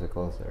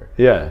closer.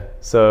 Yeah.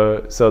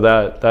 So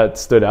that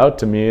stood out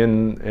to me,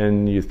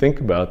 and you think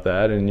about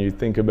that, and you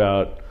think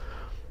about,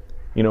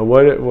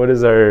 what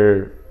is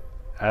our,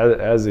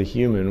 as a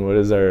human, what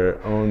is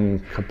our own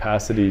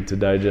capacity to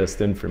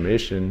digest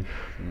information?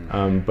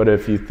 But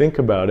if you think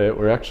about it,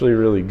 we're actually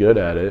really good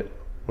at it.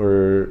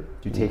 To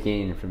take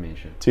in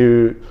information.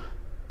 To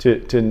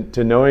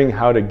knowing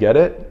how to get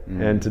it,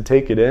 and to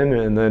take it in,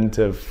 and then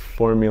to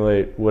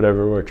formulate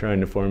whatever we're trying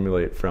to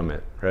formulate from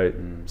it, right?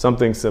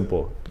 Something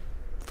simple,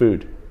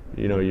 food.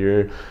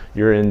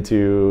 You're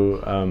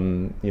into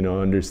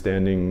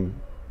understanding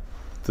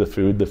the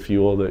food, the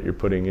fuel that you're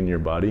putting in your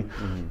body.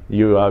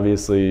 You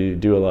obviously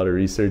do a lot of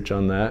research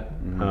on that.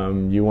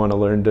 You want to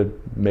learn to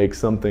make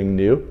something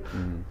new.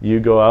 You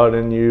go out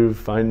and you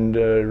find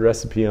a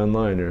recipe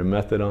online or a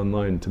method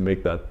online to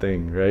make that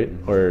thing, right?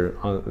 Or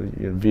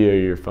via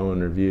your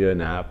phone, or via an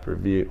app, or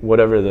via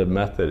whatever the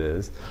method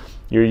is.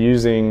 You're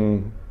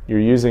using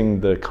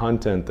the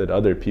content that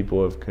other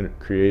people have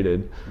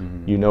created.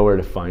 You know where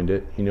to find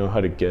it. You know how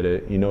to get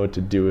it. You know what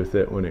to do with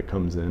it when it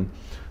comes in.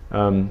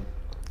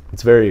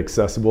 It's very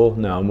accessible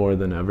now more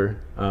than ever.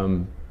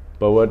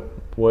 But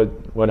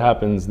what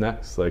happens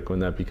next? Like when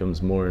that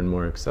becomes more and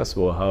more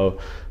accessible,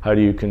 how do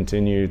you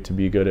continue to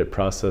be good at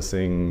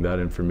processing that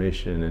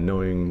information and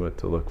knowing what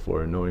to look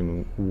for,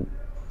 knowing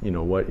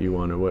what you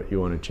want or what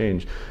you want to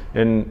change?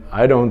 And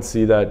I don't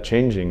see that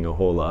changing a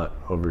whole lot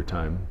over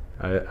time.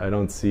 I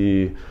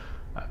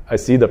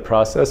see the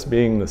process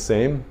being the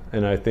same,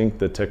 and I think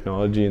the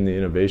technology and the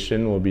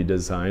innovation will be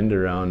designed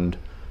around,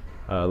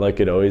 like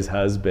it always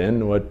has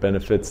been, what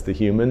benefits the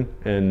human.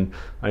 And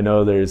I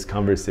know there's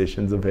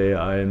conversations of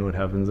AI and what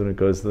happens when it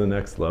goes to the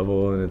next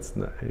level, and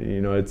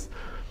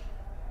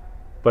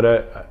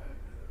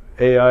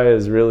AI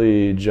is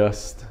really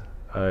just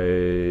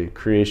a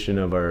creation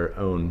of our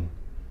own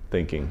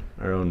thinking,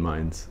 our own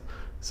minds.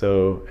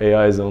 So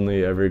AI is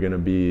only ever going to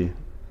be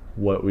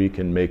what we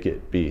can make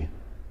it be,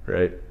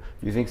 right?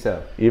 You think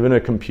so? Even a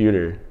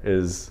computer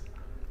is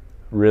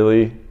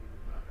really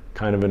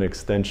kind of an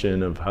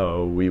extension of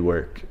how we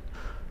work.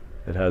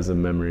 It has a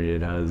memory,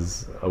 it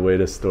has a way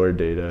to store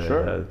data.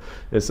 Sure.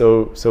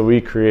 So we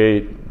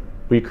create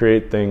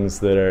things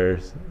that are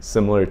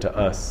similar to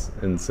us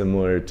and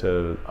similar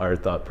to our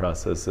thought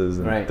processes,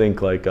 and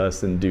think like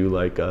us and do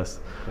like us.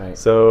 Right.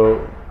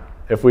 So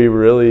if we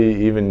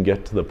really even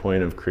get to the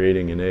point of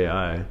creating an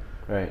AI,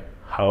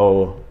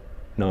 how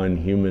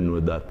non-human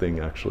would that thing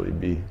actually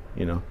be?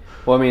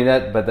 Well, I mean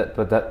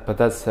but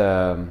that's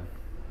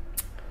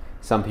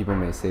some people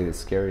may say the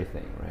scary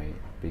thing, right?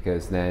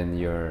 Because then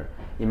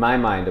in my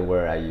mind, the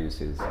word I use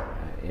is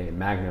it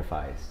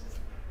magnifies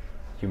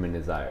human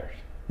desires.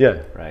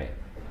 Yeah. Right.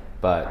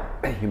 But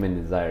human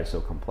desire is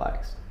so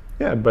complex.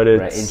 Yeah, but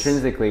it's right?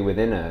 Intrinsically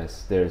within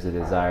us, there's a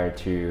desire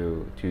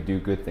to do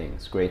good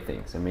things, great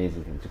things,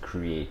 amazing things, to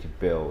create, to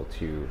build,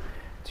 to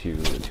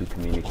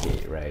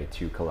communicate, right?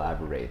 To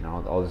collaborate, and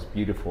all this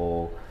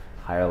beautiful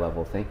higher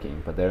level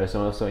thinking. But there is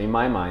also, in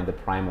my mind, the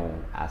primal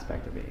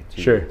aspect of it.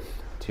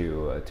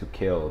 To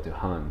kill, to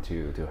hunt,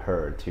 to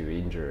hurt, to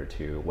injure,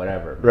 to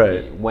whatever.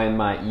 Right. When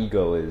my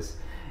ego is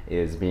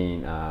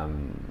being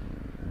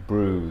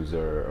bruised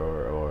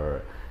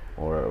or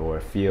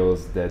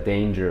feels the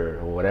danger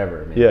or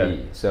whatever it may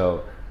be.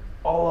 So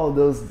all of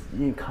those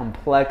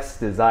complex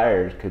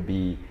desires could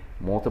be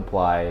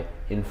multiplied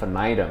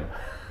infinitum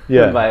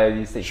by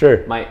these things.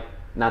 Sure.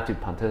 Not to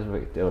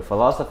pontificate or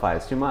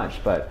philosophize too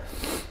much, but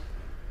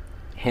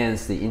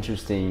hence the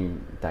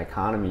interesting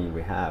dichotomy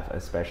we have,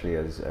 especially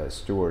as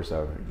stewards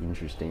of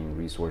interesting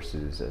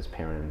resources, as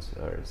parents,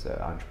 or as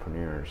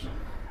entrepreneurs,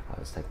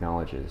 as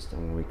technologists.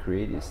 And when we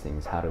create these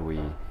things, how do we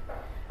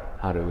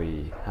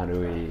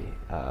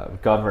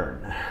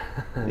govern?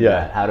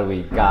 Yeah. How do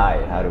we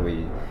guide? How do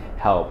we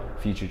help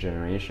future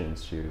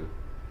generations to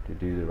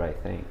do the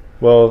right thing?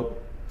 Well,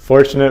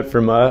 fortunate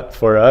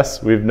for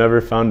us, we've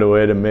never found a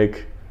way to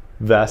make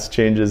vast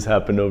changes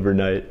happen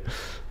overnight.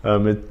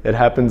 It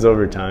happens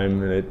over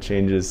time and it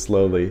changes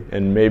slowly.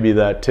 And maybe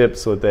that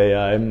tips with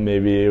AI.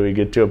 Maybe we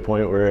get to a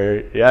point where,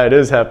 it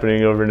is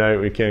happening overnight.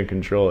 We can't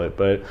control it.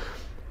 But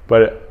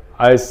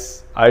I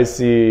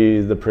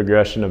see the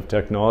progression of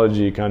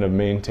technology kind of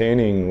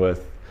maintaining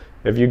with,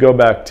 if you go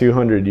back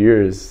 200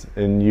 years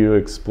and you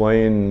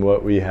explain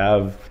what we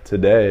have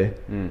today,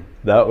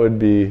 that would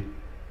be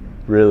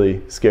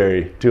really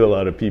scary to a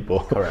lot of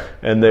people. Correct.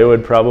 And they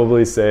would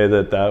probably say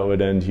that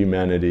would end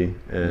humanity,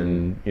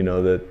 and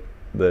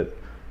that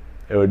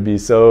it would be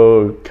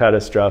so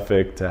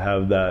catastrophic to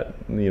have that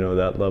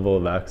that level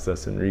of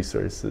access and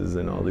resources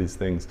and all these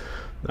things.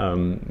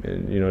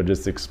 And,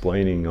 just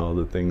explaining all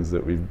the things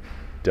that we've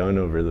done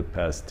over the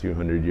past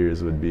 200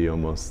 years would be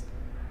almost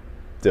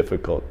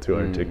difficult to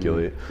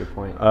articulate. Good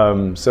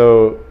point.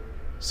 So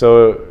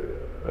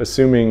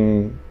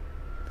assuming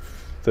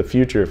the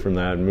future from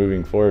that and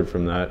moving forward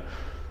from that,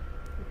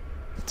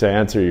 to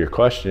answer your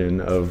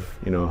question of,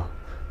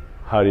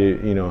 how do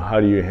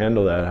you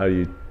handle that? How do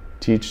you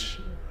teach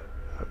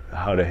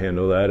how to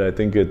handle that? I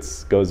think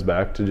it goes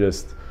back to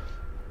just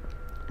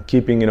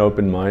keeping an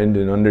open mind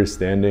and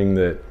understanding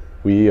that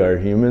we are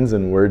humans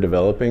and we're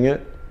developing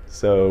it.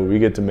 So we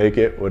get to make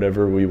it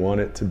whatever we want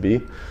it to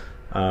be.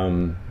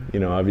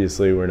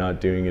 Obviously we're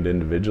not doing it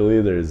individually.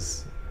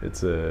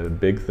 It's a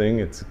big thing.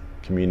 It's a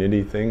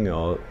community thing,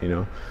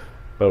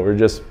 but we're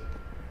just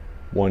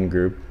one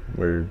group.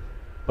 We're a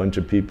bunch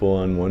of people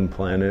on one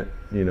planet,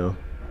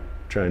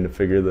 trying to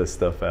figure this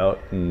stuff out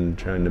and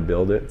trying to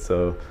build it.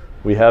 So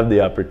we have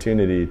the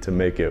opportunity to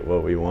make it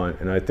what we want.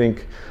 And I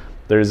think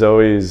there's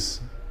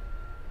always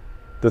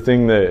the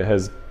thing that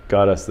has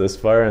got us this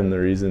far, and the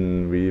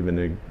reason we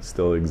even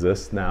still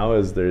exist now,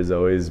 is there's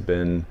always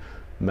been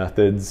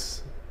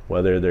methods,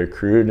 whether they're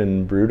crude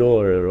and brutal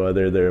or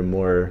whether they're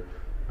more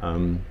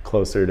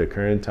closer to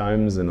current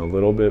times and a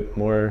little bit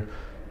more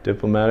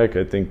diplomatic.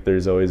 I think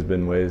there's always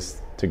been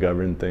ways to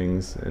govern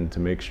things and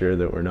to make sure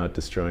that we're not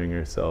destroying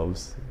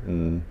ourselves.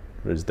 And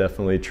there's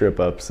definitely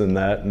trip ups in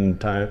that, and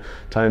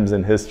times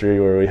in history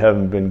where we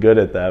haven't been good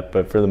at that.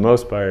 But for the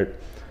most part,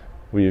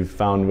 we've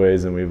found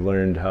ways and we've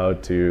learned how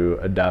to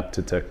adapt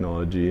to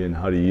technology and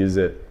how to use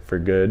it for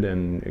good,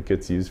 and it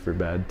gets used for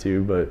bad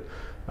too.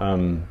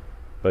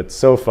 But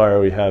so far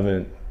we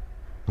haven't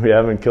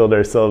killed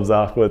ourselves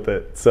off with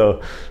it.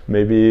 So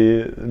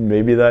maybe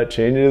that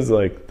changes.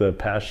 Like, the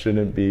past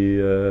shouldn't be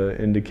an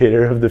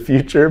indicator of the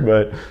future,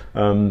 but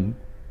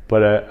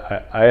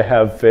I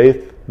have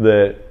faith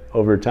that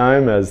over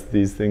time, as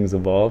these things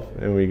evolve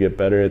and we get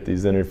better at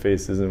these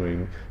interfaces,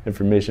 and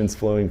information's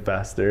flowing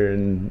faster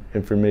and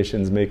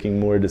information's making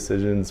more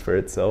decisions for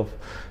itself,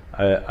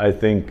 I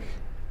think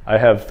I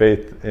have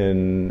faith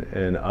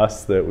in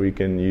us that we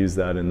can use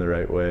that in the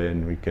right way,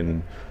 and we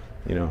can,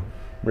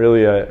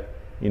 really,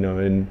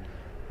 and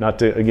not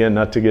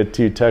to get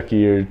too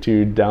techy or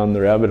too down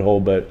the rabbit hole,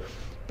 but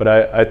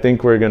I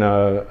think we're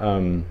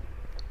gonna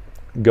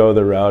go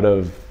the route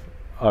of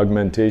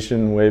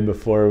augmentation way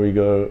before we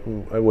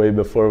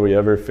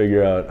ever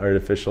figure out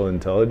artificial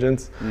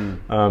intelligence.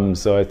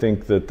 So I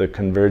think that the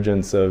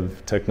convergence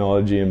of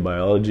technology and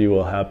biology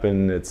will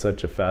happen at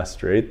such a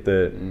fast rate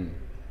that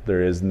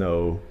there is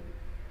no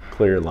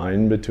clear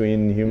line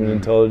between human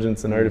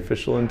intelligence and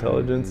artificial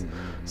intelligence.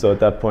 So at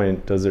that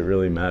point, does it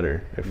really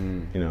matter if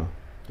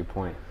Good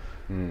point.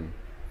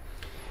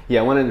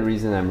 Yeah, one of the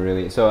reasons I'm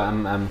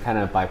kind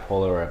of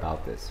bipolar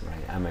about this,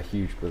 right? I'm a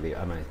huge believer.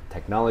 I'm a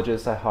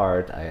technologist at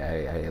heart.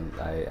 I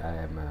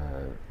am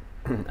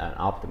an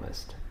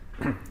optimist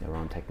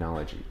around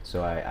technology.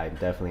 So I'm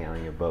definitely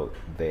on your boat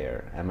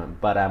there.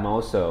 But I'm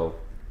also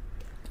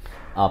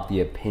of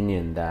the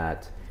opinion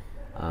that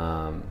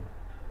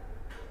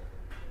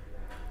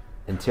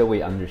until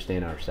we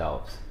understand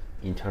ourselves,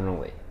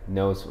 internally,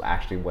 knows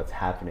actually what's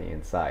happening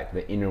inside,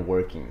 the inner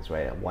workings,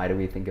 right? Why do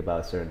we think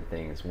about certain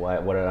things?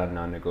 What are our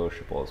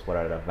non-negotiables? What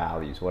are our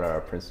values? What are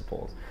our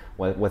principles?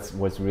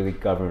 What's really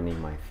governing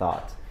my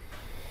thoughts?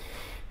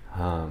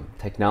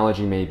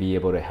 Technology may be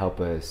able to help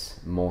us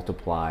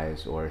multiply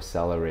or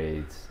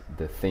accelerate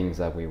the things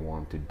that we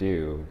want to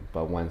do,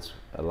 but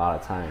a lot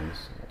of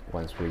times,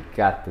 once we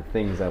got the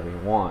things that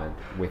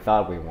we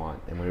thought we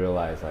want, and we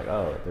realize like,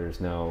 oh, there's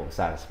no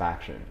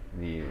satisfaction.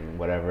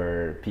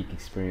 Whatever peak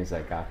experience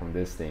I got from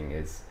this thing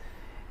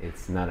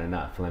it's not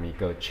enough. Let me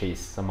go chase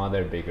some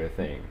other bigger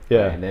thing. Yeah.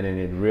 Right? And then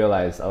it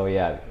realized, oh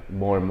yeah,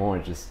 more and more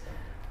just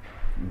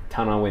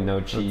tunnel with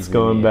no cheese. It's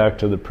going back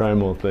to the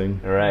primal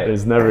thing. Right.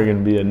 There's never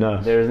going to be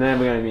enough. There's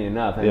never going to be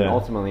enough. And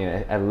ultimately,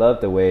 I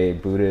love the way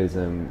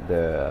Buddhism,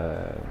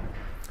 the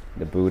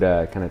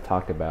Buddha kind of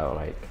talked about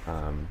like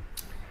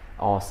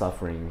all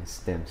suffering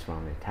stems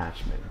from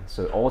attachment.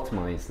 So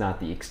ultimately, it's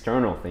not the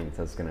external things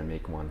that's going to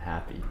make one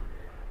happy.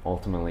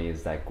 Ultimately,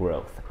 is that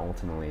growth.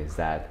 Ultimately, is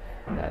that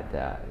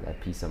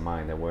peace of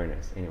mind,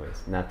 awareness.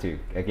 Anyways,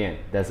 again,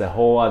 that's a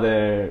whole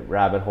other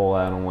rabbit hole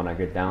I don't want to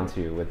get down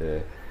to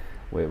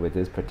with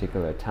this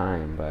particular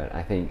time, but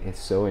I think it's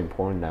so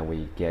important that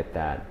we get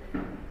that,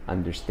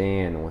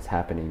 understand what's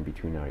happening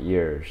between our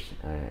ears,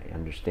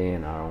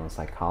 understand our own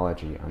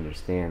psychology,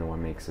 understand what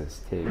makes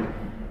us tick,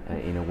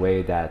 in a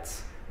way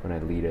that's going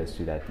to lead us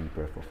to that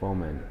deeper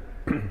fulfillment.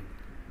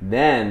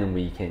 Then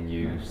we can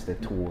use the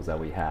tools that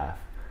we have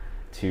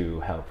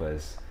to help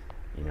us,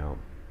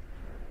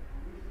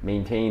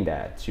 maintain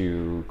that,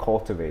 to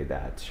cultivate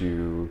that,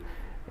 to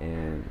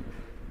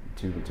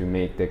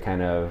make the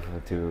kind of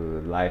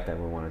life that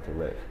we wanted to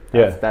live.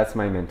 That's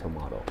my mental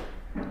model.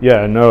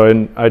 Yeah, no,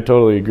 and I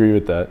totally agree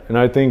with that. And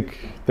I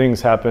think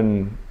things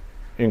happen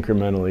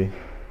incrementally,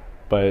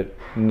 but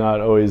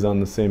not always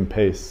on the same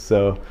pace.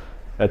 So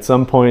at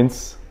some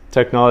points,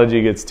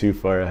 technology gets too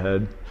far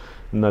ahead,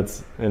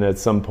 and at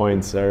some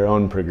points our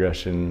own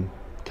progression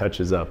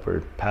catches up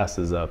or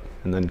passes up,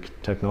 and then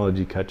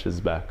technology catches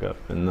back up,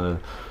 and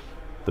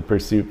the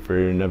pursuit for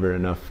never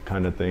enough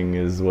kind of thing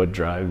is what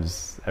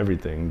drives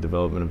everything.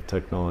 Development of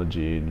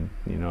technology,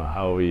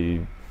 how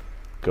we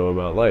go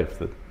about life,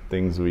 the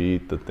things we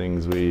eat, the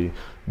things we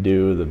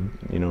do,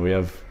 we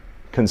have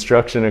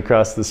construction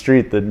across the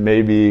street that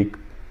may be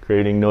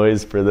creating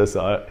noise for this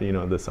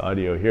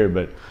audio here,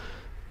 but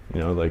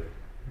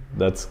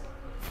that's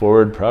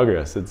forward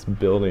progress. It's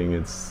building,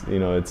 it's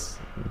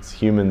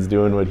humans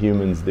doing what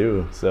humans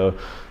do. So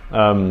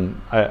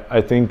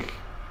I think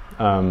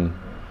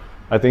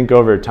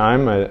over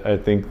time, I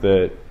think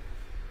that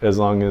as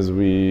long as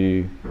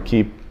we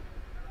keep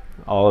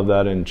all of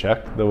that in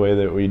check the way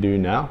that we do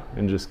now,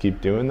 and just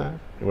keep doing that,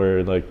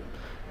 we're like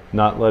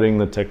not letting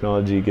the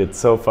technology get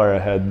so far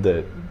ahead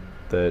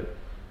that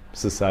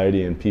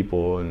society and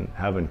people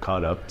haven't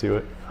caught up to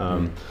it.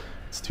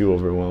 It's too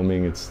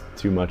overwhelming, it's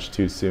too much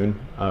too soon,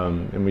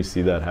 and we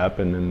see that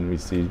happen, and we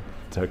see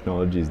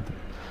technologies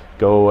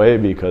go away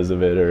because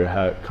of it,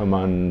 or come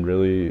on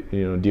really,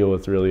 deal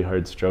with really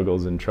hard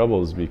struggles and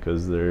troubles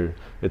because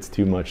it's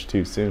too much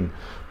too soon.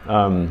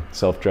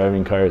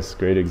 Self-driving cars,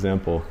 great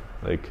example.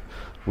 Like,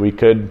 we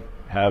could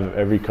have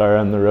every car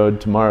on the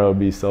road tomorrow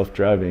be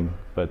self-driving,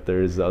 but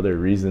there's other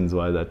reasons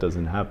why that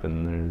doesn't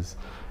happen. There's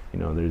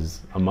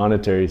a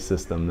monetary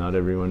system. Not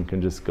everyone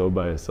can just go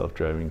buy a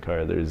self-driving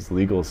car. There's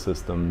legal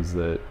systems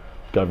that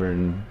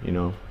govern,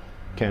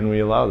 can we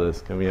allow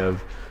this? Can we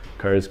have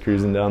cars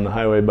cruising down the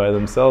highway by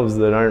themselves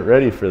that aren't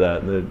ready for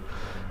that?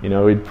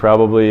 We'd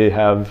probably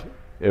have,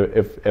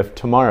 if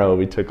tomorrow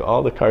we took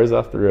all the cars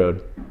off the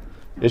road,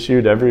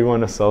 issued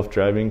everyone a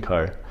self-driving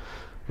car,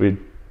 we'd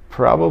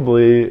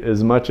probably,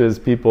 as much as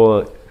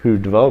people who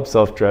develop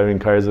self-driving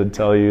cars would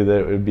tell you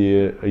that it would be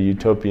a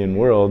utopian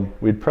world,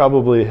 we'd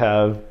probably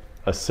have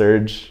a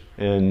surge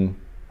in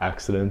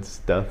accidents,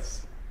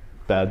 deaths,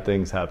 bad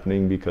things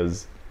happening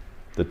because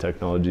the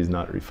technology is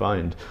not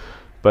refined.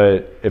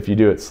 But if you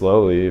do it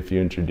slowly, if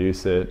you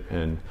introduce it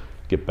and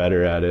get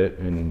better at it,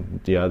 and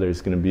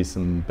there's going to be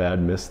some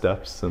bad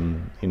missteps,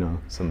 some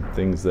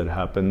things that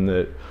happen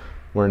that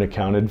weren't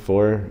accounted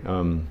for.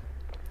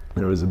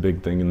 There was a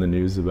big thing in the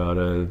news about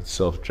a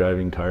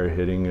self-driving car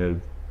hitting a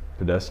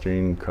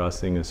pedestrian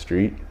crossing a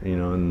street,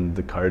 and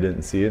the car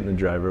didn't see it and the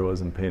driver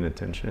wasn't paying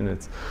attention.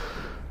 It's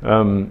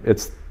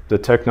the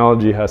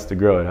technology has to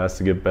grow, it has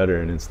to get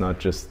better, and it's not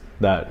just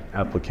that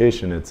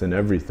application, it's in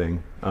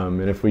everything.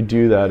 And if we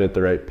do that at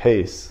the right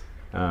pace,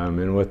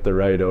 and with the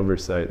right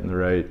oversight and the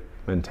right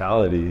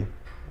mentality,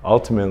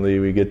 ultimately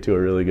we get to a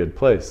really good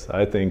place.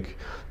 I think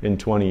in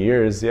 20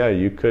 years,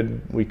 we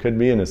could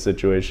be in a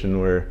situation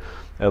where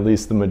at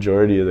least the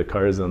majority of the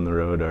cars on the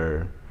road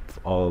are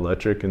all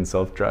electric and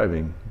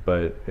self-driving,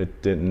 but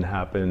it didn't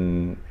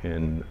happen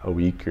in a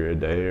week or a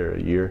day or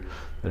a year.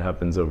 It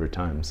happens over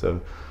time.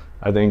 So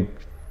I think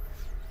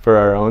for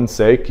our own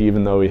sake,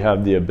 even though we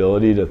have the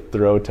ability to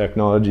throw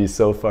technology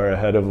so far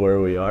ahead of where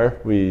we are,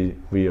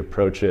 we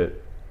approach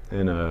it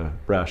in a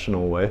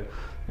rational way,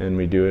 and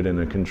we do it in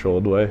a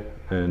controlled way.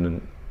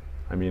 And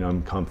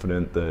I'm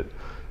confident that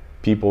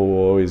people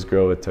will always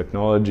grow with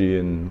technology,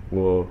 and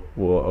will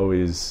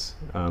always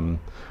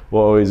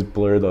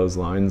blur those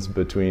lines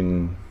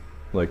between,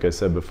 like I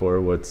said before,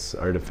 what's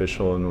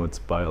artificial and what's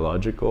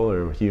biological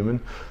or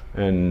human.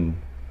 And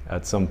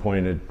at some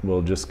point it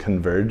will just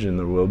converge and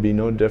there will be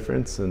no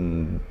difference,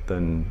 and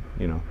then,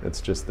 you know,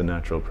 it's just the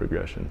natural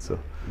progression. So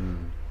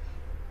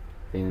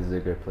I think this is a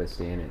good place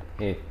to end it.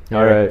 Hey,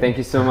 all right. Thank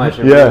you so much.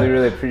 I Yeah.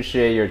 really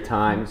appreciate your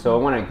time. So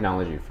I want to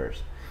acknowledge you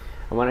first.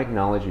 I want to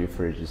acknowledge you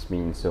for just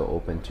being so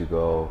open to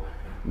go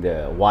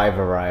the wide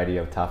variety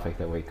of topic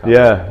that we cover.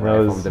 Yeah,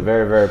 right? From the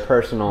very, very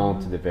personal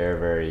to the very,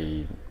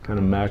 very kind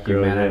of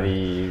macro,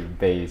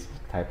 humanity-based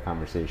type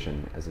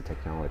conversation as a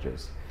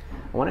technologist.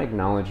 I want to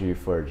acknowledge you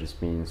for just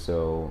being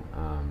so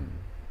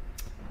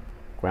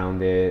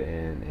grounded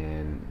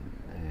and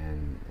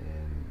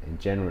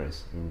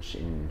generous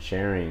in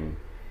sharing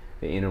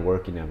the inner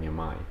working of your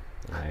mind.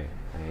 Right?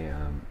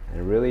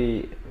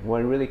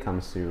 What really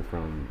comes through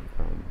from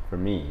for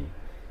me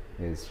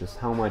is just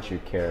how much you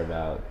care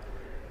about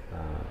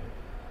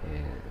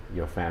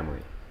your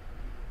family,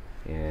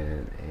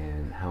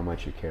 and how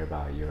much you care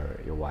about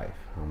your wife,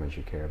 how much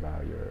you care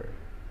about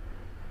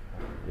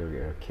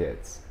your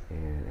kids,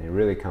 and it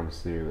really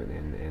comes through,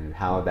 and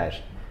how that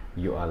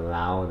you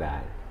allow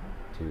that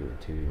to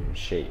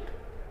shape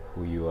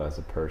who you are as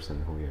a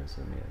person, who you are as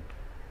a man.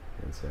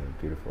 It's a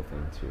beautiful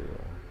thing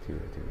to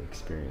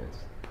experience.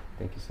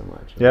 Thank you so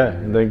much. Yeah,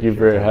 thank you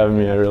for having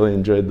me. I really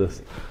enjoyed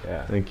this.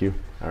 Yeah. Thank you.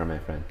 All right, my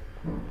friend.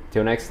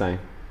 Till next time.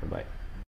 Bye-bye.